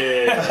much.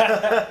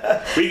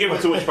 Yeah, we give them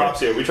too much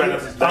props here. We try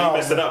to. Now you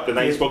messed it up. The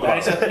night you spoke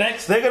about it.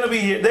 Next, they're gonna be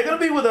here. They're gonna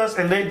be with us,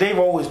 and they've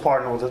always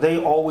partnered with us. They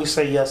always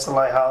say yes to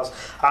Lighthouse.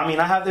 I mean,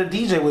 I have their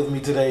DJ with me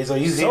today, so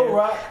he's here.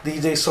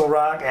 DJ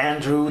Sorak,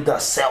 Andrew Da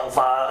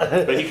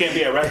Silva. But he can't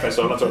be at Rap Fest,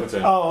 so I'm not talking to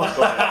him.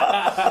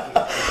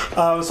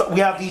 So we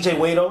have DJ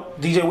Wado.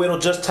 DJ Wado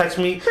just texted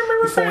me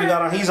before we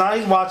got on. He's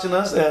watching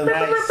us. And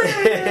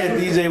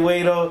DJ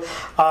Wado.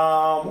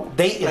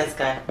 Dayton. Nice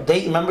guy.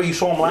 Dayton, remember you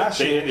saw him last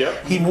year?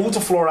 Yep. He moved to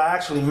Florida. I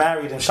actually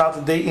married him. Shout out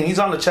to Dayton. He's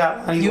on the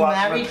chat. You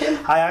married him?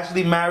 I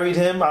actually married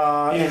him.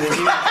 I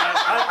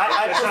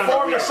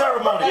performed the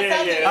ceremony.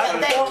 I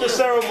performed the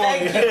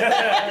ceremony in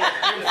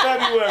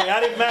February. I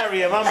didn't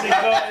marry him. I'm married.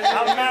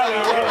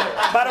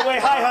 By the way,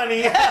 hi,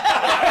 honey.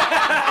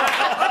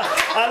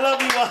 I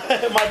love you,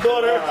 my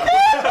daughter.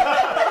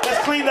 Let's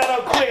clean that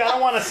up quick. I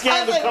don't want a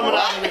scandal coming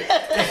out of it.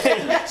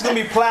 It's gonna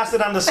be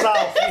plastered on the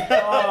south.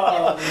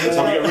 That's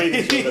how we get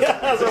ratings.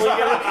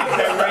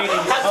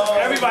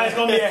 Everybody's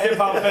gonna be at Hip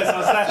Hop Fest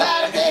on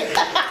Saturday.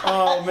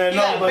 Oh man,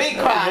 but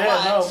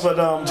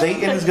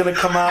Dayton is gonna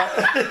come out.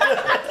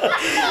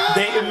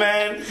 Dayton,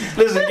 man,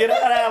 listen, get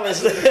out,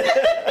 Alice.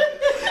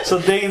 So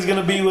Dane's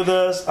gonna be with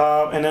us,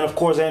 and then of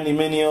course Andy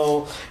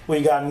Mineo.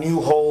 We got New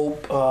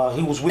Hope.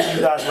 He was with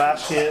you guys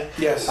last year.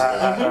 Yes.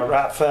 At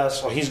Rap Fest,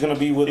 so he's gonna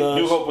be with us.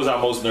 New Hope was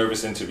our most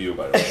nervous interview,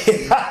 by the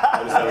way.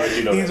 I just wanna let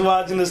you know He's that.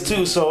 watching this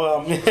too.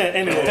 So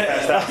anyway.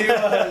 He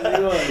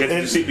was. Get to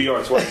do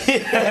CPR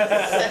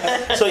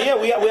twice. So yeah,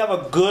 we have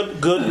a good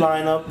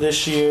lineup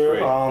this year.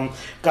 Great.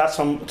 Got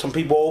some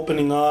people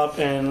opening up,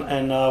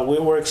 and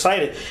we're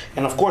excited.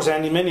 And of course,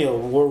 Andy Mineo,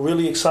 we're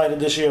really excited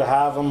this year to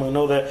have him. We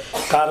know that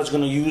God is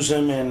going to use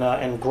him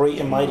in great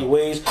and mighty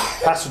ways.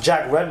 Pastor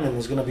Jack Redmond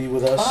is going to be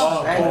with us.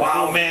 Oh,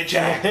 Wow, man,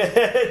 Jack.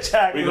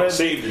 Jack We're going Redmond. to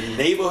save the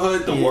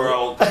neighborhood, the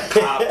world, the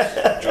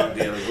cops, drug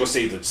dealers. We'll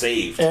save the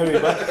saved.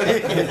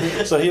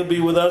 Everybody. So he'll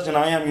be with us, and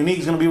I Am Unique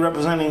is going to be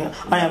representing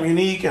I Am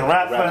Unique and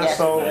Rap Fest. Yes.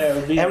 So Yeah,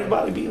 we'll be there.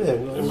 everybody be there.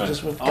 We're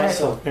just with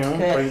Awesome. you know,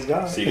 Good. praise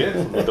God. See it?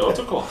 With the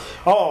altar call.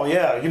 Oh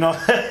yeah, you know.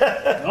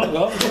 Don't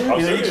go.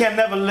 You know, you can't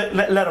never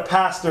let a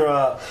pastor,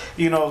 go.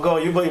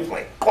 You be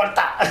like,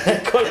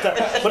 corta,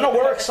 corta. But no,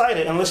 we're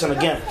excited. And listen,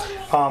 again,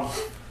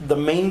 the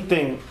main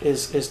thing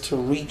is to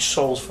reach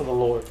souls for the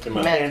Lord.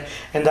 Amen.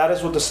 And that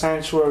is what the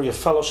Sanctuary of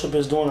Fellowship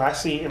is doing. I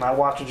see and I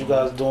watch what you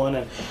guys are doing,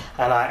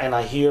 and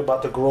I hear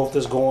about the growth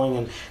that's going,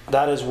 and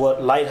that is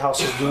what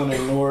Lighthouse is doing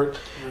in Newark.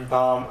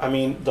 I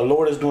mean, the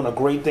Lord is doing a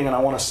great thing, and I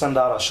want to send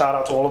out a shout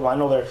out to all of them. I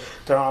know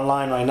they're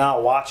online right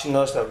now watching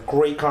us. They're a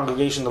great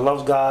congregation that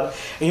loves God.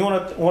 And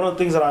one of the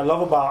things that I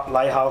love about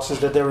Lighthouse is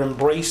that they're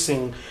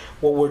embracing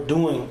what we're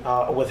doing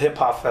with Hip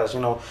Hop Fest.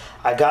 You know,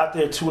 I got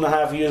there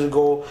 2.5 years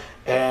ago,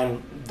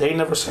 and they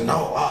never said,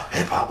 no,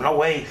 hip hop, no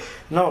way.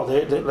 No,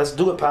 let's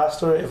do it,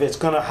 Pastor. If it's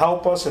going to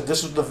help us, if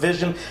this is the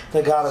vision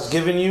that God has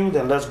given you,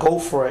 then let's go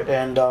for it.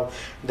 And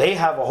they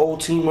have a whole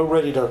team. We're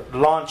ready to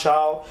launch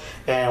out,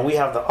 and we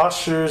have the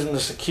ushers and the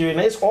security.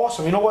 And it's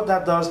awesome. You know what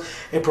that does?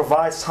 It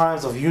provides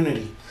times of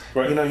unity.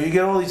 Right. You know, you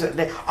get all these.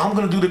 I'm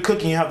going to do the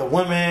cooking. You have the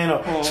women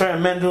or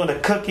certain men doing the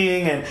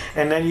cooking,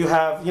 and then you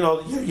have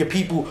your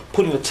people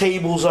putting the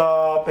tables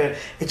up, and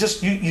it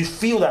just you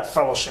feel that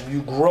fellowship.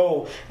 You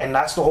grow, and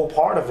that's the whole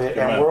part of it.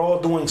 Amen. And we're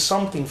all doing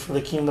something for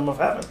the kingdom of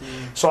heaven.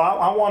 So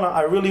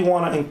I really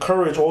want to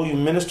encourage all you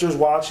ministers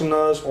watching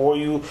us, all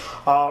you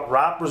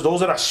rappers,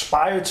 those that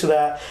aspire to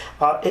that.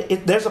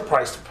 There's a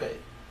price to pay.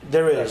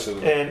 There is.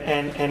 Absolutely.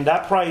 And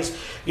that price,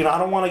 I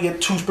don't want to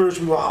get too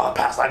spiritual.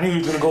 Pastor, I knew you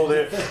were going to go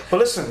there. But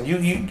listen,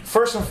 you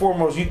first and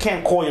foremost, you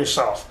can't call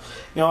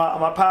yourself.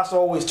 My pastor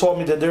always taught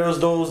me that there's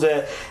those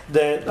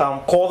that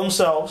call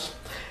themselves,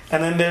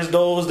 and then there's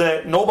those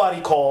that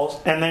nobody calls,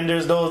 and then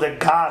there's those that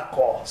God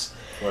calls.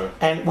 Right.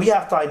 And we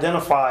have to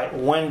identify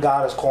when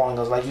God is calling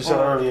us. Like you said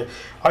earlier,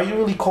 are you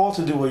really called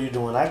to do what you're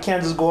doing? I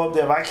can't just go up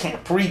there if I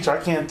can't preach,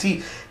 I can't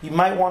teach. You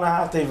might want to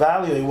have to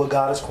evaluate what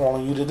God is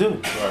calling you to do.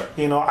 Right.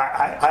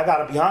 I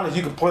gotta be honest.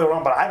 You can play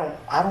around, but I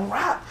don't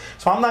rap.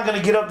 So I'm not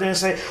gonna get up there and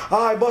say,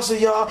 "All right,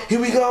 busted y'all, here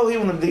we go."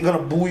 They're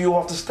gonna boo you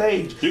off the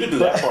stage. You can do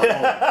that part.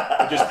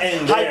 But just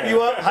end there. Hype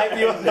you up. Hype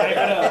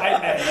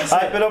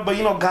it up.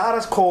 But God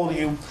has called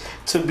you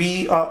to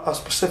be a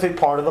specific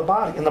part of the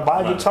body, and the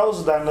Bible tells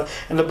us that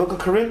in the book of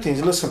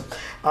Corinthians. Listen,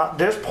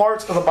 there's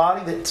parts of the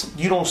body that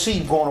you don't see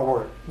going to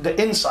work. The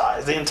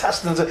insides, the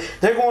intestines,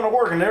 they're going to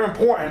work, and they're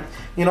important.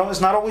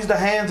 It's not always the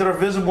hands that are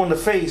visible in the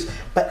face,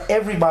 but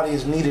everybody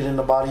is needed in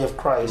the body of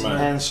Christ.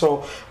 Amen. And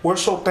so we're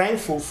so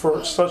thankful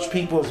for such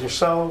people as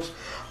yourselves.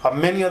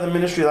 Many other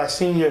ministries. I've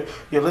seen your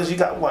list. You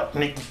got what?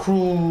 Nikki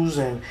Cruz,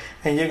 and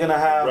you're gonna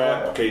have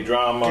Rap,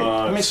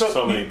 K-drama,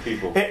 so many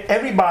people.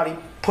 Everybody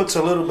puts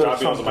a little bit of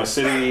Dropping onto something. my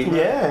city,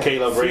 Yeah.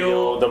 K-Love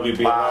Radio,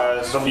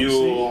 WBLS, Wow.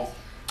 Fuel.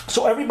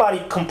 So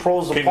everybody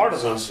composes a Kingdom part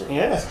of us. Center.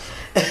 Yeah.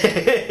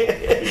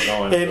 Keep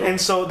going, and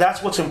so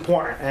that's what's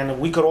important. And if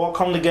we could all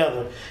come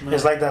together,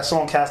 it's like that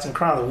song Casting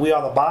Crowns. If we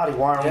are the body,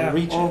 why aren't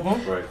we reaching?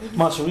 Right.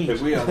 Must reach.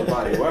 If we are the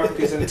body, why aren't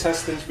these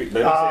intestines? Let me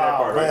say that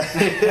part, right?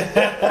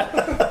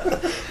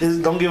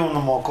 Don't give them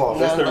no more calls.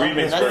 That's the No,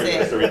 remix that's version. it.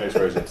 That's the remix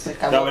version.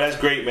 No, but that's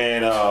great,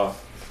 man.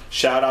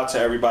 Shout out to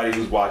everybody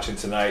who's watching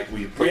tonight.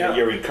 We pray that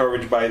you're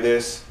encouraged by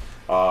this.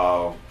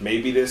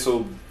 Maybe this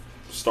will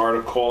start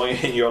a calling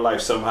in your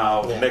life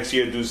somehow. Yeah. Next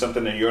year, do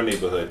something in your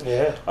neighborhood.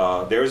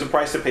 Yeah. There is a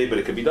price to pay, but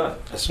it could be done.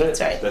 That's it.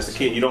 That's right. That's the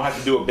key. You don't have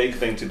to do a big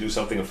thing to do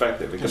something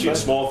effective. It could be a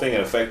small thing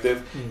and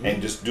effective,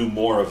 and just do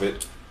more of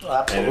it.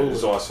 Absolutely. And it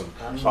is awesome.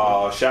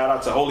 Shout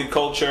out to Holy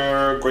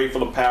Culture,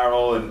 Grateful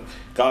Apparel, and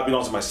God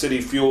Belongs to My City,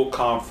 Fuel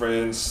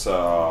Conference,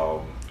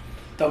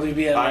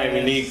 WBLS. I Am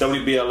Unique,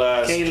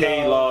 WBLS,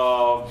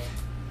 K-Love,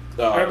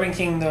 Urban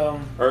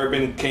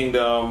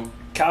Kingdom,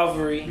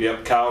 Calvary.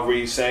 Yep,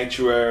 Calvary,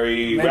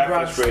 Sanctuary,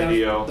 Raptors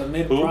Radio. The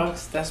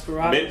Mid-Bronx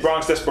Desperados.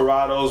 Mid-Bronx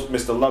Desperados,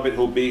 Mr. Lovett,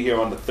 who'll be here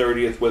on the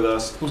 30th with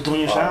us. Who's doing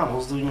your sound?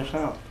 Who's doing your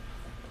sound?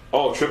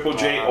 Oh, Triple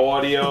J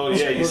Audio.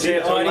 Yeah, you see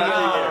it.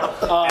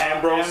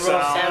 Ambrose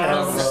Sound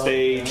on the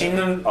stage.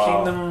 Kingdom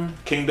Zone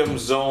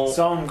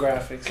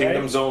Graphics.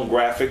 Kingdom Zone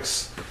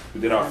Graphics. We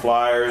did our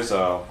flyers.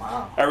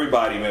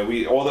 Everybody,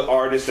 man. All the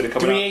artists that are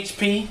coming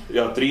 3HP.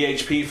 out.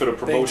 3HP for the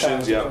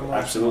promotions. Yeah,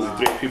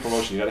 absolutely. 3HP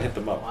promotion. You got to hit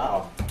them up.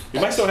 Wow.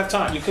 You might still have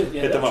time. You could,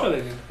 hit them up.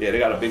 really good. Yeah, they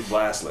got a big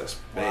blast list.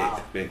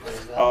 Big.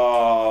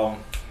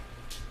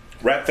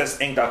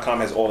 RapFestInc.com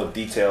has all the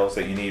details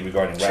that you need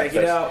regarding Check RapFest.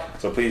 it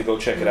out. So please go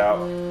check it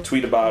out.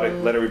 Tweet about it.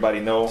 Let everybody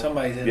know.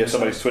 Somebody's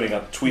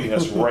tweeting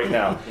us right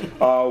now.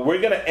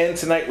 We're going to end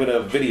tonight with a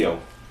video.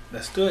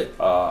 Let's do it.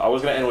 I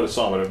was going to end with a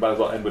song, but I might as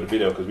well end with a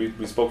video because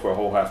we spoke for a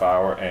whole half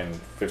hour and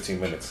 15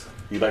 minutes.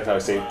 You liked how I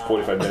say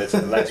 45 minutes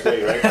in a nice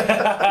way, right?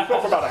 We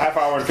spoke for about a half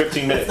hour and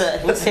 15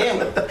 minutes. What's him?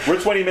 We're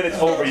 20 minutes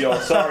over, y'all.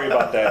 Sorry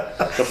about that.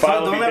 The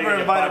file will be bigger than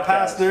invite a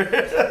pastor.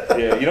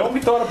 Yeah, you know, we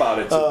thought about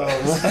it too.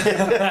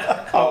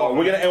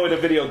 We're going to end with a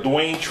video,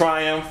 Dwayne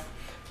Triumph,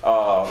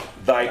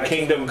 Thy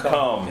Kingdom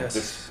Come. Yes.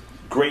 This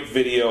great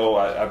video.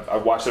 I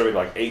watched it already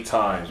like 8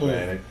 times,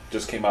 man. It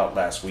just came out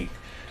last week.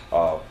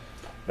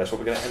 That's what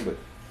we're going to end with.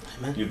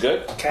 Amen. You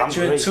good? Catch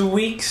you in 2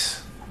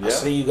 weeks. Yeah. I'll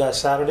see you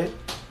guys Saturday.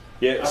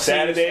 Yeah,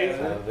 Saturday.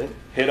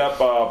 Hit up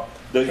your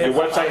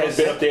website has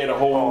been up there the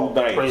whole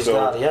night. Praise so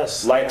God,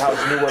 yes.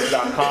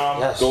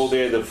 LighthouseNewark.com. Yes. Go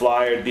there. The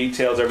flyer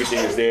details, everything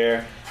is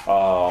there.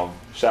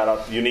 Shout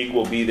out, Unique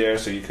will be there,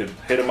 so you could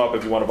hit him up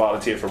if you want to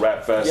volunteer for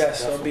Rap Fest.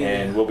 Yes, I'll be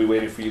there. And we'll be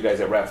waiting for you guys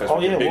at Rap Fest. Oh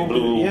with yeah, the big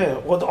blue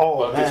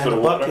buckets for the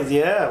water. buckets.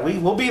 Yeah,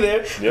 we'll be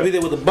there. Yep. We'll be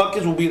there with the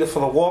buckets. We'll be there for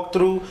the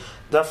walkthrough.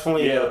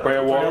 Definitely. Yeah, the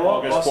prayer walk,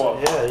 August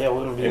 4th. Yeah,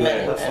 we're gonna be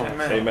there.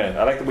 Definitely. Amen.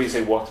 I like the way you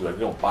say walkthrough. Like, we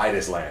don't buy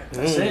this land.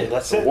 That's it.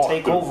 That's it. Walk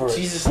Take through. over.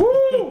 Jesus. Woo!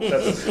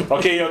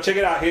 Okay, yo, check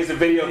it out. Here's the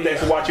video.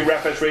 Thanks for watching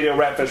RapFest Radio,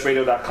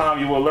 rapfestradio.com.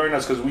 You will learn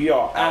us because we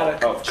are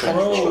out of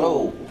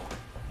control.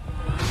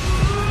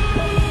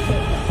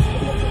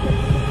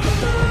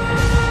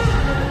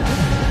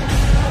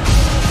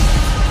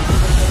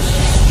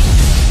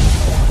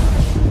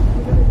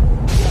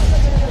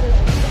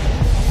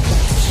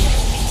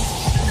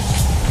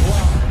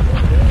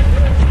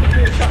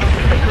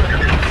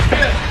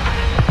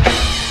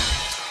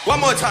 One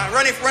more time,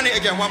 run it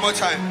again, one more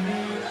time.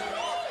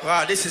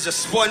 Wow, this is just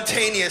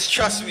spontaneous,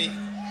 trust me.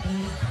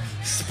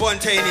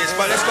 Spontaneous,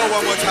 but let's go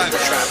one more time. There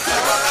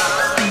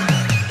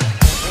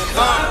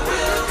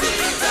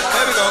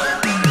we go.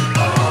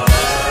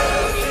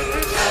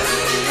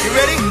 You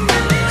ready?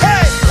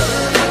 Hey!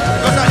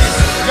 Goes like this,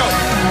 yo.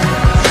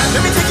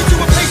 Let me take you to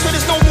a place where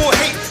there's no more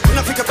hate.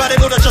 When I think about it,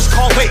 Lord, I just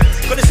can't wait.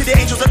 Gonna see the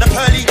angels at the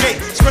pearly gate.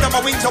 Spread out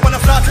my wings, I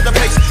wanna fly to the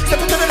place. Step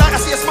into the light, I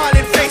see a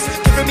smiling face,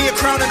 giving me a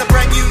crown and a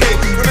brand new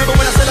name. Remember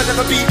when I said I'd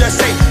never be the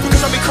same?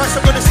 Because I'm in Christ,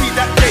 I'm gonna see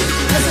that day.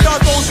 Blessed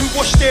are those who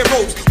wash their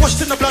robes,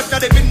 washed in the blood,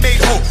 now they've been made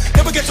whole.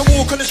 Never get to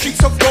walk on the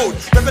streets of gold.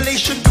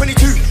 Revelation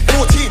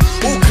 22:14,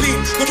 all clean,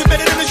 looking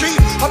better than